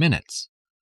 15 minutes.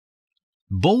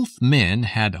 Both men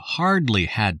had hardly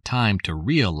had time to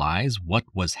realize what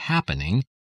was happening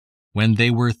when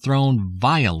they were thrown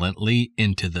violently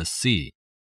into the sea.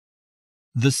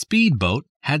 The speedboat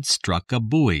had struck a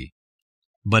buoy,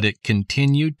 but it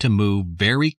continued to move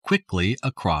very quickly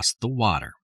across the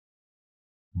water.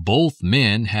 Both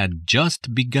men had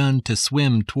just begun to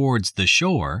swim towards the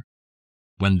shore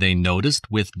when they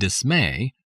noticed with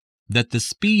dismay that the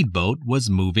speedboat was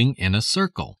moving in a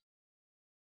circle.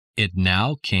 It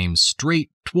now came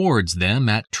straight towards them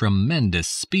at tremendous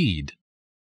speed.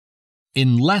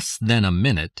 In less than a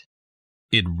minute,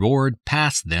 it roared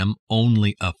past them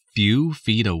only a few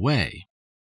feet away.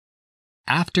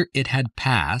 After it had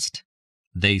passed,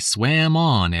 they swam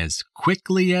on as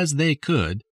quickly as they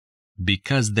could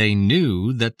because they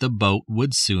knew that the boat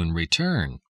would soon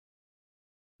return.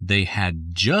 They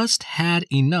had just had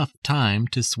enough time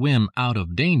to swim out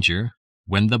of danger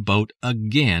when the boat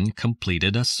again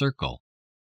completed a circle.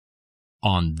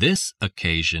 On this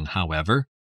occasion, however,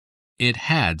 it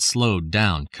had slowed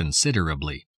down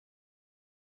considerably.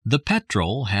 The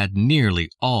petrol had nearly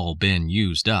all been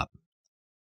used up.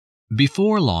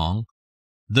 Before long,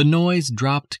 the noise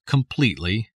dropped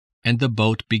completely and the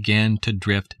boat began to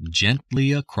drift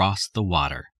gently across the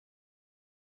water.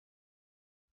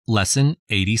 Lesson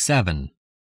 87.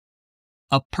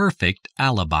 A perfect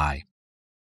alibi.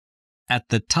 At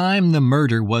the time the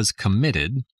murder was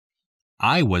committed,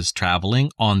 I was traveling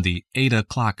on the 8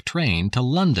 o'clock train to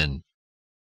London,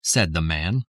 said the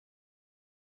man.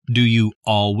 Do you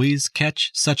always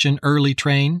catch such an early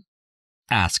train?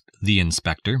 Asked the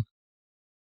inspector.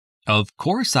 Of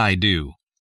course I do,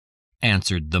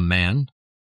 answered the man.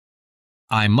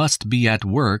 I must be at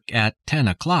work at 10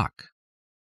 o'clock.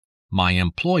 My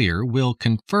employer will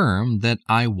confirm that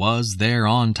I was there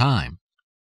on time.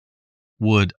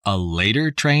 Would a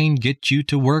later train get you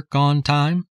to work on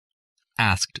time?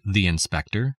 Asked the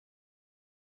inspector.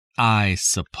 I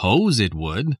suppose it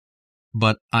would,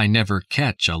 but I never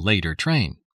catch a later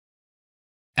train.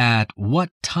 At what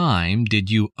time did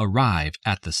you arrive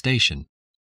at the station?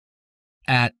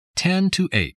 At 10 to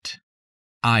 8.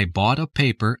 I bought a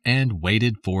paper and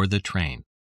waited for the train.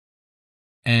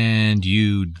 And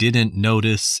you didn't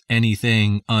notice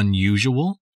anything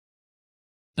unusual?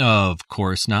 Of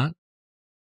course not.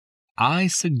 I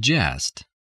suggest,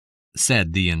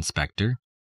 said the inspector,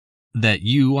 that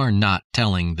you are not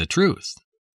telling the truth.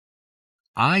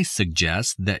 I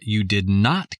suggest that you did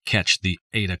not catch the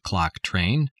 8 o'clock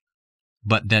train,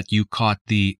 but that you caught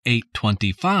the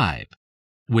 8:25,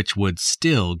 which would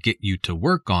still get you to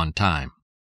work on time.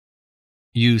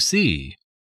 You see,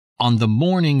 on the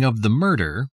morning of the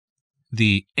murder,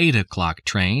 the 8 o'clock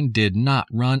train did not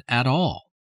run at all.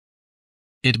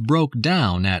 It broke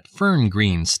down at Fern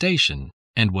Green Station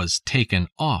and was taken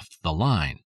off the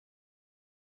line.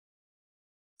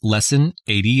 Lesson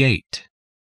 88.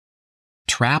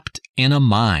 Trapped in a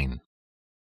mine.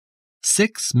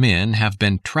 6 men have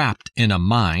been trapped in a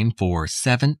mine for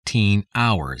 17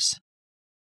 hours.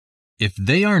 If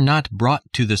they are not brought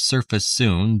to the surface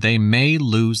soon, they may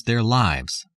lose their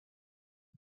lives.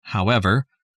 However,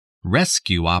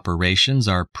 rescue operations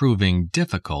are proving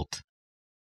difficult.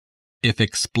 If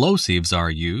explosives are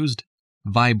used,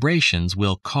 vibrations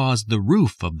will cause the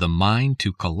roof of the mine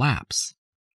to collapse.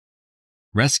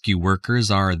 Rescue workers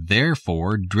are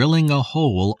therefore drilling a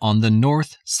hole on the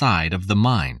north side of the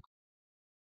mine.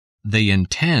 They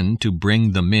intend to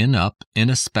bring the men up in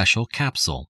a special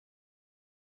capsule.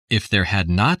 If there had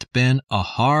not been a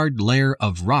hard layer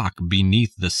of rock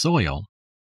beneath the soil,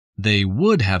 they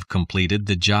would have completed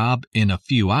the job in a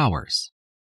few hours.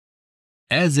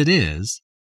 As it is,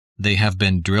 they have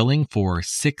been drilling for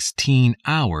 16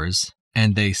 hours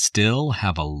and they still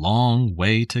have a long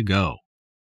way to go.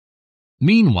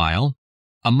 Meanwhile,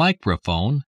 a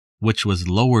microphone, which was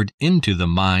lowered into the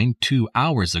mine 2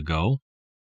 hours ago,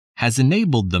 has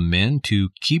enabled the men to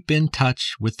keep in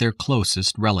touch with their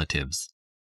closest relatives.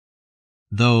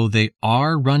 Though they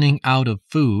are running out of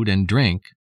food and drink,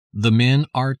 the men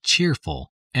are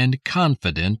cheerful and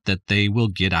confident that they will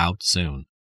get out soon.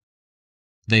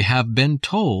 They have been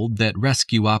told that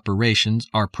rescue operations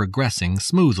are progressing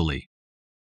smoothly.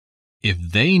 If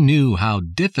they knew how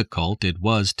difficult it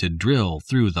was to drill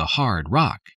through the hard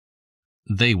rock,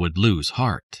 they would lose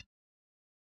heart.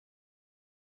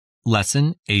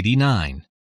 Lesson 89.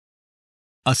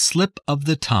 A slip of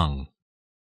the tongue.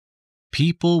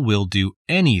 People will do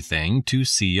anything to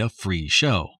see a free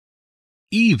show,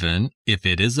 even if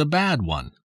it is a bad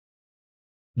one.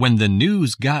 When the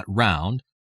news got round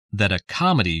that a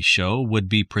comedy show would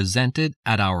be presented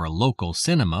at our local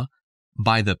cinema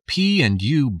by the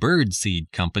P&U Birdseed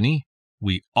Company,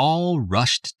 we all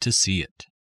rushed to see it.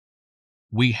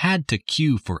 We had to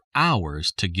queue for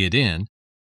hours to get in,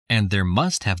 and there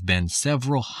must have been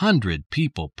several hundred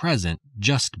people present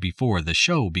just before the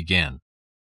show began.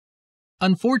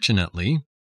 Unfortunately,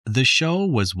 the show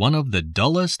was one of the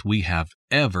dullest we have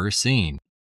ever seen.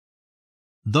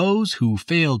 Those who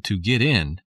failed to get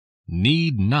in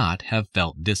need not have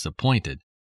felt disappointed.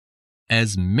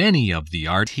 as many of the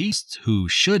artists who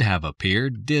should have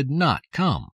appeared did not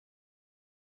come.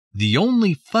 The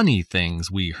only funny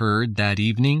things we heard that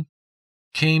evening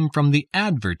came from the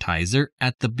advertiser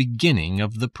at the beginning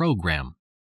of the program.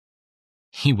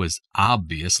 He was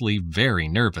obviously very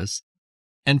nervous,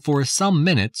 and for some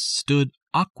minutes stood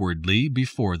awkwardly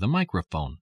before the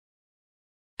microphone.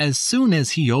 As soon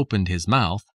as he opened his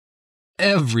mouth,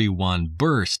 everyone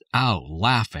burst out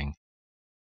laughing.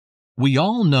 We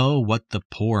all know what the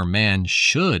poor man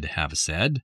should have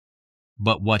said,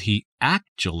 but what he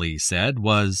actually said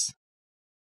was,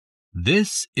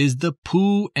 "This is the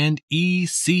Pooh and E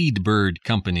Seedbird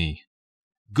Company.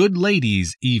 Good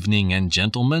ladies' evening and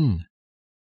gentlemen."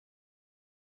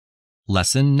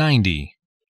 Lesson 90.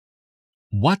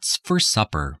 What's for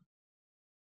supper?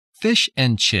 Fish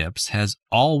and chips has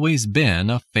always been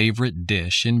a favorite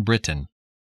dish in Britain.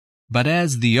 But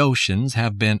as the oceans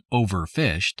have been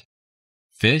overfished,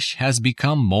 fish has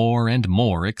become more and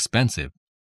more expensive.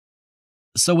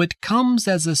 So it comes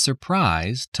as a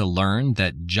surprise to learn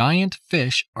that giant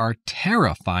fish are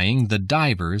terrifying the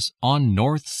divers on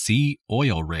North Sea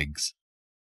oil rigs.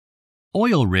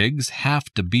 Oil rigs have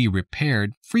to be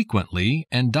repaired frequently,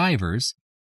 and divers,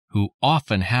 who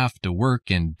often have to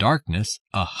work in darkness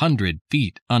 100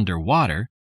 feet underwater,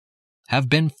 have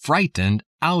been frightened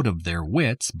out of their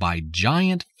wits by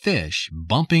giant fish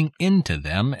bumping into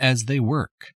them as they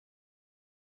work.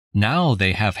 Now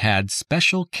they have had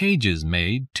special cages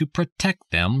made to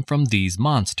protect them from these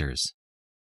monsters.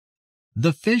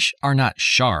 The fish are not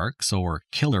sharks or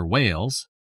killer whales,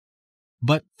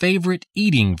 but favorite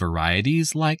eating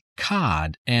varieties like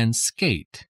cod and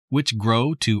skate, which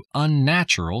grow to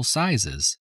unnatural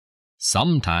sizes,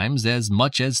 sometimes as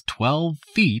much as 12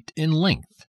 feet in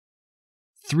length.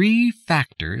 3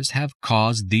 factors have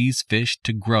caused these fish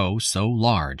to grow so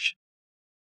large: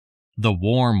 the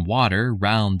warm water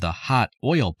round the hot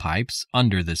oil pipes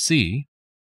under the sea,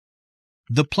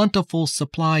 the plentiful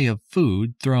supply of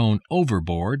food thrown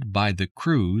overboard by the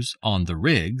crews on the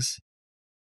rigs,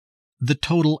 the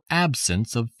total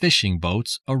absence of fishing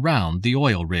boats around the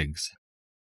oil rigs.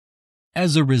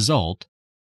 As a result,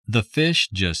 the fish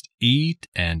just eat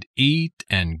and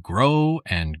grow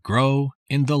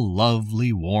in the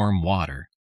lovely warm water.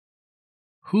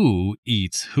 Who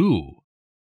eats who?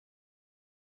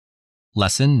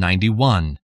 Lesson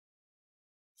 91.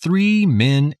 3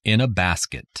 men in a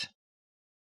basket.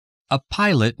 A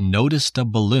pilot noticed a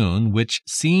balloon which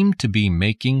seemed to be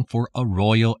making for a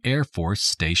Royal Air Force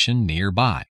station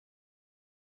nearby.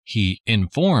 He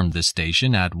informed the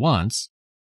station at once,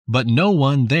 but no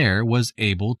one there was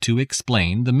able to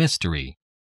explain the mystery.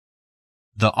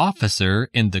 The officer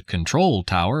in the control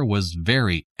tower was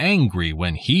very angry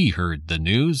when he heard the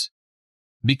news,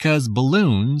 because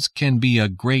balloons can be a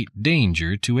great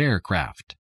danger to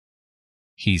aircraft.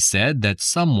 He said that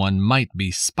someone might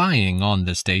be spying on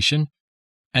the station,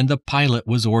 and the pilot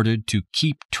was ordered to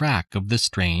keep track of the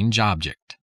strange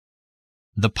object.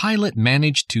 The pilot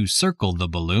managed to circle the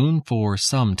balloon for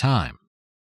some time.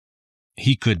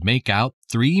 He could make out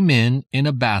 3 men in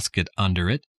a basket under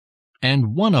it,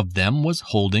 and one of them was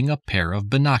holding a pair of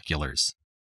binoculars.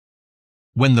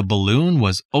 When the balloon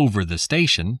was over the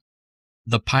station,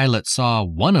 the pilot saw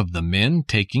one of the men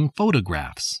taking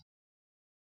photographs.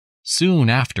 Soon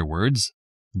afterwards,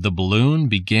 the balloon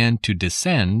began to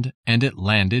descend and it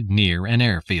landed near an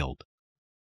airfield.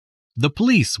 The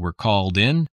police were called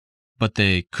in, but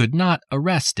they could not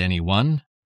arrest anyone,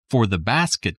 for the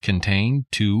basket contained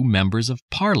 2 members of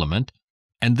Parliament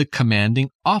and the commanding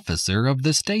officer of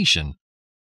the station.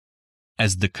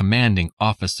 As the commanding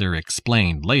officer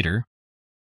explained later,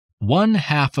 one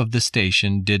half of the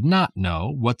station did not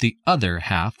know what the other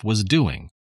half was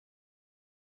doing.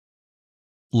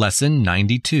 Lesson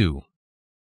 92.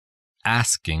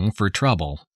 Asking for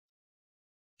trouble.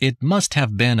 It must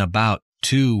have been about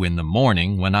 2 in the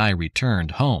morning when I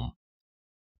returned home.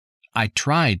 I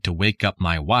tried to wake up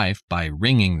my wife by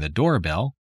ringing the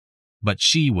doorbell, but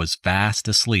she was fast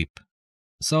asleep,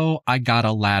 so I got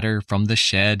a ladder from the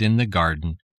shed in the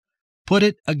garden, put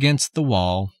it against the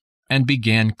wall, and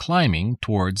began climbing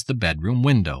towards the bedroom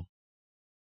window.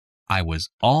 I was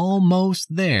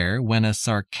almost there when a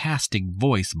sarcastic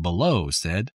voice below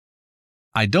said,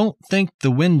 "I don't think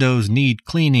the windows need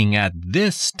cleaning at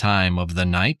this time of the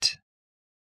night."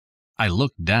 I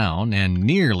looked down and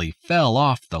nearly fell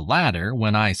off the ladder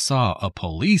when I saw a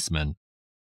policeman.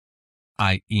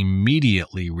 I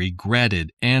immediately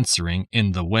regretted answering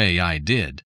in the way I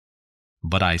did,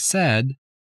 but I said,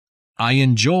 "I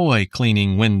enjoy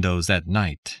cleaning windows at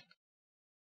night."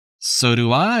 "So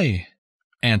do I,"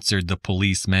 answered the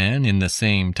policeman in the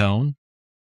same tone.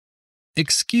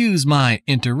 Excuse my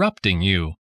interrupting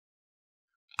you.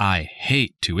 I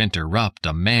hate to interrupt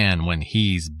a man when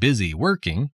he's busy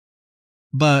working,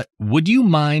 but would you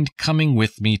mind coming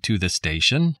with me to the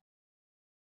station?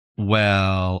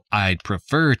 Well, I'd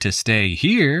prefer to stay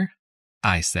here,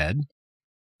 I said.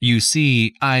 You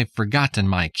see, I've forgotten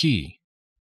my key.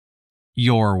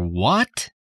 Your what?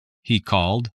 He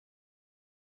called.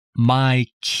 My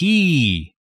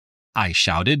key, I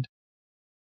shouted.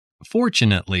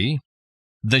 Fortunately,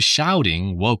 the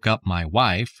shouting woke up my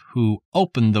wife, who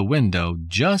opened the window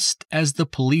just as the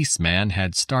policeman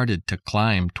had started to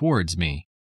climb towards me.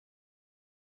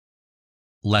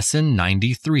 Lesson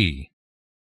 93.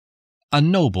 A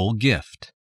Noble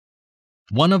Gift.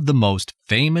 One of the most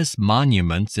famous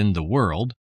monuments in the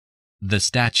world, the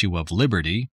Statue of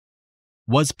Liberty,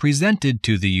 was presented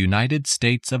to the United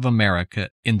States of America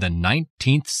in the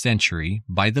 19th century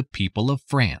by the people of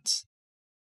France.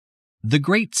 The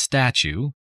great statue,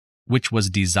 which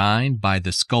was designed by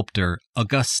the sculptor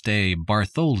Auguste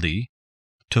Bartholdi,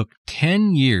 took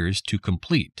 10 years to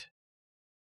complete.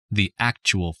 The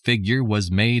actual figure was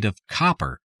made of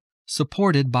copper,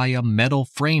 supported by a metal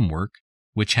framework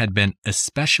which had been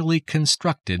especially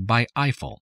constructed by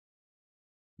Eiffel.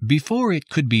 Before it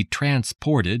could be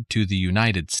transported to the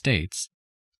United States,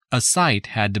 a site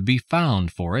had to be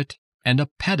found for it and a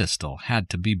pedestal had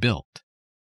to be built.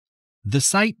 The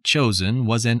site chosen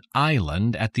was an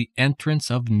island at the entrance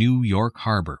of New York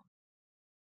Harbor.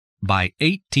 By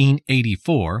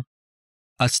 1884,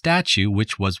 a statue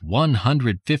which was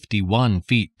 151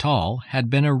 feet tall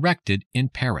had been erected in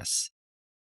Paris.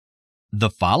 The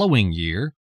following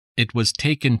year, it was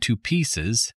taken to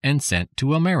pieces and sent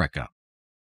to America.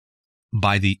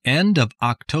 By the end of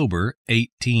October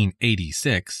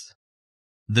 1886,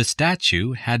 the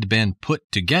statue had been put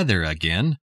together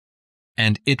again,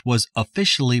 and it was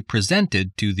officially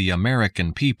presented to the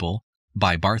American people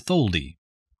by Bartholdi.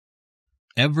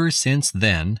 Ever since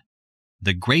then,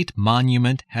 the great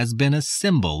monument has been a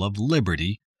symbol of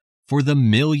liberty for the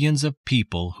millions of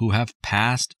people who have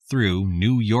passed through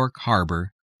New York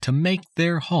Harbor to make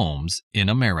their homes in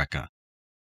America.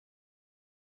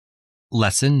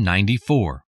 Lesson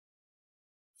 94.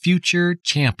 Future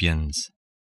Champions.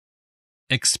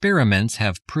 Experiments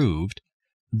have proved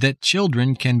that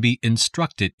children can be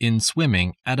instructed in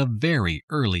swimming at a very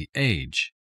early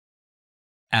age.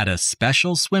 At a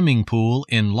special swimming pool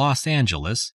in Los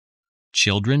Angeles,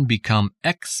 children become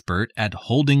expert at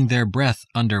holding their breath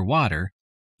underwater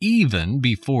even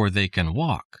before they can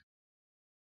walk.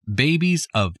 Babies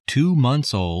of 2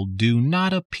 months old do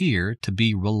not appear to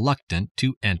be reluctant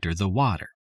to enter the water.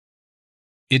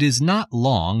 It is not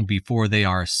long before they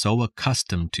are so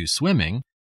accustomed to swimming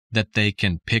that they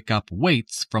can pick up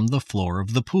weights from the floor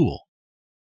of the pool.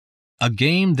 A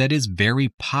game that is very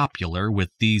popular with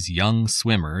these young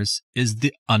swimmers is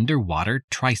the underwater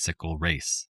tricycle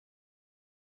race.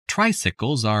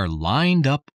 Tricycles are lined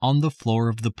up on the floor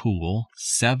of the pool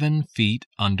 7 feet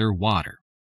underwater.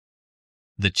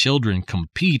 The children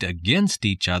compete against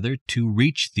each other to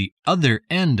reach the other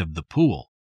end of the pool.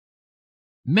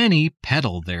 Many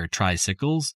pedal their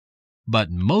tricycles, but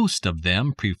most of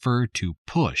them prefer to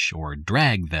push or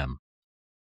drag them.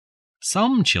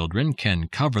 Some children can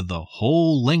cover the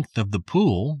whole length of the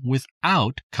pool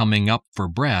without coming up for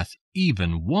breath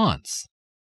even once.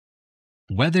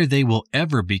 Whether they will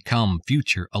ever become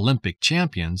future Olympic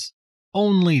champions,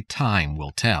 only time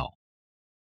will tell.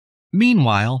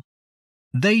 Meanwhile,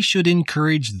 they should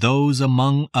encourage those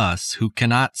among us who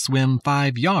cannot swim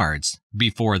 5 yards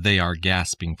before they are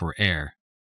gasping for air.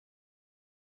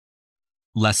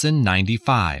 Lesson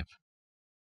 95.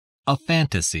 A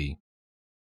Fantasy.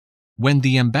 When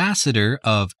the ambassador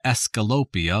of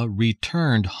Escalopia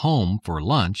returned home for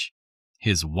lunch,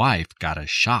 his wife got a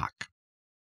shock.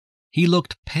 He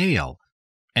looked pale,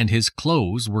 and his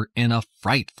clothes were in a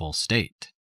frightful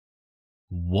state.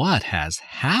 "What has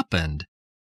happened?"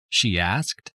 she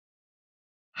asked.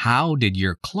 "How did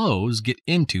your clothes get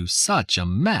into such a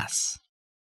mess?"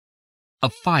 "A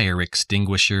fire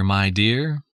extinguisher, my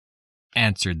dear,"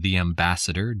 answered the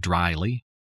ambassador dryly.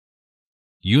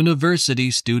 "University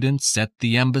students set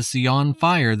the embassy on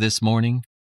fire this morning."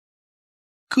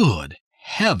 "Good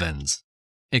heavens!"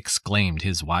 exclaimed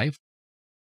his wife.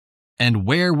 "And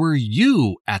where were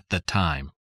you at the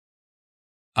time?"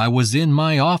 "I was in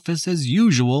my office as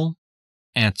usual,"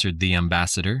 answered the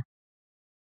ambassador.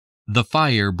 "The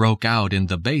fire broke out in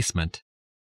the basement.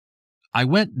 I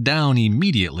went down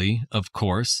immediately, of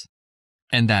course,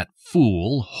 and that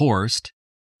fool, Horst,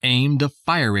 aimed a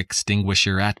fire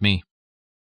extinguisher at me.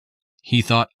 He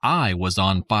thought I was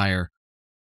on fire.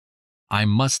 I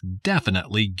must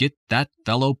definitely get that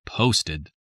fellow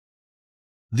posted."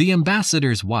 The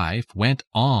ambassador's wife went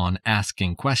on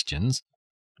asking questions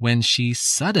when she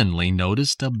suddenly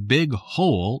noticed a big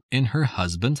hole in her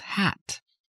husband's hat.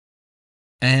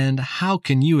 "And how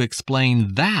can you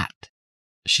explain that?"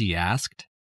 she asked.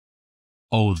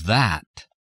 "Oh, that,"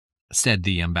 said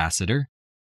the ambassador.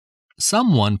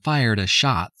 "Someone fired a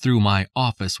shot through my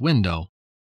office window.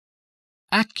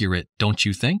 Accurate, don't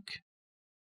you think?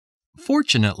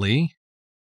 Fortunately,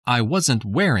 I wasn't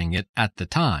wearing it at the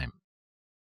time.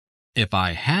 If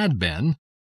I had been,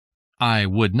 I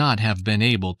would not have been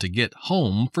able to get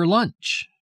home for lunch."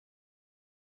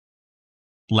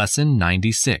 Lesson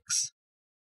 96.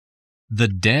 The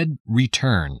Dead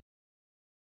Return.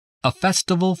 A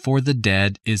festival for the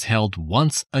dead is held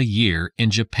once a year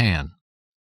in Japan.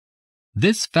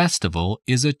 This festival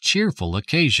is a cheerful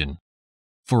occasion,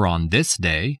 for on this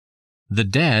day, the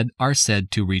dead are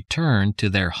said to return to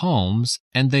their homes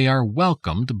and they are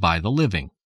welcomed by the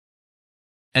living.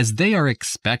 As they are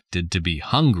expected to be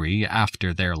hungry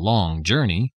after their long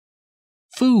journey,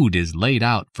 food is laid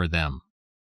out for them.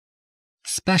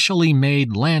 Specially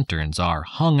made lanterns are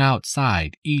hung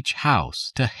outside each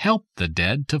house to help the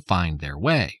dead to find their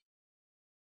way.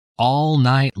 All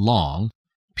night long,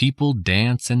 people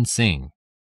dance and sing.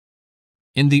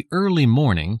 In the early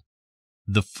morning,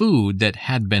 the food that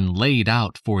had been laid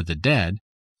out for the dead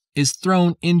is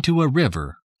thrown into a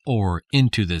river or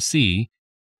into the sea,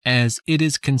 as it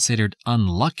is considered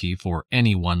unlucky for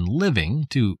anyone living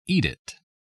to eat it.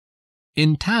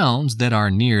 In towns that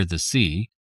are near the sea,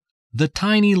 the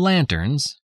tiny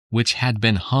lanterns, which had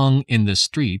been hung in the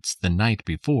streets the night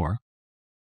before,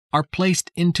 are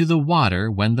placed into the water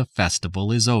when the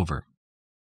festival is over.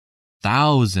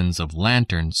 Thousands of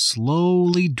lanterns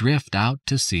slowly drift out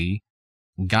to sea,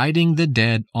 guiding the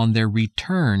dead on their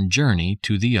return journey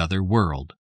to the other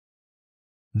world.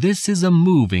 This is a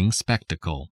moving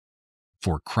spectacle,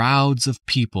 for crowds of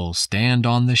people stand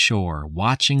on the shore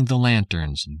watching the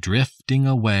lanterns drifting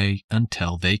away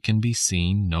until they can be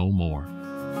seen no more.